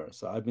number.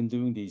 So I've been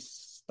doing these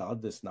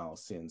studies now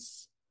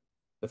since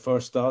the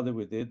first study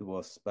we did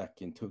was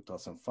back in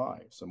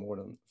 2005, so more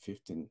than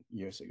 15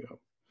 years ago.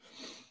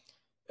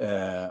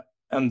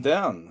 And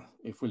then,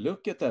 if we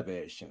look at the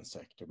aviation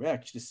sector, we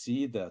actually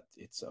see that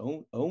it's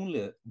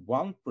only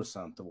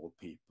 1% of all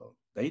people.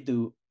 They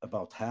do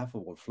about half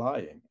of all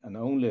flying, and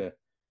only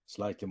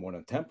slightly more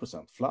than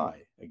 10%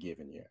 fly a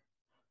given year.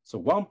 So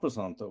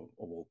 1% of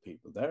all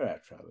people, their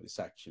air travel is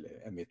actually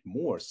emit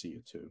more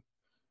CO2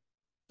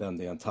 than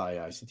the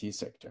entire ICT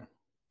sector,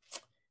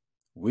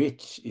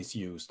 which is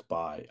used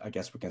by, I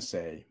guess we can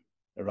say,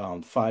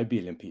 around 5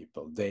 billion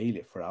people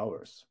daily for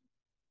hours.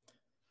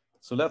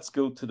 So let's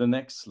go to the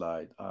next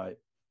slide.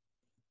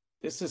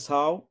 This is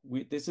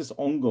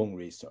ongoing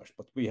research,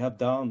 but we have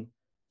done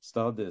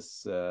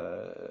studies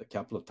a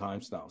couple of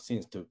times now,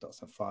 since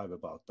 2005,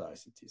 about the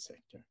ICT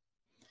sector.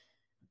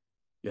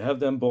 You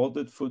have the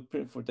embodied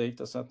footprint for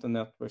data center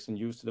networks and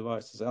user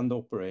devices and the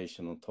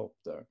operation on top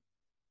there.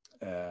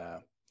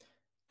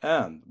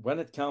 And when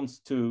it comes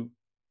to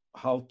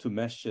how to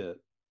measure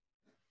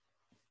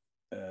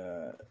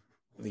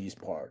these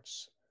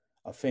parts,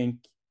 I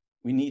think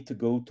we need to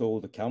go to all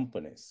the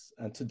companies.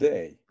 And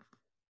today,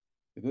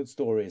 the good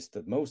story is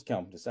that most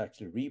companies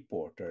actually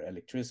report their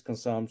electricity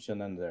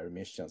consumption and their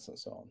emissions and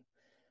so on.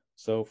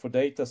 So for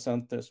data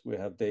centers, we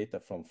have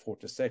data from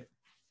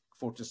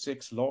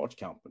 46 large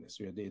companies.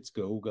 It's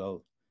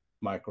Google,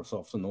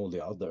 Microsoft, and all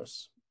the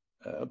others.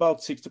 About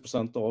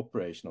 60% of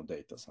operation of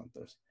data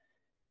centers.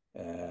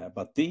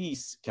 But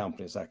these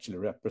companies actually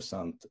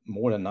represent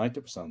more than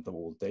 90% of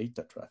all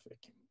data traffic.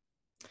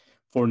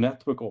 For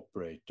network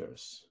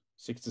operators,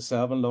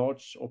 67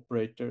 large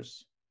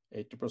operators,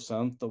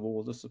 80% of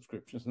all the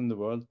subscriptions in the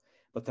world.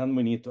 But then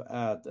we need to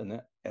add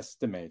an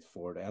estimate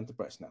for the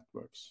enterprise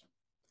networks,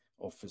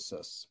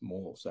 offices,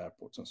 malls,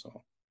 airports, and so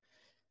on.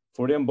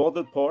 For the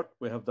embodied part,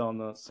 we have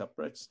done a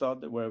separate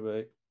study where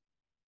we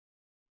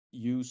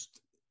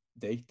used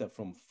data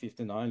from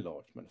 59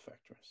 large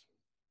manufacturers.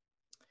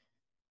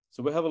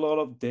 So we have a lot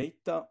of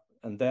data,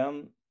 and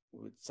then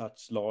with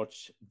such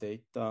large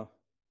data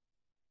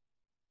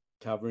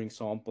covering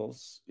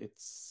samples, you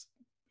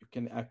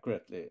can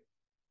accurately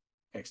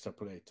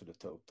extrapolate to the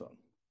total.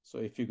 So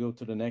if you go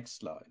to the next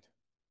slide,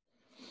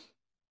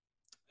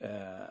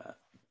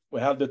 we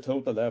have the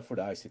total there for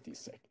the ICT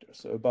sector,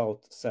 so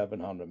about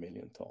 700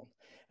 million ton.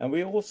 And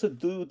we also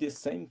do the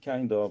same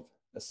kind of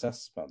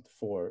assessment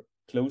for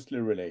closely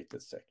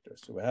related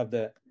sectors. So we have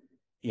the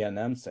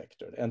E&M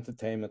sector,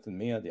 entertainment and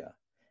media.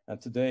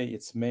 And today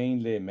it's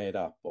mainly made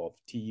up of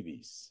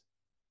TVs,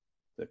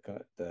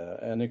 the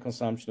energy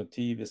consumption of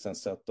TVs and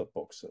set-top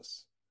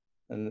boxes.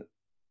 And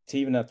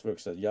TV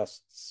networks are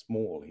just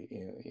small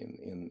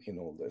in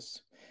all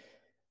this.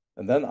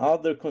 And then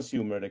other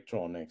consumer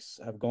electronics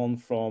have gone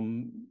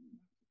from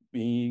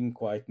being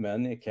quite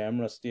many,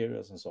 cameras,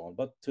 stereos, and so on.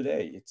 But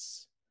today,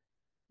 it's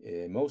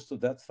most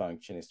of that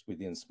function is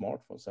within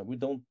smartphones, and we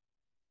don't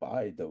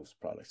buy those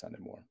products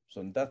anymore.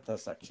 So that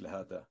has actually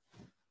had a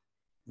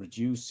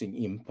reducing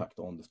impact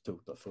on the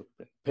total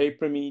footprint.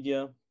 Paper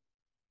media,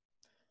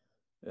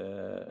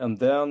 and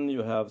then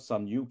you have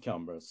some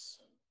newcomers,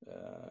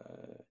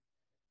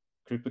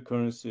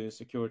 cryptocurrency,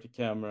 security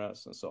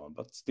cameras, and so on,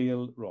 but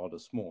still rather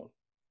small.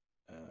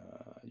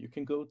 You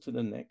can go to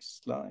the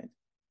next slide.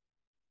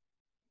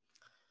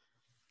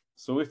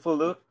 So if we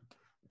look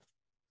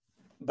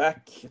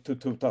back to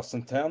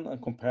 2010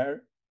 and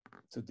compare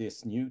to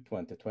this new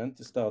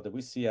 2020 study,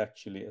 we see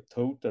actually a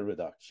total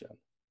reduction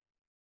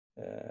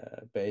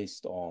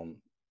based on,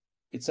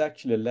 it's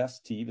actually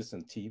less TVs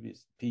and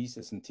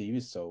pieces and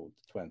TVs sold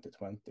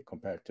 2020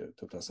 compared to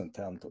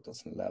 2010,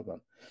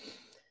 2011.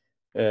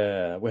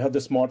 We have the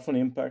smartphone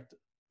impact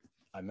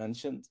I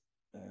mentioned.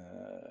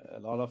 A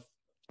lot of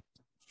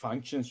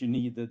functions you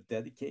needed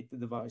dedicated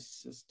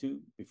devices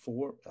to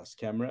before, as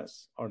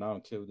cameras, are now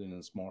included in a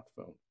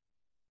smartphone.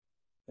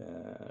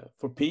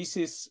 For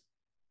PCs,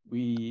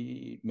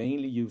 we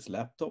mainly use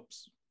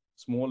laptops,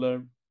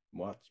 smaller,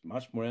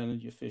 much more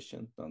energy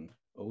efficient than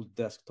old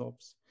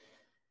desktops.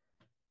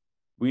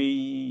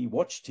 We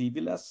watch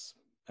TV less,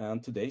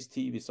 and today's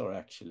TVs are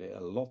actually a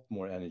lot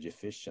more energy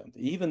efficient,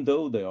 even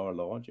though they are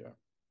larger.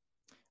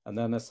 And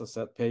then, as I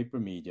said, paper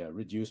media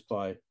reduced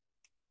by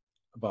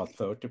about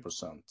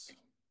 30%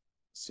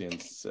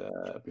 since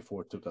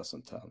before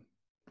 2010.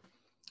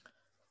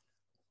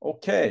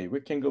 Okay, we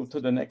can go to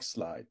the next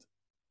slide.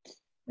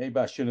 Maybe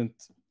I shouldn't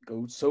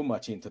go so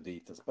much into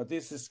details, but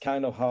this is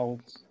kind of how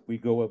we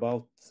go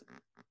about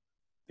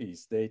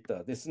these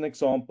data. This is an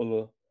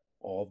example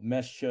of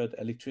measured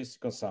electricity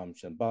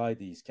consumption by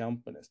these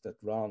companies that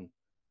run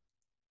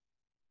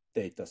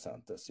data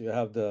centers. You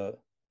have the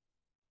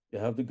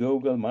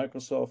Google,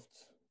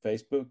 Microsoft,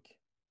 Facebook,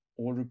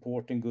 all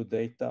reporting good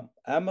data.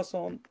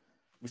 Amazon,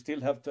 we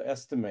still have to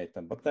estimate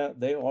them, but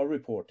they are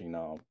reporting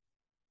now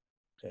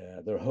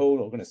their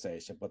whole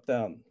organization, but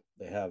then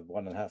they have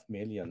 1.5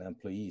 million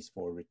employees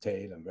for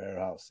retail and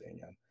warehousing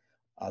and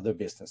other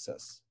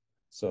businesses.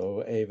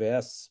 So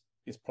AWS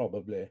is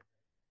probably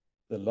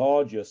the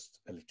largest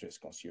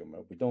electricity consumer.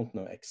 We don't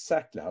know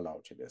exactly how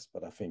large it is,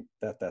 but I think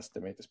that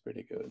estimate is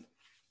pretty good.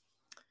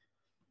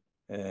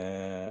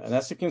 And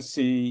as you can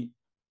see,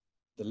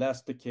 the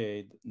last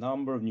decade,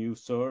 number of new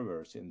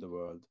servers in the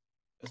world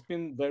has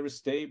been very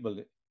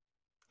stable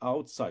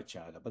outside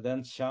China, but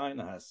then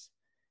China has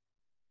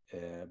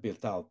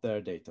built out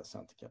their data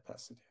center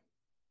capacity.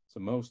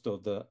 So most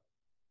of the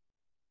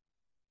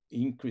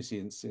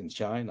increases in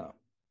China,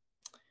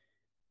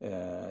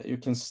 you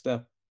can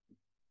step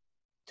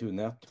to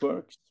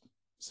networks,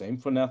 same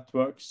for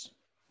networks.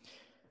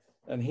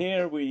 And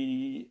here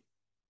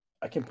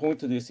I can point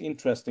to these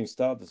interesting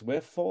studies. We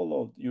have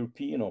followed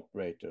European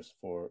operators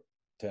for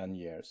 10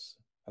 years.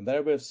 And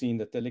there we have seen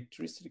that the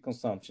electricity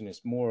consumption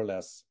is more or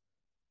less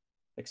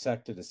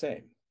exactly the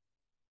same,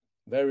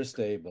 very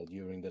stable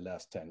during the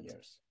last 10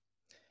 years.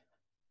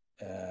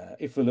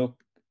 If we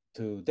look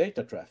to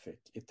data traffic,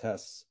 it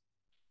has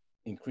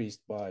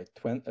increased by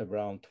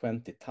around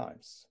 20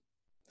 times.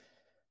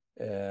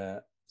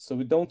 So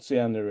we don't see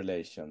any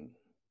relation,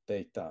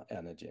 data,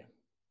 energy.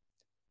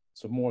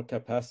 So more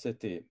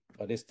capacity,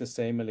 but it's the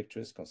same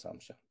electricity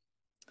consumption.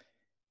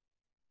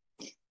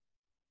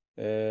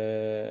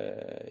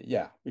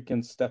 Yeah, we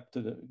can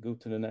go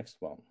to the next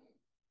one.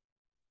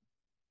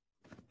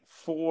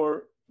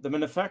 For the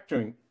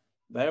manufacturing,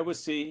 there we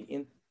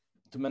see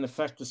to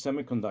manufacture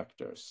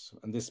semiconductors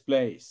and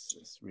displays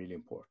is really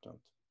important.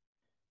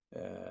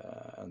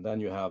 And then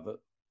you have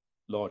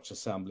large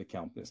assembly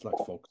companies like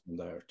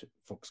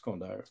Foxconn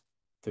there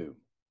too.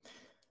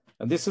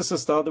 And this is a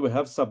study we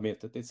have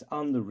submitted. It's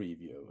under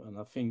review, and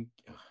I think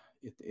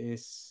it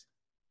is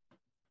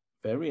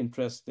very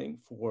interesting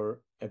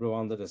for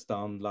everyone that has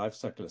done life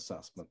cycle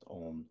assessment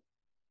on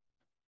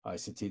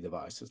ICT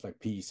devices like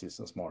PCs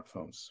and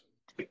smartphones.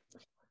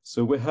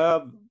 So we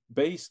have,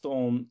 based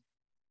on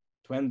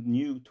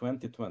new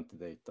 2020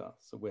 data,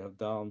 so we have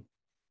done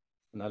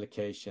an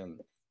allocation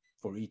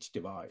for each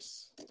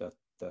device that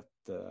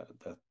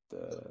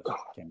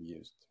can be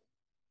used.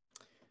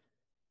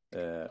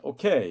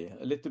 Okay,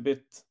 a little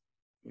bit,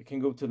 we can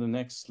go to the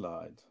next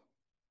slide.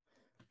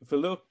 If we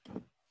look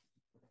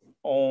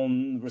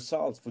on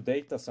results for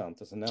data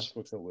centers and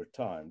networks over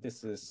time,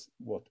 this is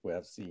what we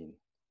have seen.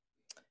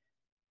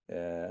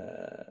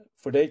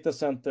 For data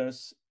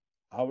centers,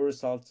 our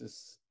results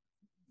is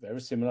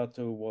very similar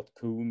to what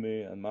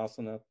Kumi and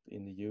Masonet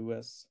in the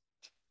US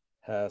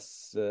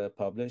has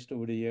published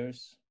over the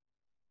years.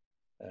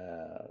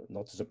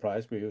 Not a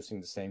surprise, we're using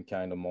the same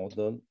kind of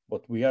model.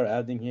 What we are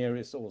adding here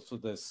is also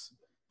this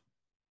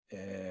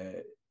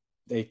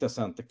data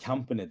center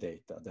company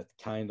data that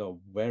kind of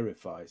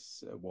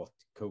verifies what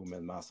Kumi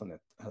and Masonet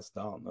has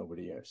done over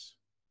the years.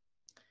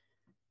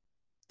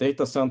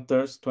 Data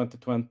centers,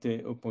 2020,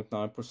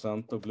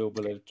 0.9% of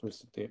global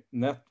electricity.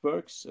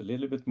 Networks, a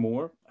little bit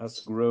more,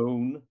 has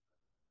grown,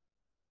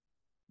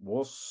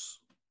 was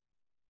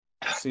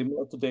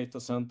similar to data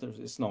centers,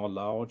 is now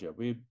larger.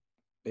 We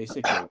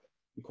basically,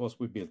 because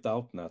we built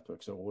out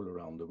networks all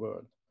around the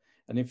world.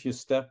 And if you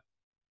take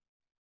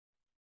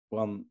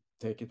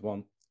it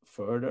one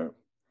further,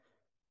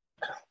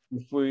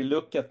 if we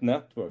look at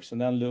networks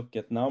and then look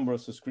at number of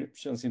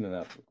subscriptions in the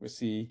network, we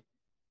see,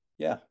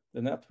 yeah,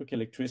 the network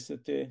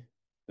electricity,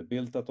 the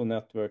built out of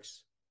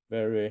networks,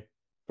 very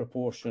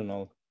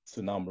proportional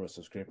to number of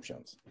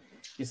subscriptions.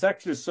 It's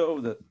actually so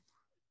that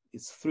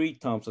it's 3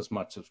 times as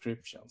much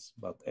subscriptions,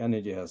 but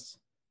energy has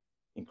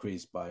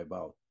increased by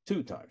about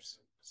 2 times.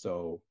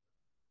 So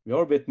we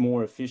are a bit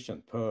more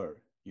efficient per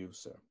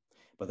user.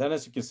 But then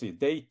as you can see,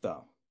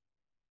 data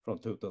from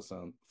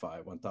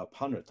 2005 went up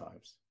 100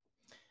 times.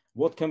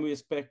 What can we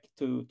expect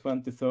to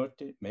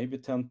 2030? Maybe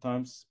 10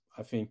 times,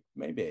 I think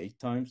maybe 8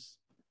 times,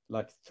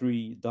 like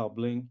 3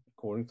 doubling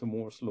according to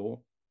Moore's law.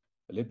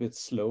 A little bit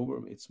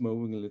slower, it's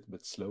moving a little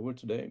bit slower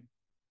today.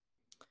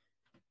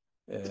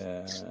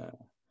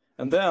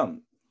 And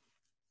then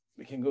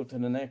we can go to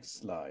the next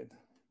slide.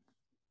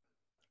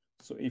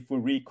 So if we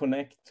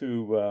reconnect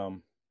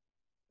to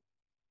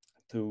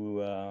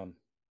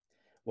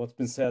what's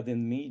been said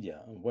in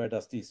media and where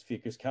does these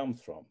figures come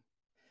from?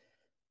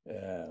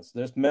 So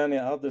there's many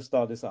other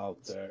studies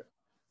out there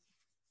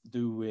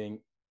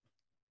doing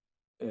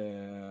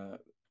and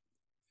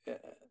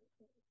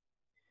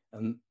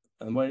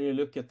when you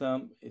look at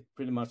them, it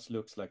pretty much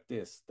looks like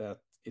this, that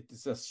it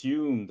is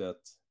assumed that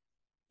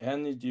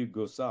energy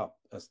goes up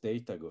as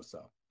data goes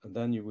up, and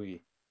then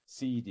we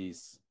see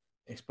this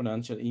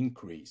exponential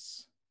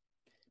increase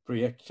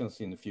projections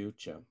in the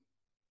future.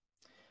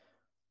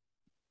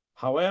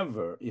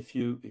 However, if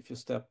you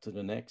step to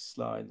the next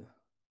slide,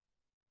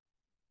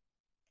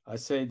 I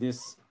say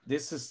this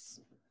is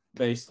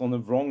based on a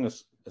wrong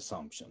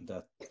assumption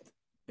that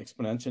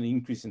exponential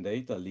increase in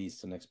data leads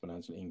to an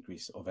exponential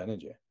increase of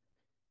energy.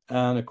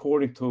 And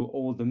according to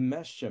all the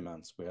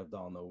measurements we have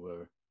done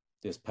over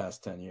this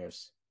past 10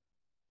 years,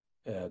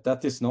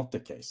 that is not the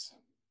case.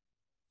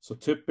 So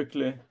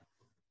typically,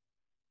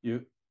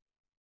 you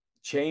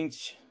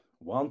change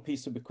one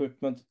piece of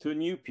equipment to a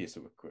new piece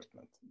of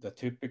equipment that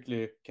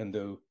typically can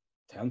do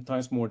 10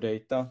 times more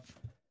data,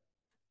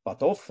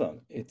 but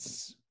often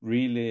it's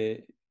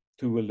really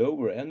to a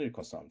lower energy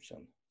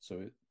consumption. So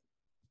it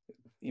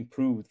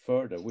improved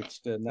further,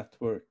 which the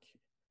network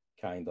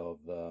kind of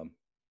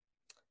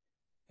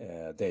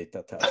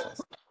data tells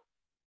us.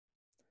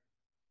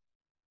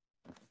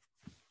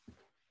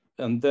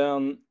 And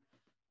then,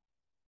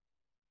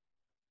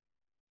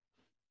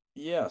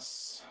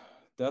 yes,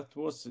 that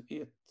was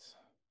it.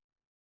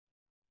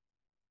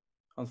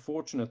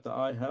 Unfortunately,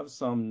 I have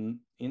some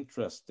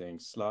interesting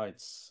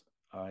slides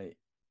I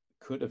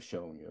could have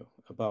shown you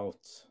about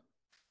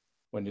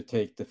when you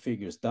take the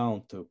figures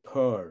down to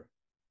per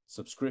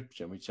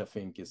subscription, which I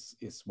think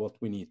is what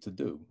we need to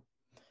do.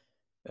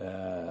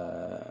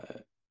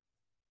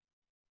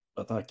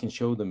 But I can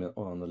show them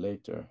on a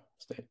later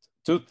state.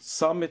 To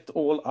sum it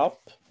all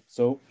up,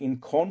 so in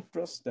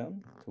contrast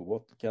then to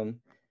what can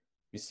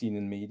be seen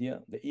in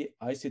media, the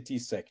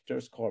ICT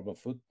sector's carbon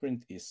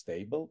footprint is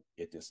stable.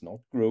 It is not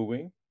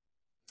growing.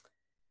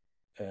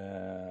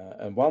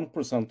 And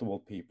 1% of all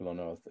people on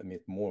Earth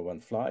emit more when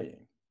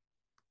flying,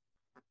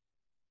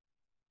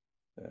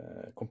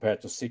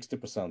 compared to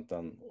 60%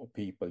 of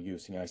people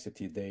using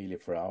ICT daily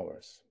for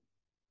hours.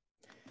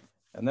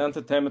 And the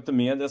entertainment and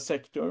media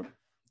sector,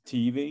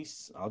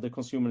 TVs, other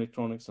consumer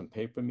electronics, and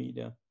paper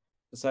media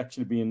has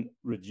actually been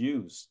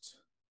reduced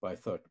by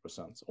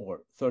 30%,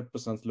 or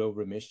 30%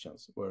 lower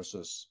emissions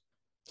versus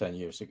 10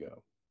 years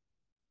ago.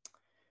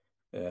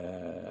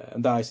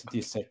 And the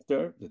ICT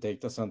sector, the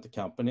data center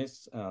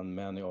companies, and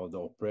many of the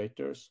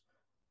operators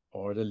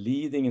are the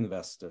leading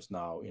investors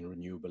now in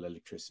renewable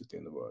electricity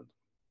in the world.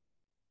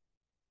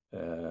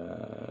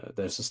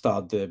 There's a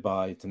study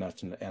by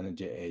International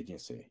Energy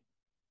Agency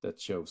that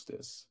shows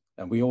this.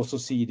 And we also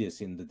see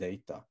this in the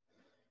data.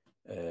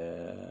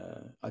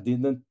 I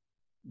didn't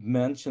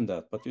mention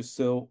that, but you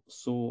saw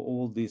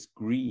all these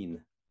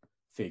green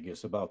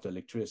figures about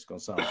electricity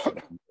consumption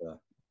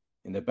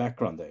in the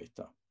background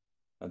data.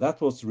 And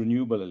that was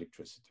renewable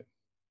electricity.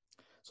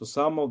 So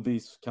some of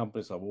these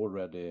companies have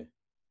already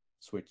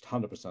switched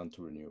 100%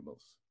 to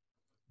renewables,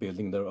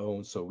 building their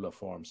own solar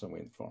farms and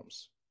wind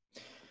farms.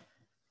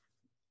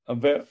 And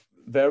very,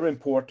 very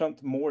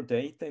important, more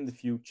data in the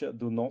future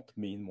do not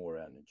mean more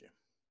energy.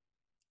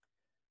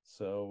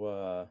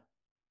 So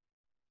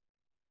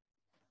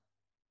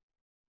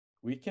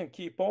we can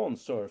keep on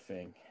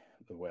surfing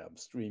the web,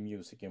 stream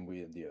music and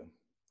video,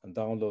 and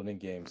downloading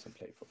games and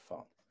play for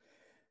fun.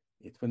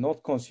 It will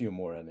not consume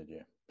more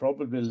energy,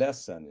 probably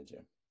less energy.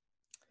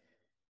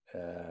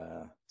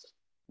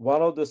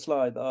 One of the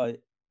slides I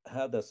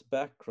had as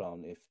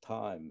background, if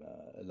time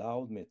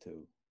allowed me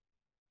to,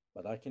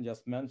 but I can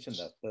just mention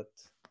that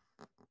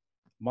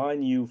my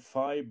new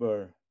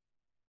fiber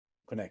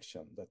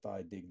connection that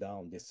I dig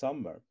down this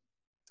summer,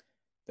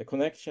 the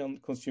connection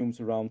consumes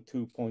around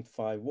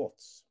 2.5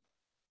 watts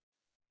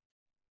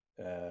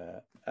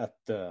at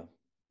the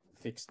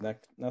fixed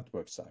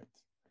network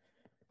site.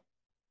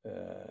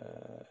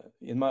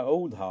 In my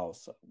old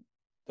house,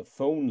 the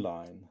phone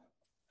line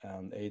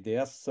and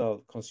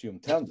ADSL consume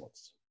 10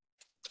 watts.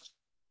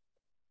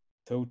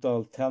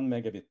 Total 10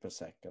 megabit per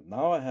second.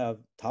 Now I have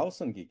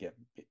 1000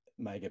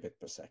 megabit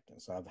per second.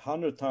 So I have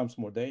 100 times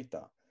more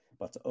data,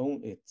 but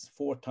it's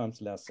 4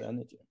 times less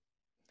energy.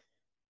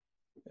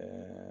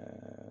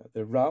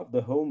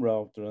 The home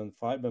router and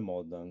fiber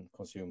modem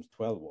consumes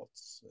 12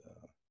 watts.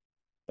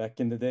 Back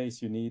in the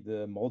days, you need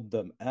the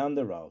modem and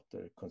the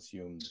router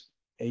consumed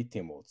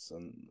 18 watts.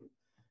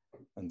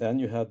 And then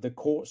you had the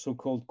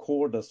so-called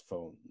cordless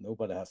phone.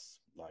 Nobody has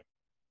like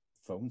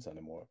phones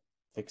anymore,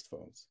 fixed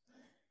phones.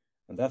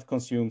 And that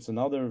consumes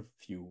another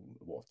few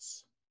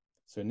watts.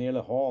 So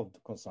nearly halved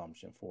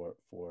consumption for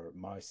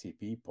my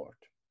CPE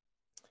part.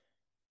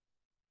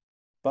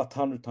 But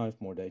 100 times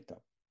more data.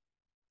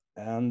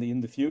 And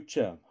in the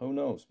future, who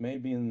knows,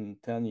 maybe in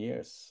 10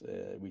 years,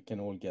 we can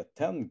all get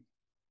 10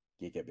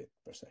 gigabit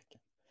per second.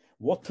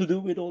 What to do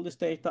with all this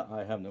data,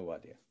 I have no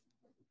idea.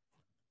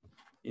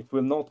 It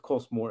will not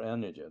cost more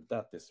energy.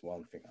 That is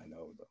one thing I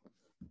know,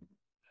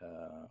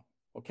 though.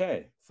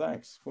 Okay,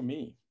 thanks for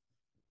me.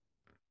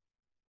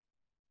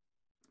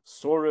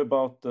 Sorry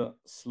about the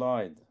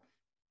slide.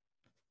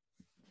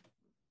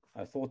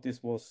 I thought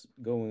this was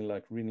going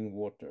like running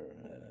water,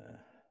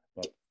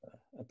 but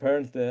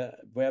apparently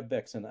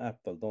WebEx and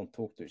Apple don't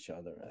talk to each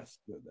other as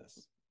good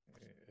as.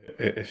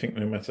 I think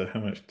no matter how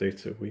much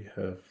data we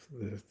have,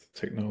 the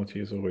technology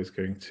is always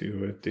going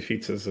to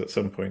defeat us at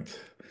some point.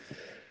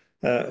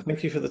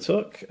 Thank you for the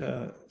talk.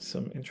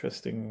 Some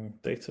interesting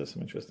data,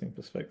 some interesting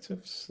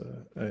perspectives.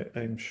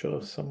 I'm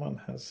sure someone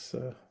has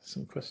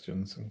some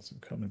questions and some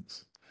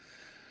comments.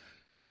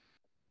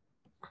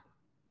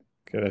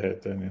 Go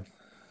ahead, Daniel.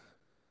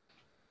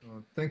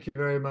 Well, thank you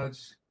very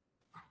much,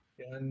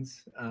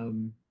 Jens.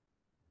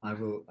 I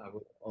will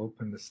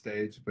open the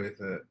stage with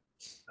a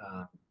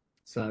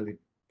slightly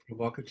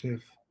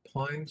provocative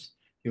point.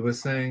 You were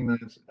saying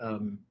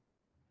that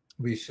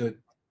we should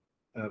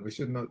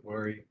not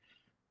worry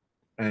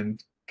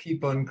and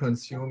keep on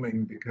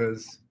consuming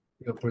because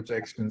your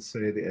projections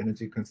say the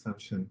energy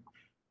consumption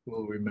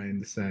will remain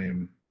the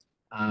same.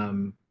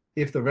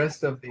 If the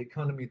rest of the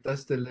economy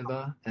does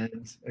deliver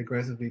and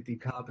aggressively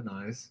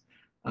decarbonize,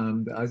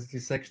 the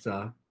ICT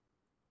sector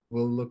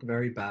will look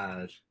very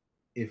bad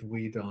if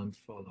we don't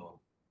follow.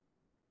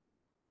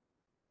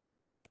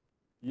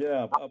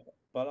 Yeah,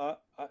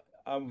 but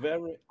I'm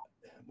very,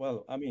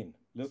 well, I mean,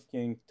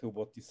 looking to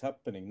what is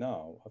happening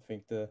now, I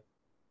think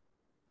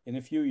in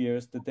a few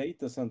years, the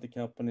data center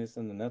companies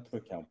and the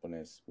network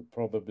companies will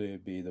probably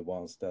be the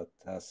ones that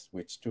has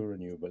switched to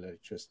renewable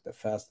electricity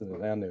faster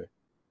than any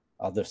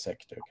other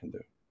sector can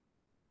do.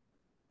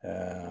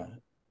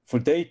 For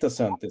data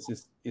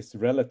centers, it's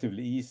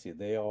relatively easy.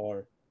 They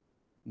are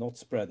not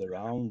spread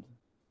around,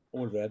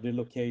 already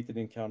located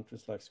in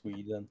countries like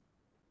Sweden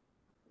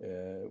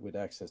with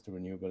access to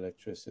renewable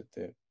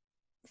electricity.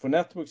 For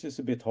networks, it's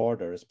a bit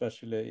harder,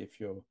 especially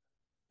if you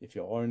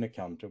are in a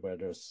country where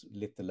there's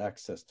little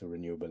access to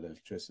renewable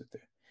electricity.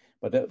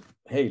 But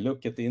hey,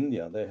 look at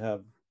India. They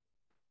have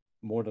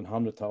more than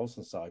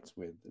 100,000 sites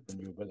with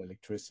renewable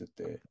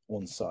electricity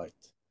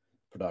on-site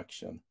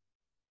production.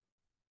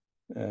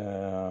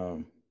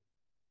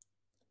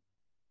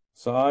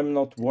 So I'm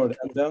not worried.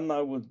 And then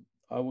I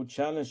would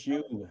challenge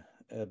you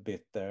a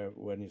bit there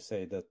when you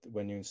say that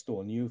when you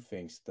install new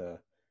things, the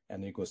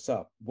energy goes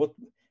up. What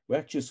we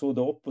actually saw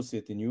the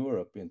opposite in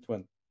Europe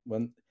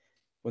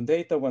when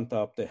data went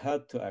up, they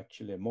had to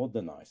actually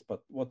modernize.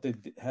 But what they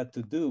had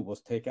to do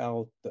was take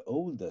out the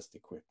oldest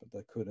equipment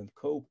that couldn't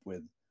cope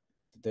with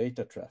the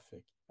data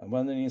traffic. And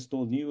when they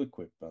installed new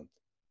equipment,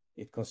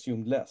 it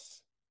consumed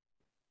less.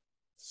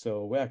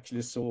 So we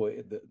actually saw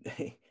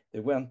they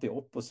went the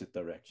opposite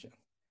direction.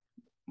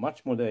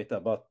 Much more data,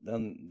 but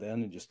then the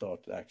energy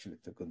started actually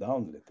to go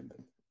down a little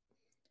bit.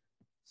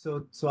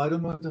 So I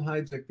don't want to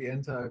hijack the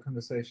entire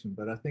conversation,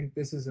 but I think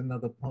this is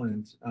another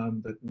point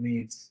that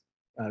needs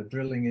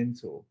drilling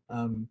into.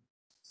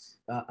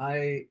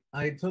 I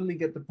totally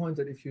get the point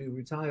that if you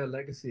retire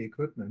legacy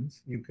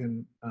equipment, you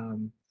can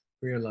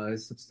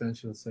realize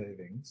substantial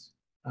savings.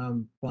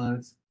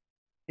 But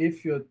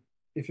if you're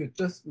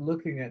just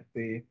looking at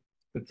the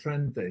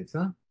trend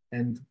data,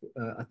 and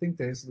I think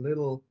there's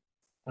little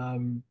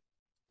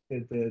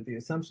the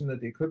assumption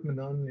that the equipment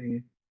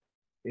only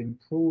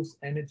improves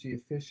energy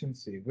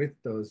efficiency with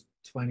those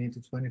 20 to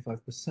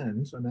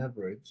 25% on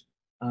average,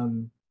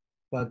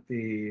 but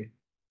the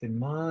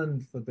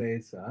demand for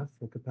data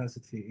for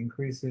capacity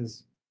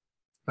increases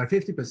by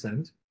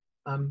 50%.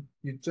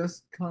 You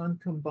just can't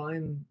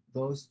combine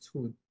those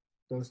two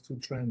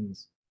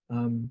trends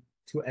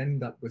to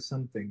end up with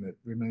something that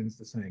remains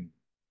the same.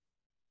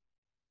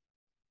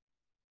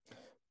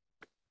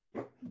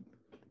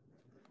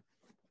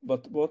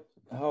 But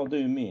how do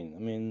you mean? I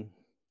mean,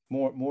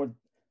 more.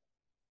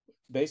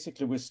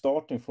 Basically, we're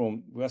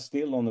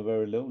still on a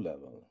very low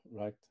level,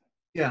 right?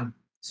 Yeah.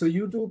 So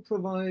you do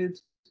provide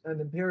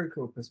an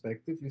empirical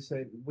perspective. You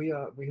say we've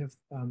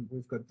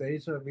got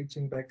data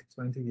reaching back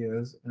 20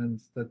 years, and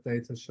that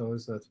data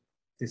shows that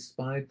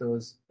despite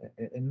those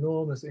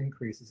enormous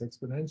increases,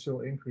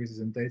 exponential increases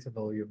in data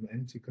volume,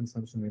 energy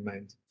consumption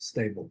remained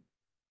stable.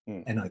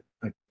 And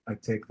I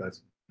take that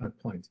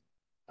point.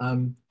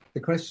 The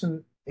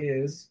question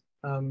is,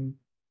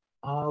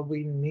 are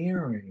we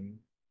nearing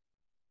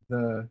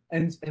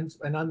and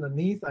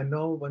underneath? I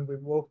know when we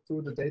walked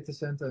through the data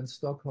center in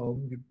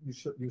Stockholm,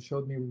 you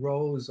showed me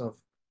rows of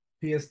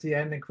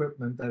PSTN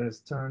equipment that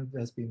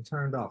has been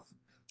turned off.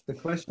 The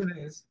question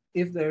is,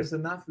 if there's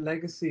enough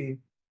legacy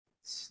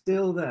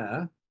still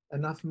there,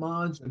 enough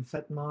margin,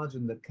 fat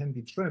margin that can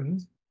be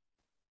trimmed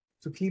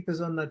to keep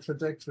us on that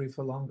trajectory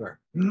for longer,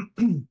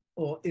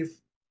 or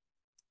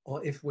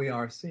if we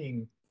are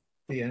seeing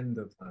the end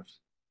of that.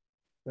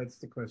 That's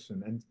the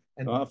question.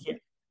 And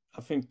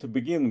I think to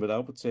begin with, I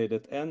would say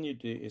that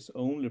energy is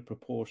only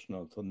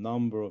proportional to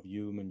number of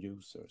human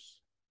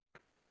users.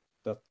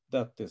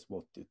 That is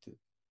what it is,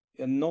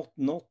 and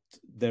not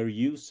their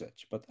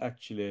usage, but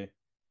actually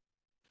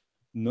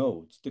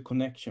nodes, the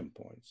connection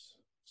points.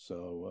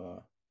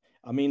 So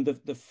I mean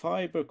the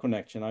fiber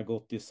connection I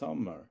got this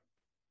summer.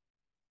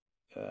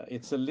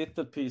 It's a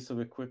little piece of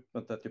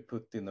equipment that you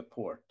put in a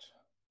port.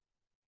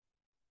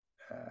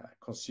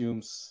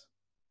 Consumes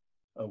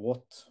a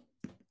watt,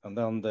 and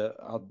then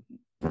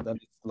then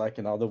it's like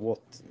another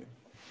watt,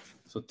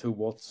 so 2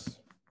 watts.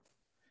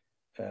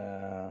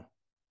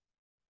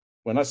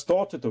 When I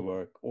started to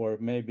work, or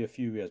maybe a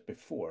few years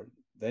before,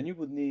 then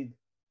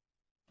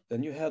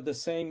you had the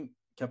same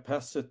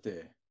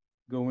capacity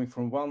going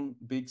from one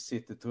big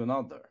city to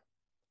another,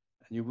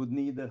 and you would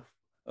need a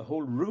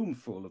whole room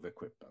full of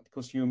equipment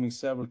consuming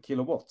several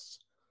kilowatts.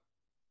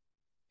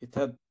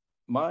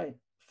 My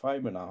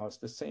fiber now has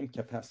the same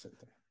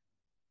capacity.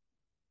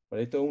 but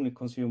it only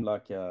consumed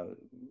like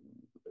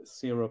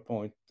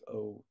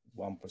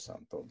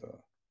 0.01% of the,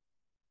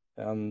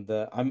 and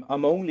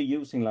I'm only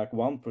using like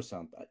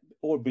 1%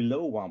 or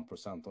below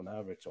 1% on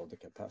average of the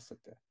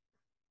capacity.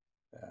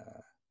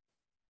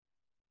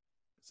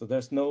 So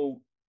there's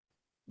no,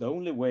 the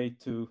only way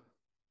to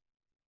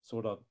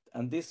sort of,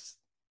 and this,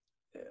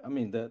 I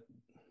mean,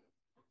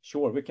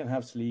 sure, we can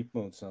have sleep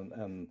modes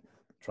and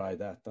try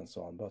that and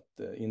so on, but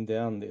in the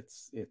end,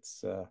 it's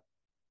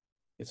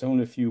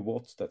only a few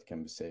watts that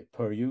can be saved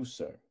per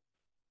user.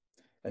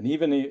 And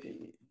even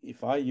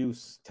if I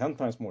use 10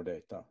 times more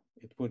data,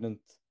 it wouldn't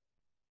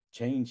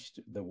change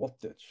the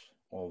wattage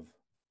of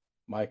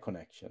my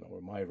connection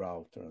or my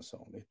router and so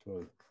on. It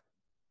will,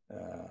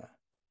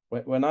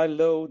 when I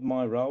load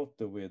my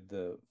router with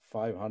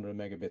 500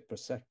 megabit per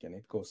second,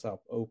 it goes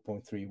up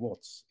 0.3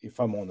 watts if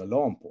I'm on a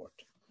LAN port.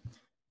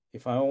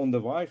 If I'm on the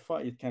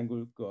Wi-Fi, it can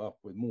go up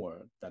with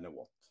more than a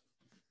watt.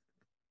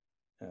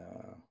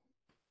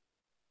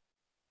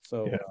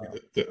 So yeah,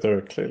 there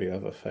are clearly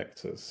other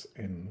factors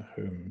in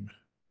home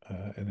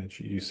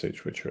energy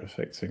usage which are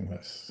affecting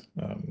this.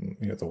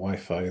 You know, the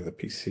Wi-Fi, the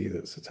PC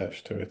that's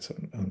attached to it,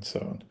 and so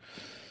on.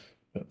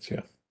 But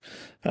yeah,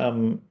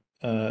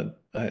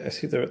 I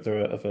see there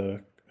are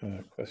other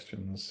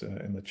questions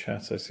in the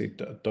chat. I see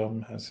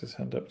Dom has his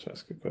hand up to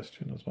ask a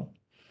question as well.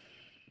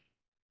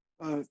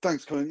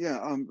 Thanks, Colin.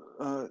 Yeah,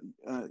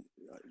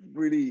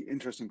 really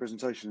interesting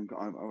presentation.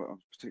 I was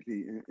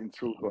particularly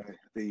enthralled by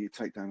the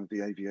takedown of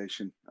the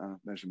aviation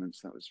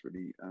measurements. That was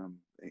really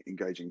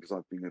engaging, because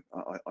I've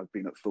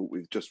been at fault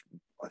with just,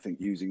 I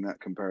think, using that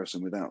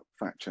comparison without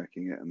fact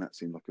checking it, and that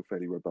seemed like a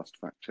fairly robust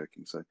fact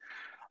checking. So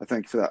I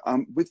thank you for that.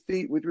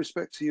 With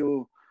respect to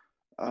your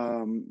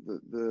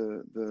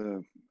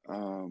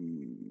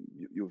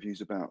your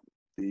views about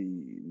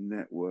the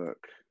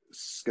network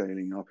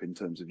scaling up in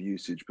terms of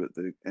usage, but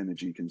the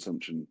energy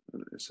consumption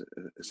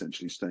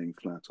essentially staying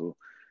flat or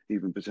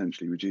even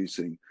potentially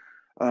reducing.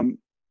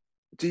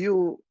 Do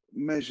your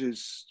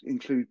measures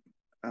include,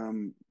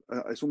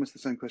 it's almost the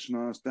same question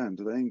I asked Dan,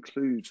 do they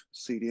include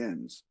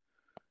CDNs?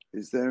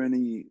 Is there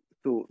any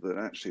thought that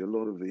actually a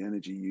lot of the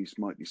energy use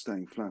might be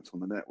staying flat on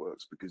the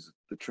networks because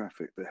the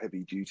traffic, the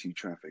heavy duty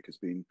traffic, has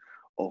been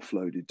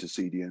offloaded to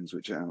CDNs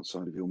which are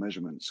outside of your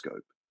measurement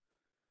scope?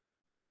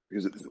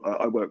 Because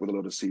I work with a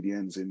lot of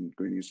CDNs in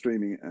green news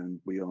streaming,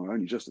 and we are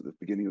only just at the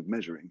beginning of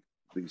measuring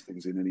these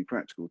things in any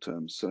practical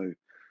terms. So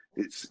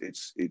it's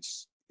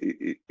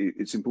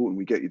important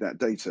we get you that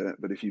data,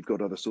 but if you've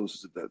got other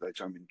sources of that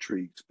data, I'm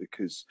intrigued,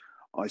 because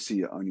I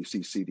only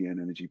see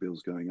CDN energy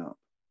bills going up.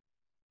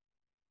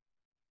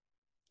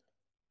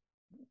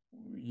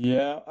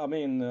 yeah, I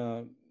mean,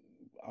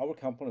 our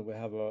company, we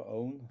have our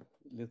own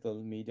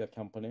little media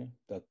company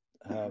that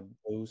have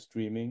those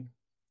streaming.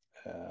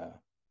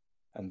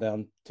 And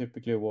then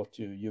typically what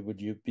you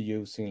would be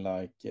using,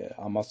 like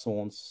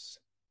Amazon's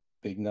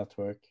big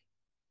network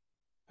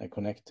and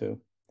connect to.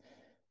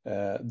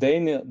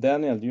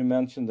 Daniel, you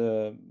mentioned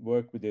the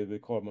work we did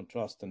with Carbon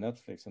Trust and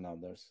Netflix and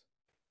others.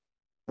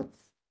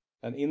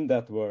 And in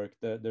that work,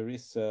 there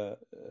is a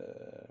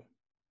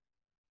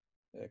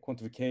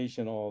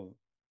quantification of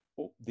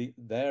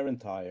their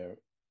entire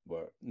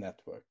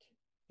network,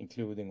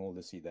 including all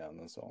the CDN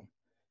and so on.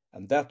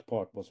 And that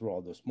part was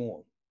rather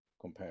small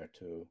compared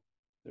to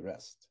the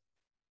rest.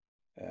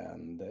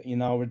 And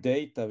in our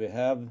data, we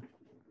have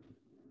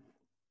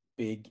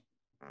big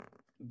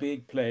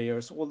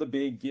players. All the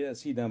big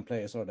CDN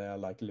players are there,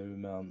 like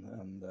Lumen,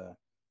 and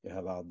you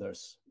have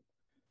others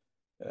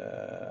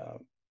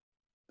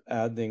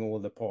adding all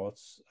the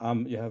parts.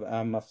 You have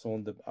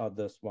Amazon, the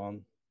others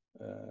one.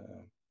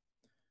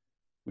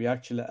 We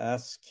actually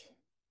ask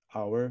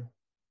our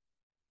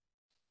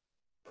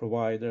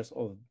providers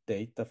of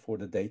data for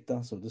the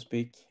data, so to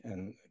speak,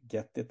 and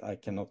get it. I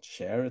cannot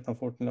share it,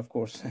 unfortunately, of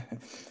course.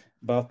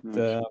 But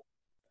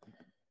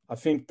I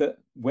think that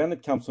when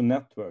it comes to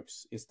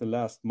networks, it's the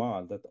last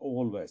mile that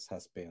always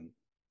has been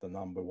the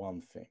number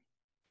one thing.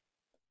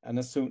 And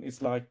as soon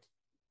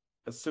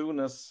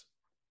as,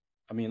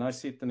 I mean, I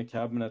sit in a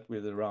cabinet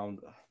with around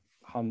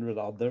 100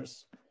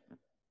 others,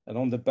 and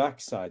on the back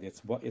side,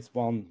 it's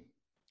one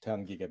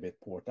 10 gigabit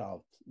port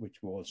out,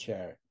 which we all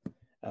share,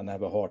 and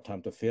have a hard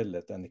time to fill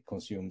it, and it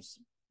consumes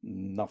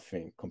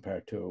nothing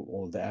compared to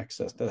all the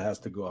access that has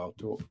to go out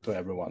to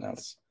everyone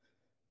else.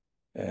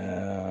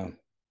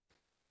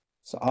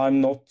 So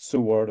I'm not so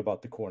worried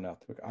about the core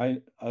network.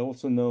 I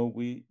also know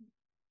we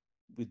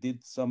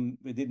did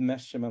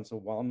measurements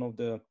of one of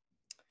the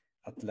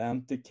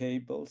Atlantic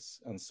cables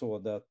and saw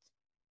that,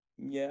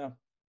 yeah,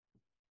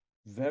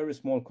 very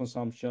small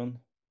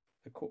consumption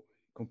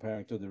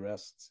comparing to the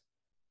rest.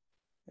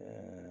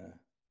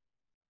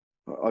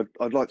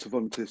 I'd like to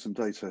volunteer some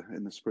data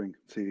in the spring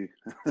to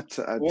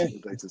to add to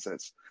the data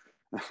sets.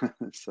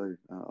 So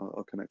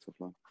I'll connect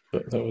offline.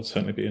 That would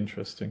certainly be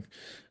interesting.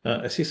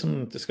 I see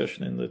some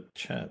discussion in the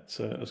chat.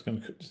 I was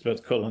just about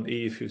to call on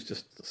Eve, who's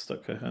just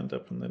stuck her hand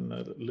up, and then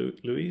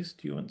Louise,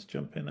 do you want to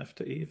jump in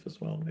after Eve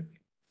as well, maybe?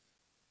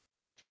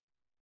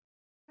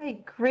 Hi,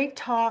 right, great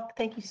talk.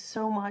 Thank you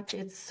so much.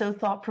 It's so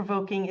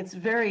thought-provoking. It's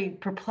very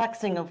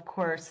perplexing, of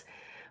course,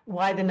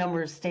 why the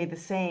numbers stay the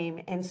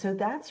same. And so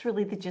that's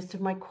really the gist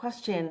of my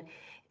question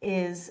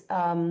is,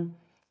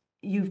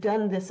 you've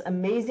done this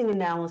amazing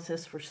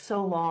analysis for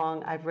so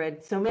long. I've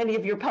read so many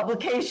of your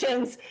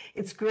publications.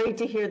 It's great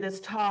to hear this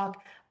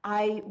talk.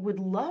 I would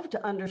love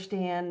to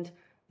understand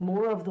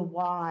more of the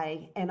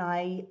why, and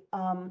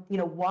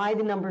why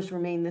the numbers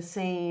remain the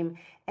same.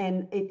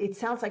 And it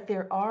sounds like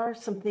there are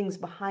some things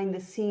behind the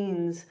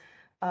scenes,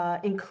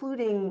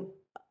 including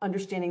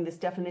understanding this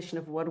definition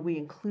of what do we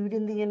include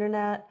in the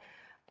internet,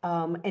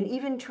 and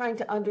even trying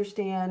to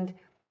understand,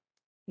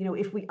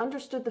 if we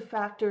understood the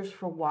factors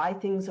for why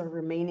things are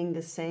remaining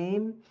the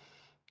same,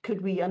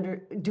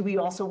 do we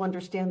also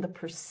understand the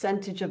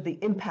percentage of the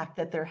impact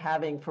that they're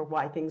having for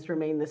why things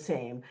remain the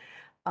same?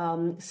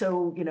 Dom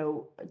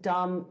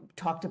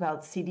talked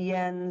about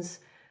CDNs.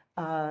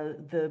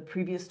 The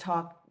previous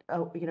talk,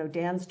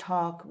 Dan's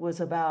talk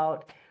was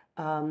about,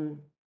 the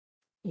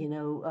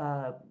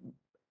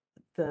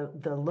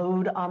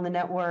load on the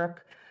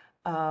network.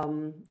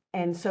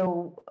 And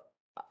so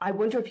I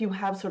wonder if you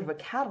have sort of a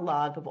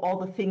catalog of all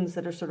the things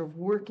that are sort of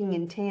working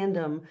in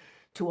tandem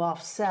to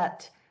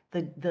offset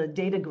the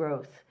data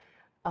growth.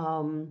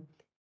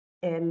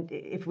 And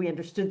if we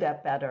understood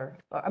that better,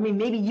 I mean,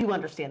 maybe you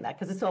understand that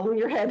because it's all in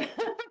your head.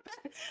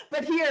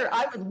 But here,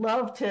 I would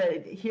love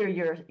to hear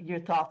your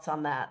thoughts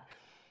on that.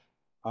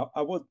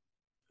 I would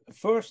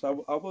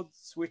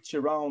switch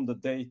around the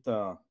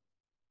data.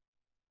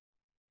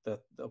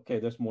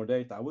 There's more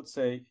data. I would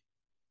say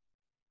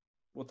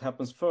what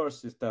happens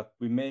first is that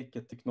we make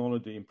a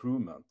technology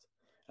improvement,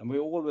 and we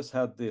always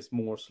had this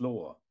Moore's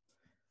law.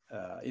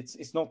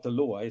 It's not a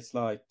law. It's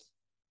like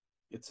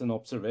it's an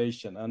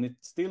observation, and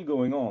it's still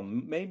going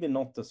on. Maybe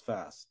not as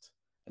fast,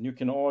 and you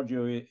can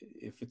argue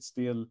if it's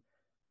still.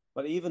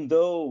 But even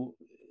though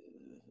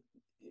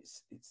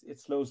it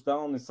slows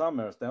down in some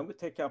areas, then we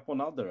take up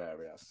on other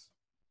areas,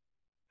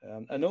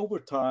 and over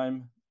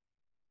time,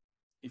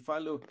 if I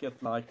look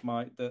at like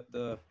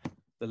the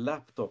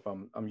laptop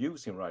I'm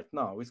using right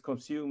now, it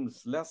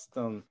consumes less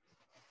than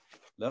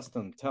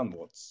 10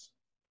 watts,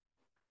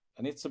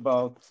 and it's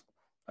about,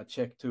 I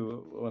checked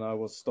when I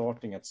was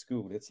starting at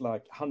school, it's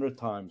like 100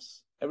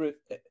 times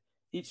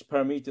each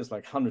parameter is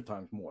like 100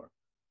 times more.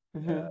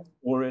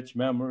 Storage,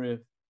 memory,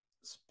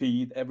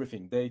 speed,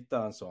 everything,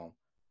 data, and so on.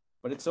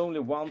 But it's only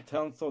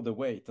 1/10 of the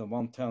weight and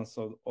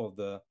 1/10 of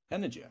the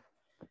energy.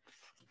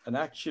 And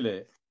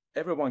actually,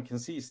 everyone can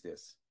see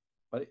this.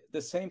 But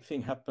the same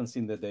thing happens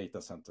in the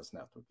data centers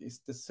network. It's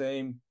the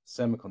same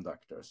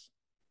semiconductors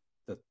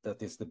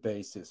that is the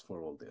basis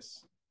for all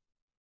this.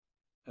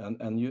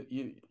 And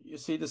you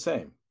see the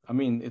same. I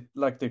mean,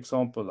 like the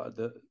example,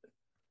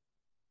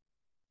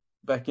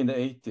 back in the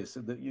 80s,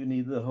 you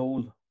need the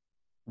whole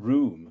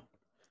room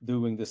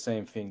doing the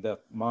same thing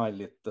that my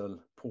little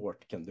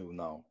port can do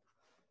now,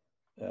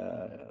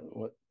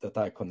 that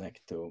I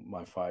connect to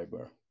my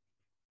fiber.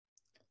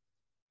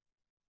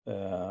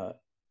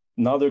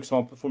 Another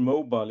example for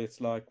mobile,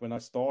 it's like when I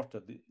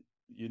started,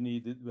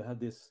 we had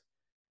this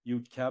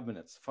huge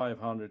cabinets,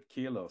 500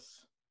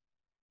 kilos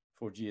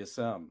for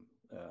GSM,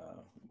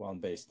 one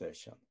base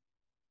station.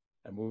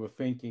 And we were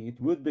thinking it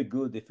would be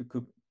good if we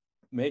could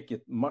make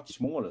it much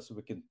smaller so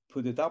we can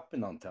put it up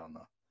in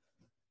antenna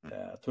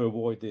to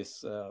avoid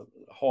this,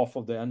 half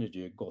of the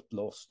energy got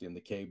lost in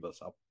the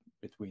cables up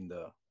between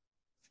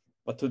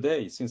But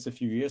today, since a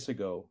few years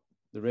ago,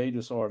 the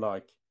radios are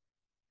like,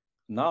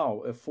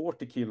 now a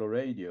 40 kilo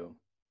radio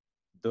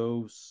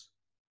does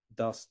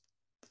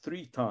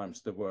 3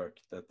 times the work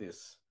that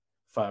this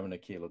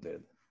 500 kilo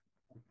did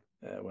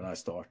when I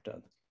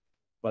started.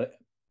 But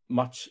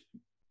much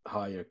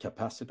higher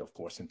capacity, of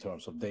course, in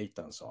terms of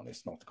data and so on.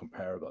 It's not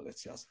comparable.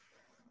 It's just,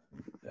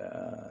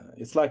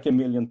 it's like 1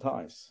 million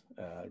times,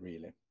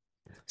 really.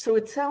 So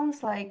it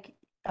sounds like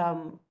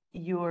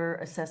your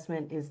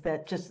assessment is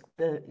that just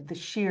the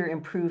sheer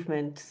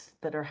improvements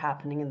that are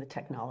happening in the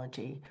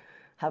technology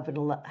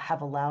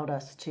have allowed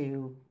us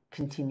to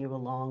continue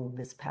along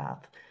this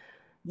path.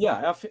 Yeah,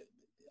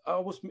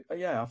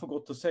 I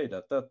forgot to say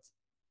that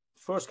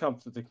first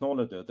comes the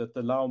technology that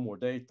allow more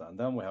data, and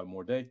then we have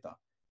more data.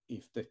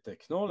 If the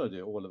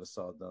technology all of a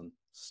sudden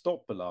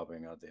stop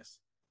allowing this,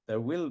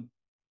 there will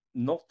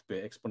not be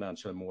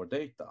exponential more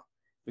data,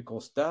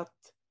 because that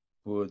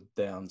would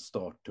then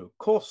start to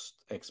cost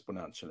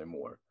exponentially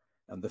more,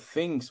 and the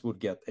things would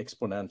get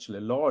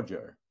exponentially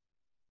larger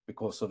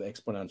because of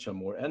exponential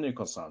more energy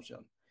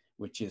consumption,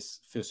 which is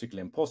physically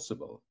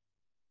impossible.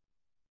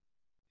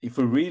 If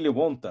we really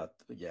want that,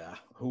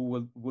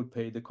 who would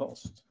pay the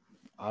cost?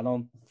 I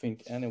don't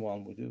think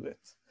anyone would do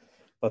it.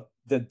 But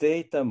the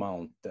data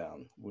amount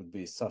then would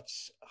be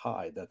such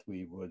high that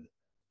we would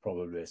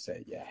probably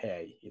say,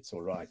 hey, it's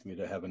all right. We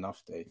don't have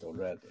enough data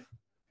already.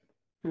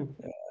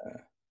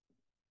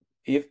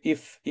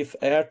 If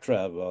air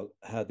travel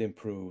had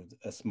improved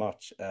as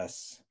much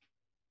as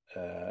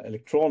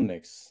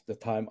electronics, the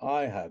time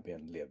I have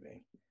been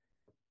living,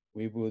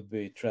 we would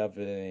be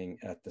traveling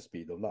at the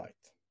speed of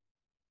light.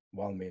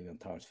 1 million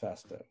times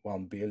faster,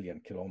 1 billion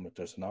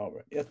kilometers an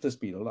hour at the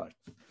speed of light.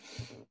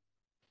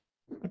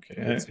 Okay,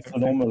 It's a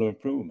phenomenal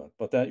improvement,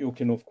 but then you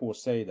can of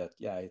course say that,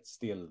 yeah, it's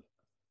still,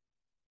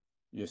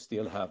 you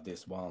still have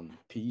this one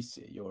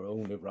PC, you're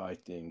only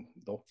writing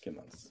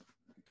documents.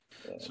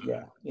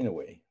 Yeah, in a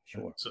way,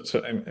 sure.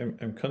 So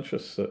I'm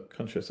conscious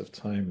of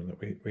time and that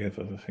we have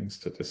other things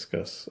to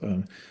discuss.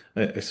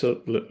 I saw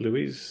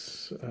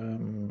Louise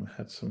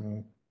had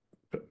some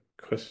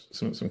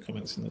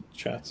comments in the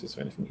chat. Is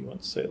there anything you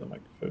want to say at the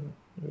microphone,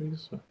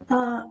 Louise?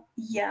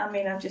 Yeah, I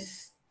mean,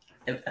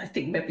 I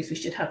think maybe we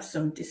should have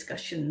some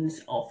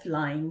discussions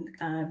offline.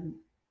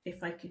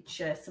 If I could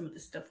share some of the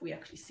stuff we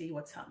actually see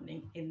what's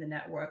happening in the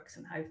networks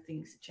and how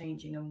things are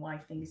changing and why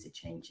things are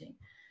changing.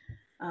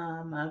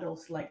 I'd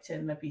also like to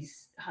maybe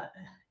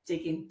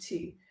dig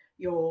into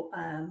your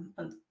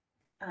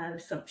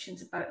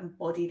assumptions about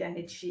embodied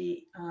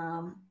energy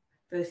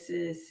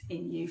versus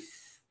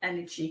in-use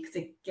energy, because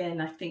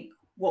again, I think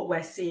what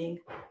we're seeing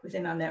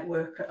within our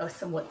network are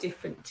somewhat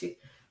different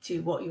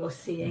to what you're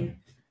seeing.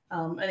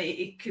 And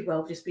it could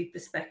well just be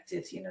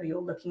perspectives. You know,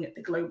 you're looking at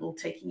the global,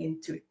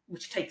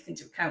 which takes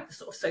into account the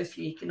sort of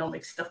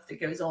socioeconomic stuff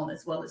that goes on,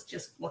 as well as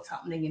just what's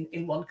happening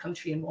in one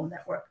country and one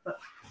network. But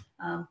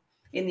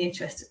in the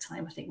interest of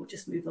time, I think we'll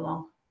just move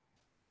along.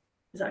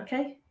 Is that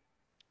okay?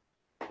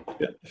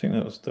 Yeah, I think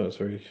that was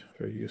very,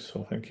 very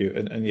useful. Thank you.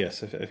 And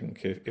yes, I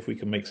think if we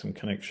can make some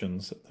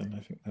connections, then I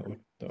think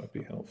that would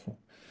be helpful.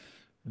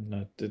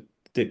 And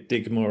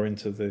dig more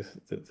into the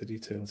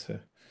details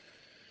here.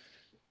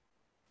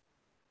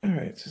 All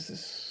right, is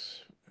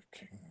this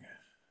working?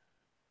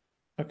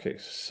 Okay,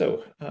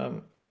 so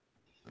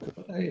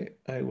what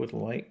I would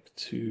like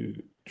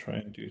to try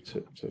and do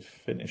to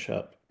finish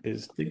up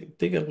is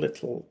dig a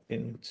little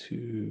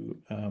into,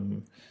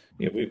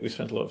 we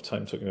spent a lot of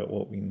time talking about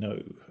what we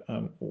know.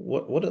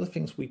 What are the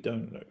things we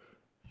don't know?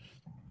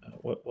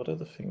 What are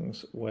the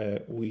things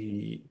where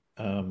we,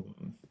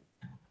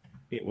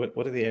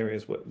 what are the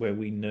areas where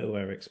we know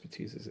our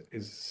expertise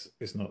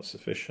is not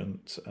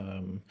sufficient?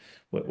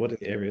 What are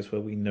the areas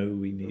where we know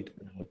we need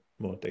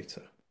more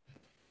data?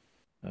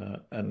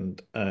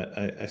 And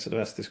I sort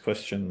of asked this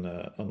question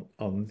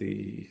on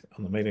the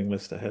mailing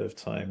list ahead of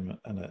time,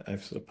 and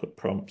I've sort of put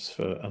prompts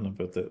for a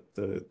number of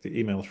the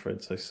email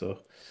threads I saw.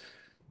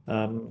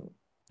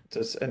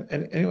 Does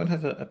anyone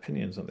have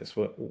opinions on this?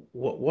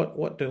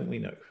 What don't we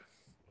know?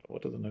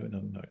 What are the known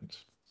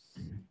unknowns?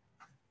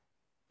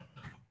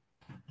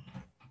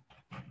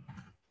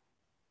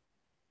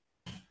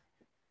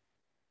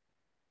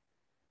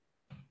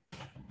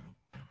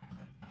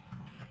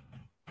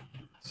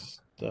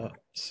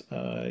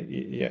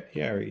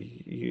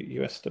 Yari,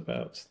 you asked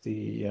about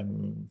the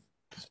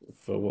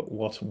for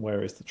what and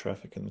where is the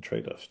traffic and the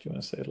trade-offs. Do you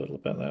want to say a little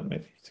about that,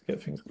 maybe, to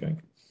get things going?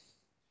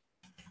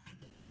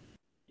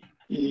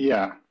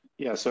 Yeah.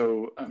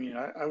 So I mean,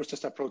 I was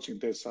just approaching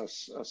this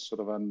as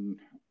sort of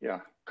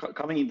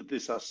coming into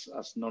this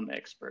as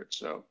non-expert.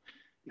 So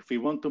if we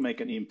want to make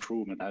an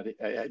improvement,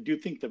 I do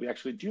think that we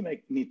actually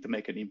need to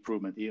make an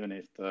improvement, even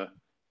if the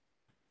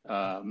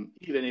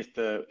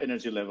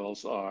energy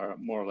levels are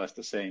more or less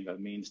the same. That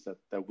means that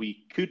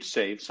we could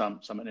save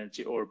some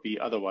energy or be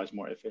otherwise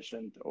more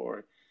efficient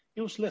or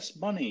use less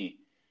money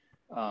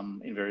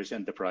in various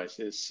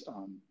enterprises.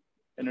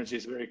 Energy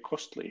is very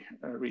costly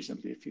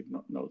recently, if you've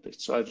not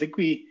noticed. So I think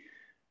we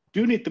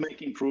do need to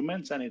make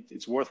improvements, and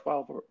it's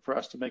worthwhile for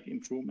us to make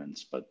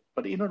improvements. But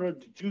in order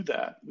to do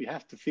that, we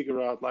have to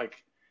figure out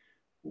like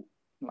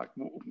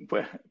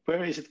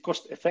where is it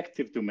cost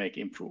effective to make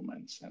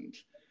improvements, and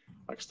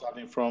like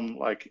starting from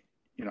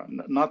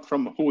not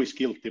from who is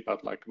guilty,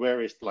 but like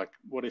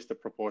what is the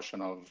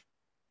proportion of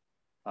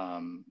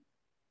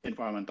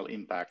environmental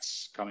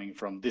impacts coming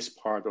from this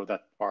part or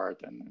that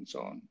part, and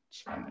so on.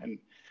 And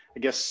I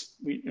guess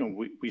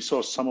we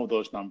saw some of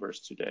those numbers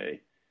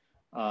today.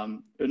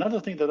 Another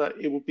thing that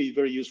it would be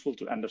very useful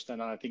to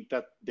understand, and I think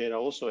that data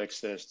also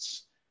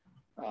exists,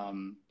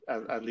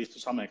 at least to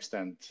some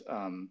extent,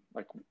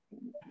 like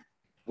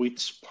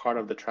which part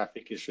of the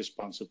traffic is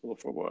responsible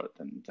for what.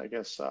 And I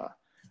guess I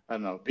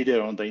don't know,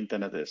 video on the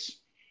internet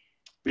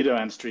video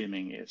and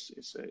streaming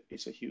is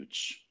a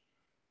huge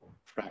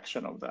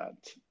fraction of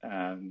that,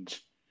 and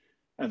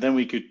then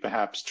we could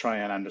perhaps try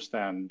and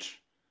understand,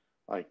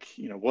 like,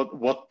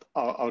 what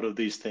out of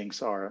these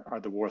things are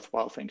the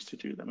worthwhile things to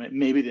do.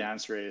 Maybe the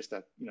answer is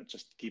that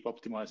just keep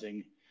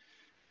optimizing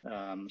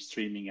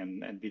streaming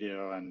and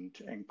video and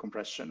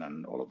compression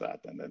and all of that,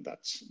 and then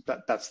that's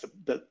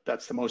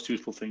the most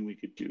useful thing we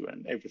could do,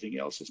 and everything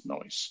else is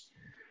noise.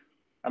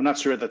 I'm not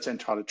sure that's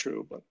entirely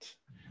true, but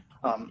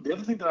the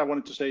other thing that I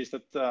wanted to say is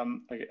that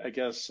I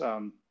guess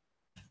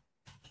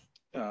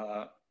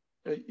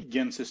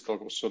Jens's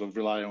talk was sort of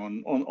rely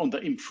on the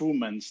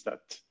improvements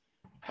that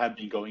have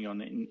been going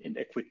on in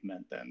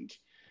equipment, and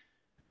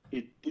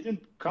it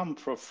didn't come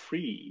for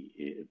free,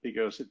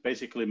 because it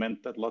basically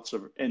meant that lots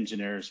of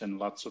engineers and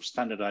lots of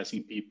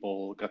standardizing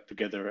people got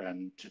together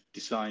and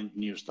designed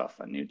new stuff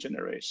and new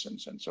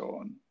generations and so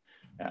on.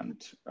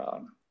 And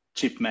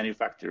chip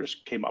manufacturers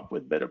came up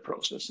with better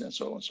processes and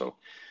so on. So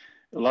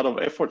a lot of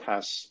effort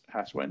has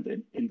went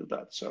into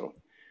that. So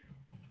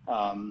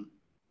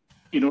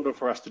in order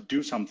for us to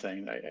do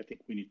something, I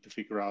think we need to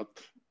figure out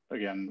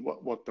again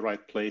what the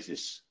right place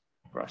is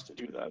for us to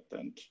do that,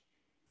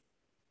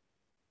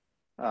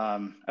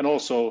 and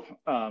also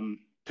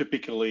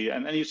typically,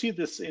 and you see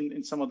this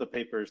in some of the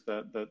papers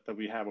that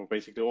we have, or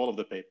basically all of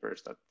the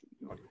papers that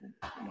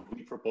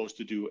we propose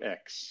to do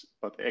X,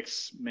 but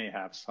X may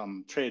have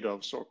some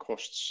trade-offs or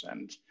costs,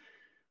 and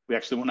we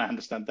actually want to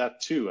understand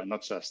that too, and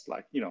not just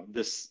like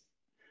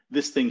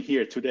this thing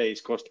here today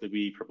is costly.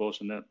 We propose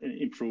an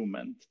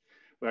improvement.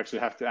 We actually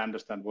have to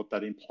understand what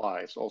that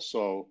implies.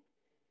 Also,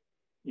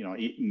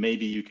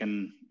 maybe you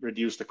can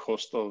reduce the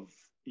cost of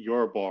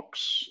your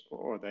box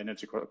or the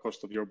energy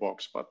cost of your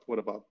box, but what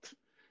about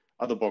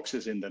other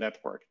boxes in the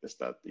network? Does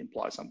that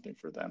imply something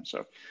for them?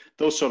 So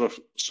those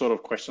sort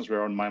of questions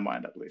were on my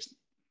mind, at least.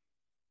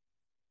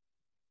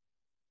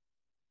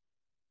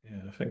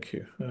 Yeah, thank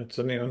you. Does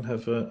anyone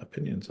have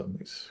opinions on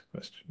these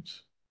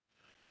questions?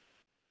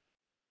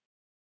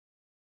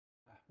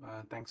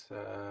 Thanks,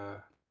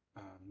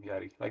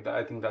 Yari.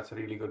 I think that's a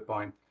really good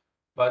point.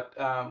 But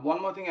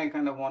one more thing I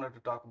kind of wanted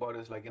to talk about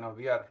is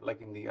we are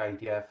in the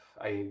IETF,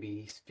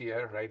 IAB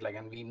sphere, right?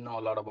 And we know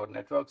a lot about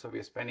networks, so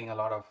we're spending a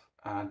lot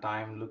of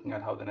time looking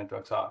at how the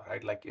networks are,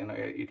 right?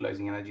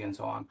 Utilizing energy and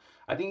so on.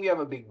 I think we have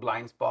a big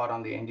blind spot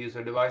on the end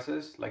user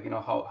devices,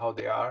 how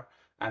they are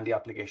and the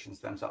applications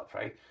themselves,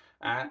 right?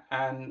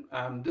 And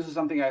this is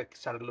something I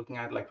started looking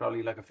at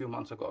probably a few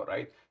months ago,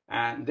 right?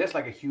 And there's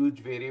a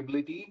huge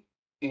variability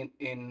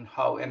in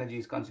how energy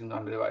is consumed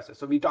on the devices.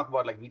 So we talk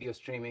about video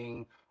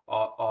streaming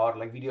or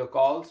video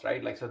calls,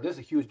 right? So there's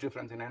a huge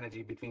difference in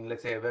energy between,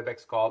 let's say, a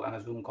WebEx call and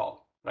a Zoom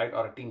call, right?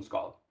 Or a Teams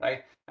call,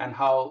 right? And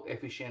how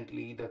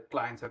efficiently the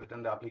clients are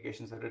written, the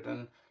applications are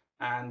written.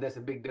 And there's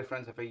a big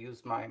difference if I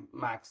use my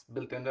Mac's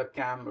built-in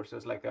webcam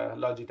versus a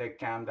Logitech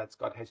cam that's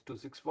got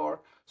H.264.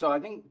 So I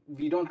think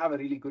we don't have a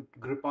really good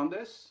grip on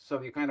this. So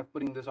we're kind of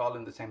putting this all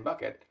in the same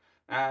bucket.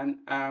 And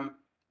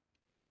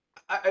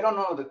I don't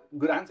know the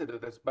good answer to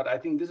this, but I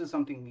think this is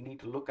something we need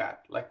to look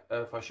at,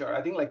 for sure.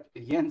 I think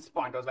Jens'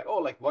 point, I was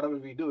whatever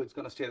we do, it's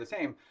going to stay the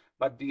same,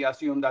 but we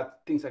assume that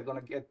things are going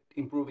to get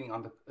improving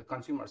on the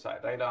consumer side,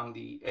 right, on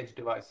the edge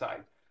device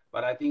side.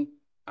 But I think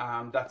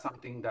that's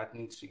something that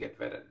needs to get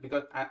vetted,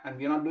 and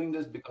we're not doing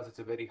this because it's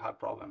a very hard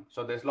problem.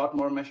 So there's a lot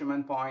more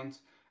measurement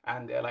points,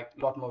 and there are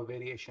a lot more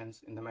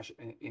variations in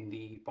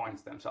the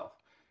points themselves.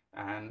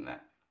 And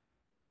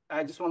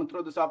I just want to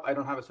throw this up. I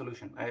don't have a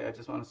solution. I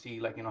just want to see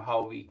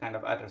how we kind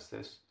of address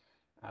this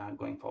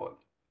going forward.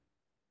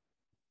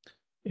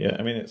 Yeah,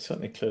 I mean, it's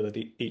certainly clear that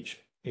each,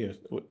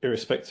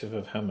 irrespective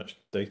of how much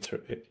data,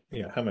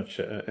 how much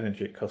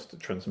energy it costs to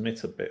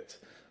transmit a bit,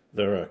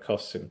 there are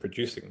costs in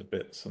producing the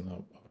bits,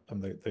 and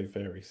they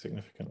vary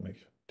significantly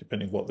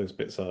depending what those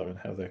bits are and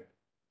how they're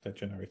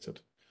generated.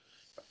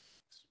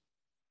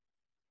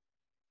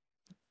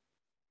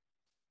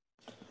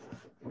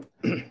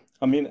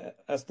 I mean,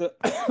 as the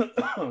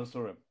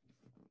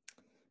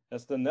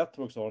as the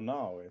networks are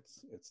now,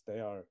 they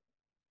are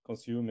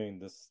consuming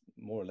this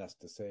more or less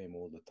the same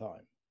all the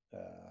time.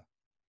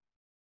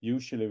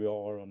 Usually we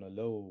are on a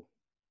low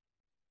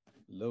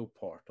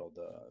part of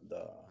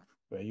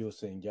we're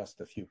using just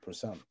a few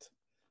 %,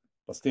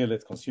 but still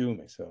it's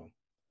consuming. So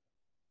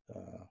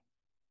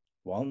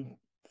one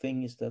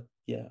thing is that,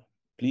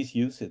 please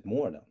use it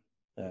more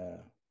then.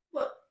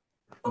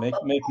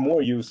 Make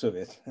more use of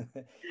it.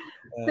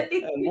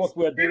 And what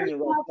we're doing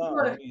right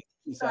now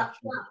is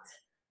actually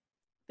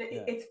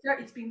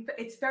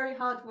it's very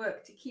hard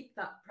work to keep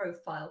that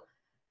profile,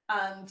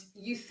 and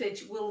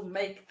usage will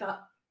make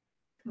that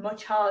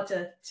much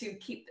harder to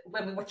keep.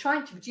 When we were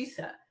trying to reduce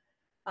it,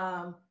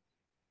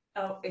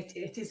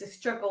 it is a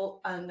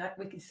struggle, and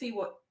we can see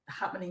what's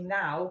happening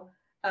now,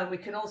 and we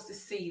can also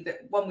see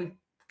that when we've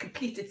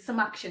completed some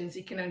actions,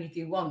 you can only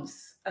do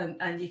once,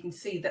 and you can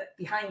see that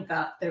behind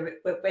that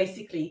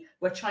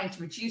we're trying to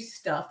reduce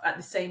stuff at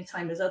the same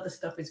time as other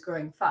stuff is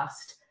growing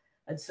fast.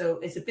 And so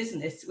as a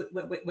business,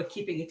 we're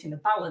keeping it in a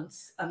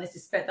balance, and I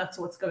suspect that's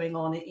what's going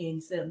on in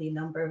certainly a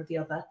number of the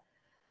other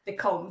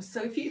comms.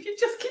 So if you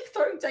just keep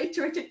throwing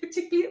data at it,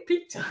 particularly at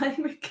peak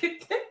time, it could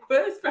get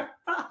worse very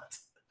bad.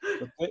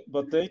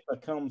 But data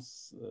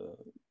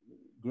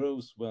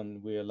grows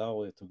when we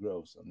allow it to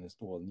grow and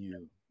install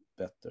new,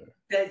 better.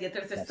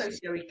 There's a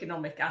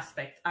socio-economic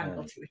aspect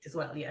angle to it as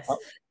well, yes.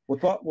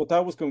 What I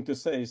was going to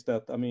say is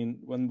that, I mean,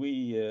 when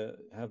we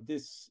have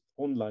this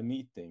online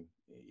meeting,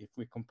 if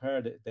we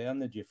compare the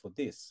energy for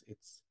this,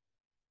 it's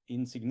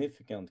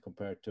insignificant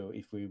compared to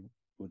if we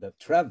would have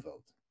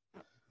traveled,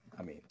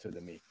 to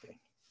the meeting,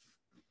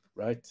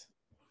 right?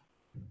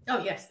 Oh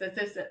yes,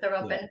 there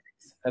are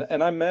benefits.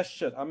 And I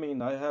measured.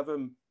 I have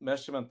a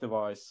measurement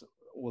device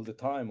all the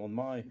time on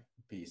my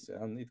PC,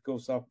 and it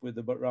goes up with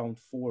around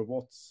 4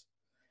 watts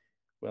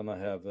when I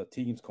have a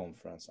Teams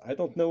conference. I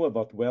don't know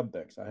about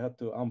WebEx. I had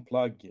to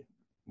unplug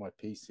my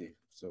PC,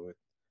 so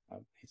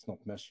it's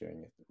not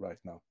measuring it right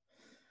now.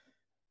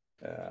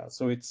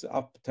 So it's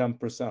up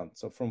 10%,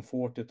 so from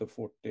 40 to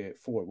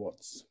 44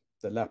 watts,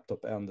 the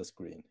laptop and the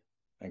screen.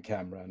 and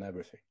camera and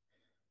everything.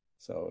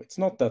 So it's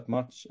not that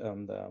much.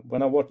 And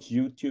when I watch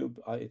YouTube,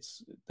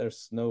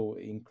 there's no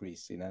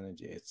increase in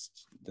energy.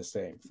 It's the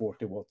same,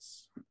 40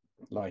 watts,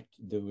 like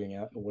doing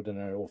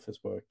ordinary office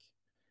work.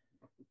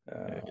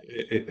 I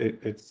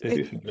do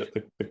think that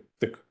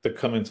the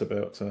comment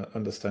about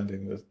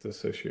understanding the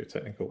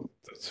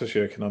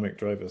socioeconomic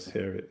drivers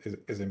here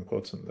is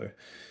important, though,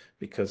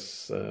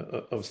 because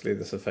obviously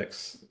this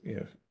affects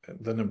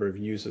the number of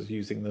users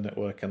using the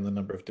network and the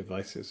number of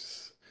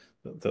devices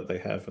that they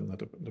have and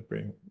that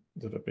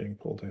are being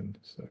pulled in.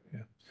 So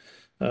yeah,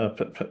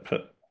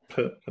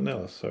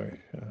 Pernilla, sorry,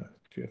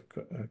 do you have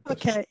a question?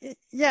 Okay,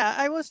 yeah,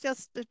 I was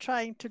just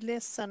trying to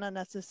listen and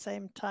at the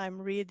same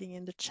time reading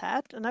in the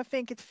chat, and I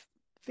think it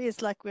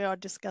feels like we are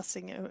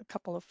discussing a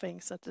couple of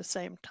things at the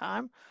same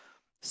time.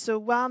 So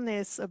one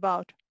is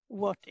about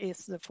what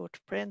is the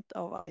footprint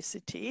of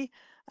ICT,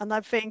 and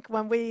I think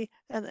when we,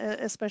 and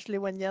especially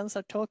when Jens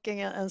are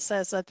talking and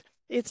says that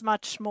it's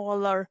much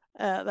smaller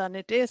than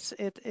it is,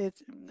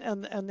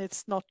 and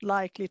it's not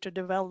likely to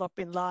develop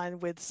in line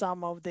with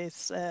some of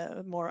these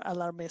more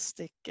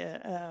alarmistic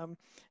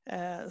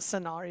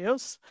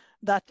scenarios.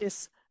 That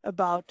is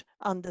about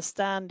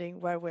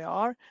understanding where we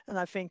are, and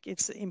I think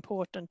it's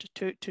important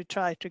to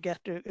try to get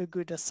a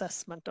good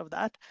assessment of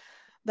that.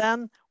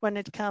 Then when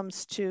it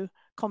comes to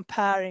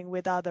comparing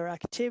with other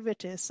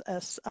activities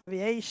as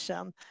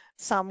aviation,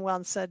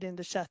 someone said in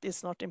the chat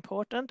it's not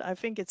important. I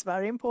think it's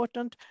very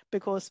important,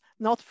 because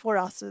not for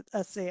us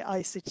as the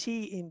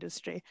ICT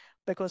industry,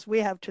 because we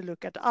have to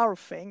look at our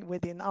thing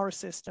within our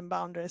system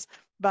boundaries,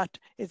 but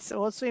it's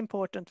also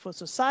important for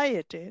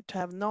society to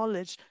have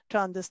knowledge to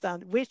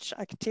understand which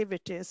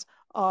activities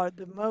are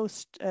the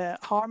most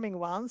harming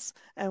ones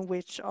and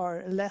which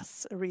are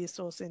less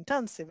resource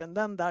intensive. And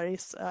then there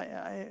is,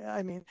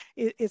 I mean,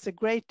 it's a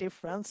great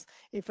difference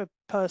if a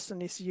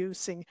person is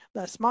using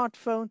their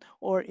smartphone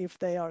or if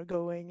they are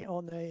going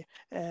on a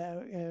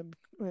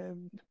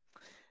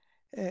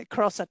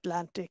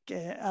cross-Atlantic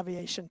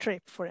aviation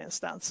trip, for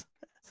instance.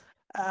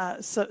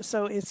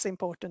 So it's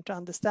important to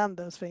understand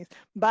those things.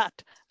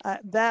 But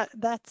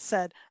that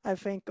said, I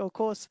think, of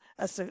course,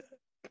 as a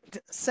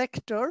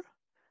sector,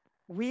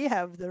 we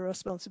have the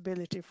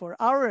responsibility for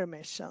our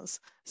emissions.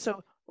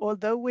 So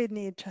although we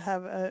need to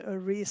have a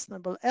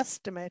reasonable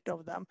estimate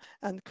of them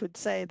and could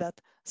say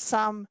that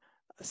some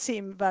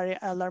seem very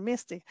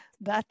alarmistic,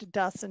 that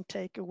doesn't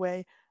take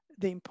away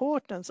the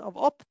importance of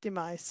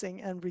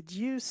optimizing and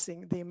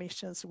reducing the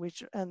emissions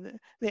and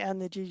the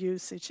energy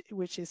usage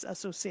which is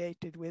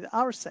associated with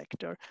our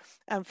sector.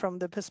 And from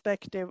the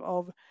perspective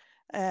of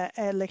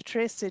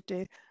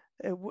electricity,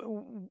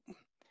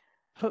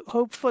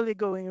 hopefully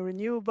going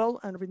renewable,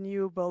 and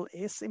renewable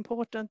is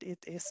important. It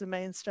is the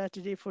main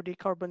strategy for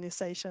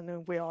decarbonization,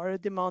 and we are a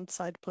demand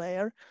side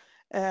player.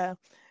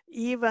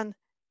 Even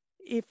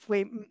if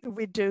we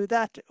do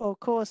that, of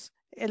course,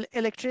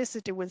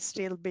 electricity will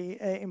still be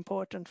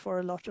important for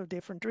a lot of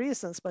different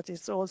reasons, but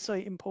it's also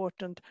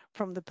important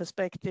from the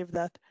perspective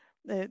that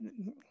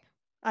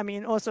I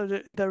mean, also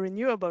the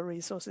renewable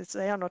resources,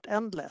 they are not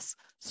endless.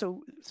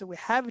 So we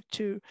have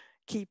to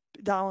keep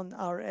down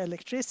our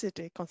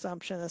electricity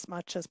consumption as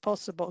much as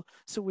possible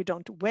so we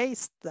don't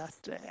waste that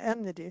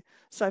energy.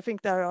 So I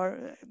think there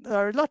are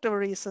a lot of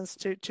reasons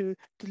to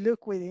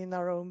look within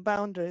our own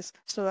boundaries.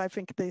 So I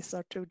think these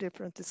are two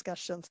different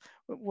discussions.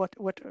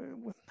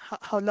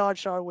 How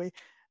large are we?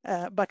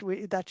 But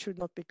that should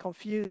not be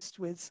confused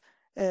with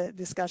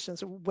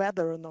discussions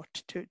whether or not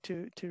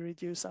to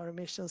reduce our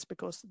emissions,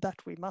 because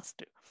that we must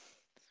do.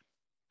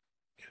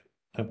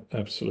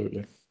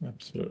 Absolutely.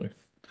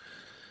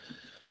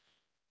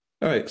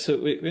 All right, so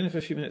we only have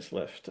a few minutes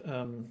left.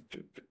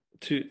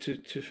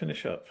 To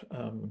finish up,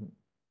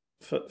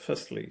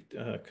 firstly,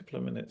 a couple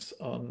of minutes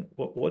on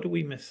what are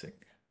we missing?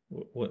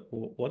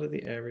 What are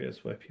the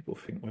areas where people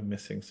think we're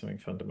missing something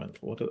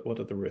fundamental? What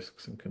are the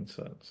risks and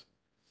concerns?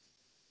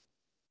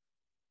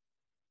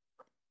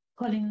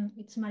 Colin,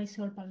 it's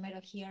Marisol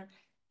Palmero here.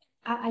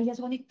 I just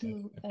wanted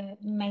to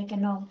make a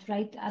note,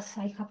 right? As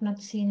I have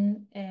not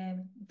seen,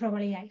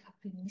 probably I have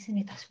been missing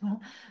it as well,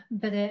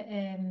 but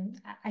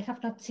I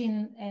have not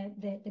seen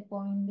the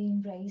point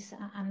being raised,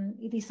 and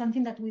it is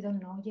something that we don't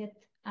know yet,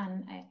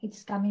 and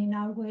it's coming in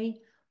our way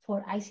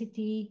for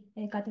ICT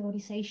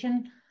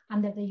categorization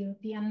under the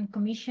European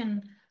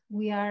Commission.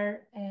 We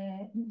are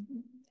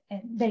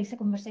there is a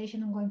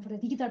conversation ongoing for the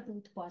digital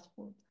product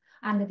passport,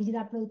 and the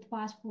digital product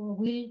passport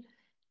will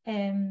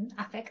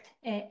affect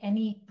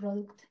any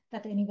product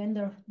that any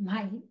vendor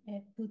might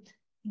put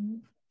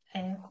in,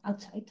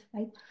 outside,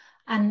 right?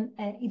 And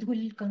it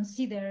will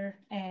consider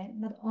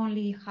not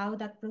only how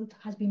that product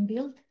has been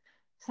built,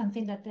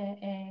 something that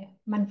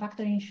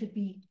manufacturing should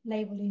be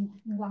labeled in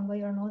one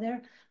way or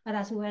another, but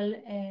as well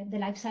the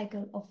life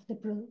cycle of the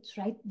products,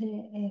 right?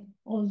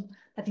 All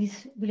that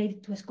is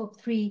related to Scope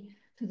 3,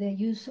 to the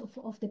use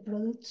of the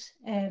products,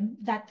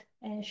 that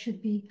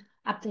should be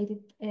updated.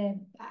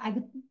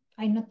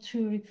 I'm not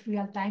sure if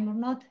real time or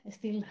not,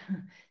 still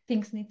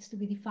things needs to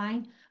be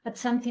defined, but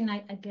something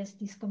I guess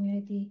this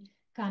community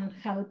can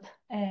help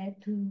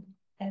to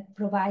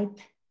provide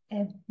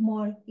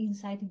more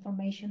inside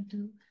information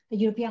to the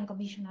European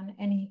Commission and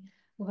any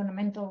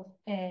governmental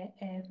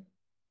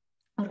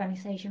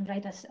organization,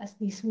 right, as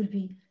this will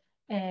be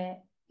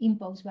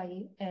imposed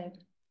by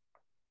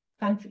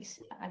countries.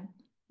 And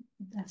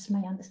that's my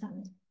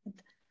understanding. But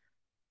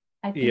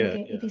I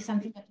think it is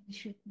something that we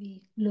should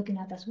be looking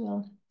at as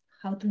well,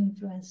 how to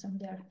influence them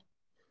there.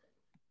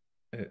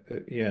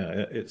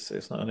 Yeah,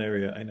 it's not an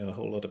area I know a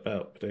whole lot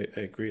about, but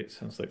I agree. It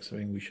sounds like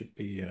something we should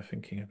be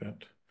thinking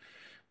about.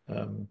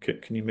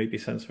 Can you maybe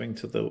send something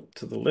to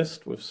the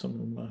list with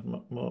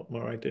some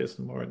more ideas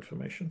and more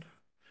information?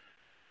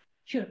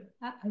 Sure,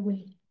 I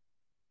will.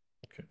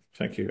 Okay,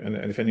 thank you. And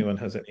if anyone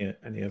has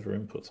any other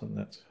inputs on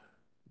that,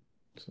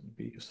 it would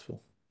be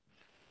useful.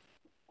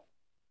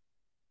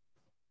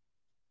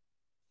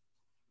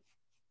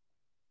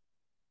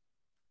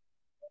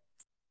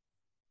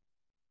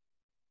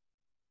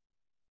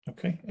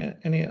 Okay,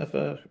 any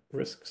other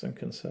risks and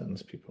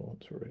concerns people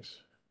want to raise?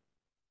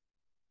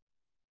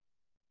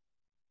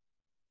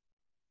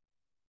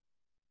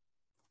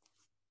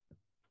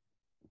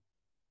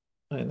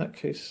 In that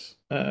case,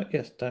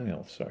 yes,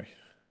 Daniel, sorry.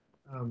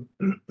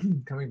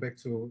 Coming back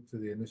to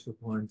the initial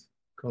point,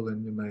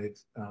 Colin, you made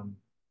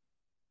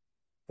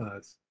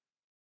that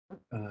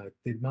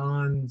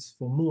demands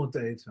for more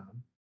data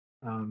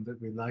that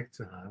we like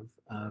to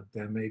have,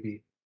 there may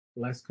be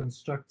less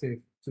constructive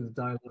to the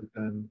dialogue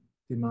than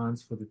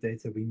demands for the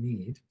data we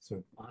need.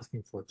 So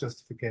asking for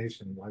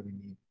justification why we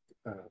need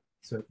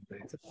certain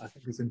data, I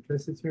think is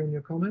implicit here in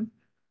your comment.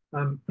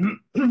 I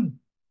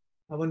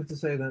wanted to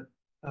say that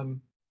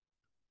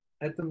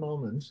at the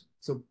moment,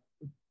 so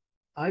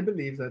I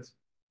believe that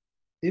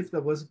if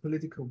there was a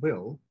political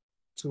will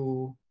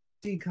to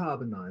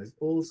decarbonize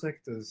all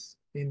sectors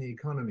in the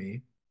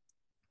economy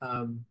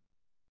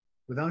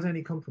without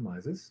any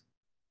compromises,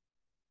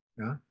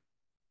 yeah,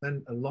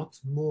 then a lot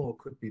more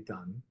could be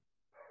done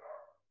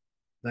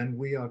than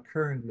we are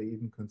currently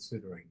even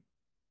considering.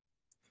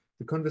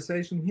 The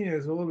conversation here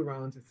is all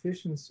around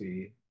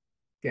efficiency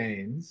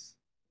gains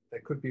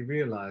that could be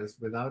realized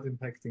without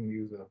impacting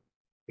user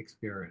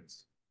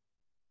experience.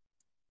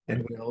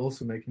 And we're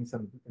also making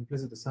some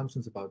implicit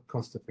assumptions about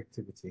cost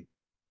effectivity.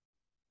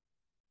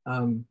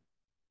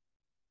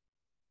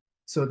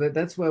 So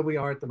that's where we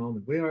are at the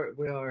moment. We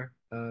are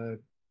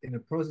in a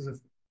process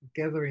of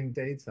gathering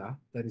data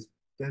that is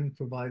then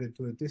provided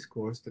to a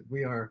discourse that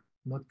we are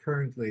not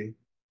currently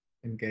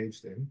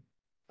engaged in,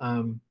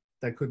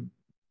 that could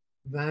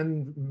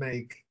then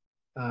make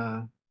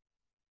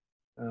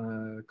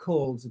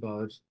calls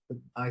about the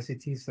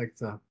ICT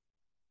sector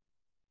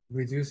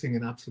reducing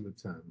in absolute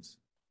terms.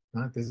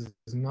 Right? This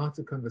is not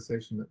a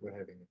conversation that we're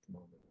having at the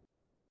moment.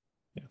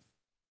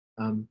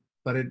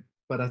 Yeah.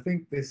 But I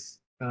think this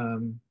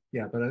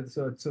yeah. But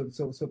so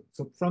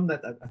from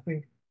that, I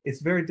think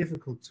it's very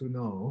difficult to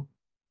know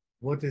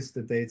what is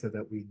the data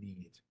that we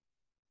need,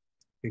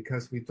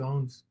 because we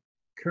don't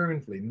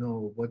currently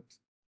know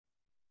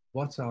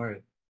what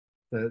are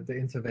the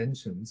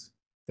interventions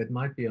that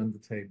might be on the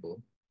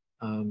table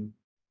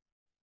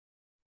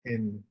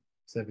in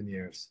 7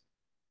 years.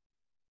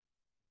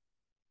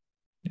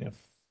 Yeah.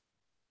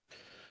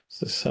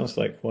 So this sounds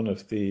like one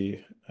of the,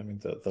 I mean,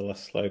 the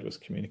last slide was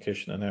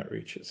communication and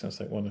outreach. It sounds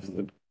like one of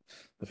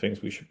the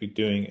things we should be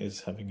doing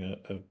is having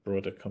a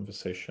broader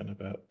conversation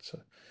about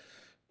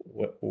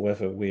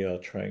whether we are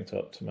trying to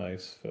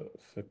optimize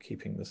for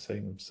keeping the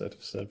same set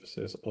of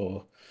services,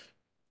 or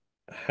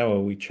how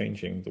are we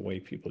changing the way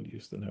people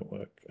use the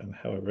network, and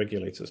how are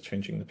regulators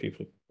changing the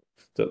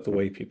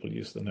way people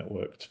use the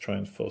network to try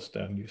and force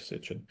down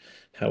usage, and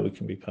how we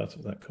can be part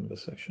of that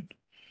conversation.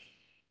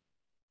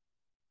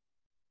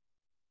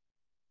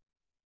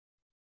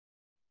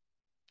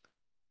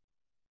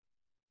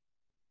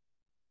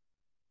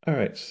 All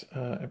right,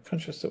 I'm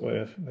conscious that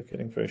we're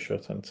getting very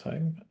short on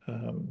time.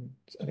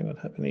 Does anyone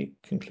have any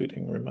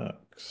concluding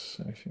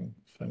remarks? Anything,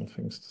 final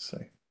things to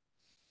say?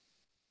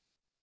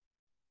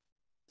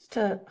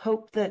 To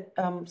hope that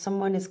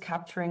someone is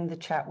capturing the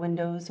chat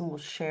windows and will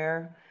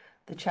share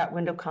the chat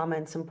window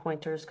comments and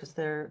pointers, because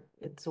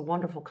it's a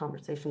wonderful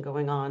conversation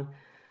going on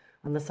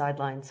the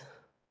sidelines.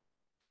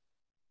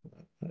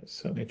 That's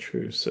certainly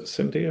true. So,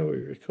 Cindy, are we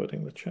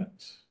recording the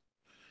chats?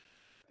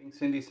 I think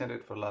Cindy sent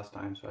it for last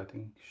time, so I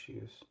think she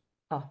is.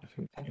 Oh,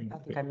 I think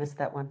I missed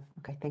that one.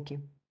 Okay, thank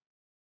you.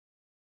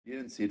 You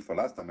didn't see it for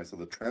last time. I saw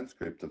the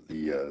transcript of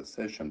the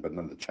session, but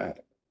not the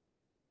chat.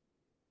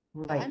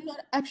 Right. I'm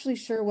not actually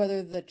sure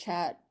whether the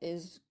chat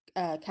is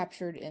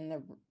captured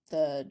in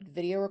the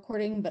video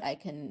recording, but I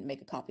can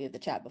make a copy of the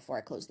chat before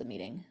I close the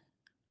meeting.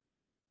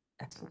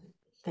 Excellent.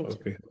 Thank you.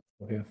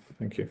 Okay. Yeah,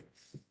 thank you.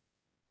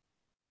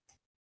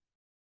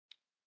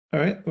 All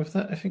right, with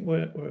that, I think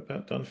we're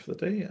about done for the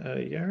day.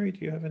 Yari,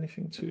 do you have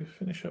anything to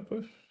finish up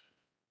with?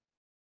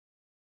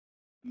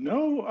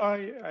 No,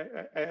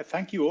 I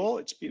thank you all.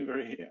 It's been a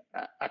very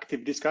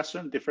active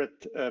discussion,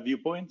 different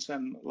viewpoints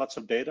and lots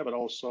of data, but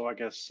also, I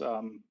guess,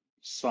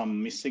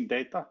 some missing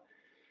data.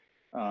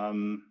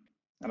 And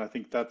I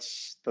think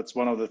that's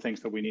one of the things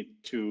that we need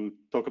to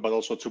talk about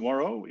also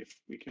tomorrow, if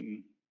we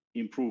can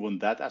improve on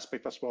that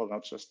aspect as well,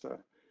 not just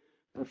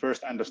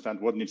first understand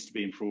what needs to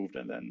be improved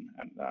and then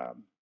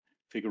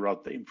figure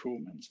out the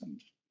improvements.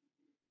 And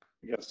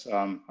I guess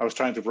I was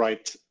trying to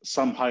write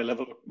some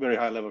very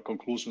high level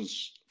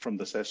conclusions from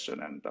the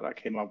session, and that I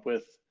came up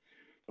with.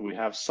 We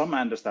have some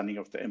understanding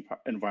of the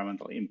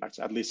environmental impacts,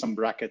 at least some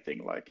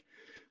bracketing, like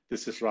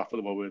this is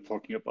roughly what we're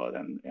talking about,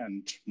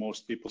 and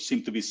most people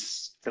seem to be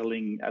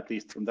telling, at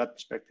least from that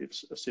perspective,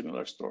 a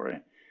similar story.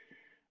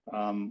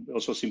 We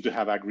also seem to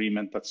have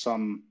agreement that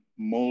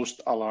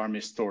most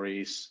alarmist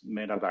stories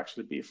may not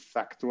actually be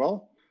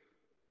factual.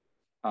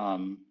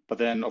 But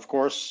then, of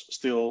course,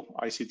 still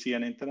ICT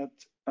and internet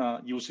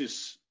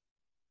uses,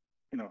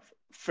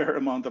 fair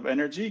amount of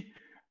energy,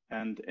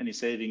 and any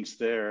savings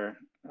there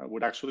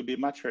would actually be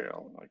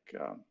material, like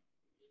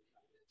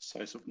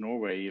size of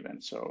Norway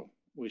even. So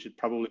we should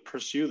probably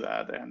pursue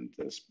that, and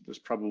there's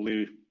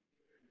probably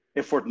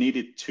effort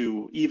needed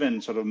to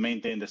even sort of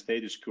maintain the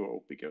status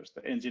quo, because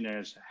the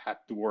engineers had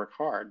to work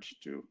hard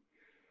to,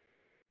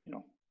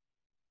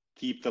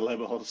 keep the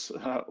levels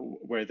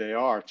where they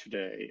are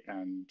today,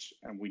 and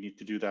we need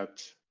to do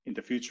that in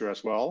the future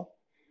as well.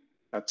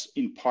 That's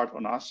in part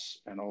on us,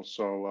 and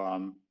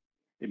also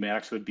it may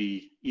actually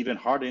be even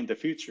harder in the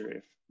future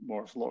if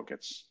Moore's law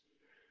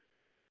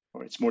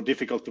or it's more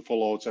difficult to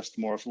follow just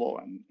Moore's law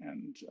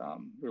and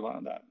rely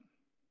on that.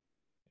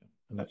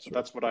 And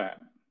that's what I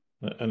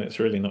am. And it's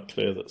really not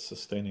clear that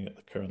sustaining at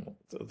the current,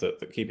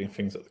 that keeping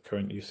things at the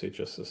current usage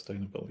is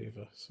sustainable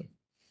either. So,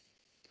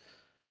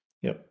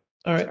 yep.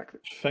 All right. Exactly.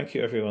 Thank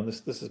you, everyone.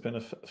 This has been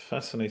a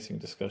fascinating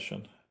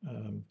discussion.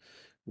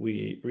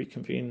 We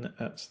reconvene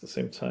at the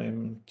same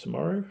time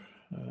tomorrow,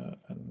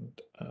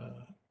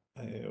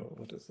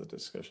 what is the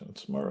discussion?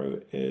 Tomorrow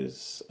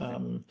is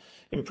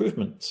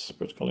improvements,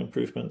 protocol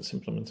improvements,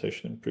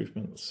 implementation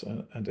improvements,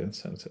 and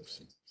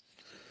incentives.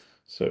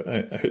 So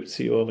I hope to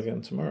see you all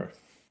again tomorrow.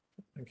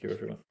 Thank you,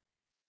 everyone.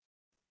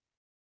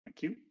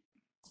 Thank you.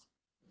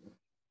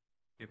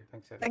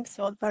 Thanks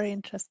all, very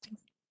interesting.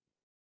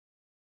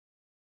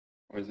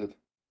 What is it?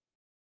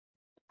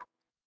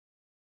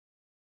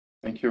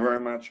 Thank you very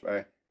much.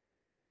 Bye.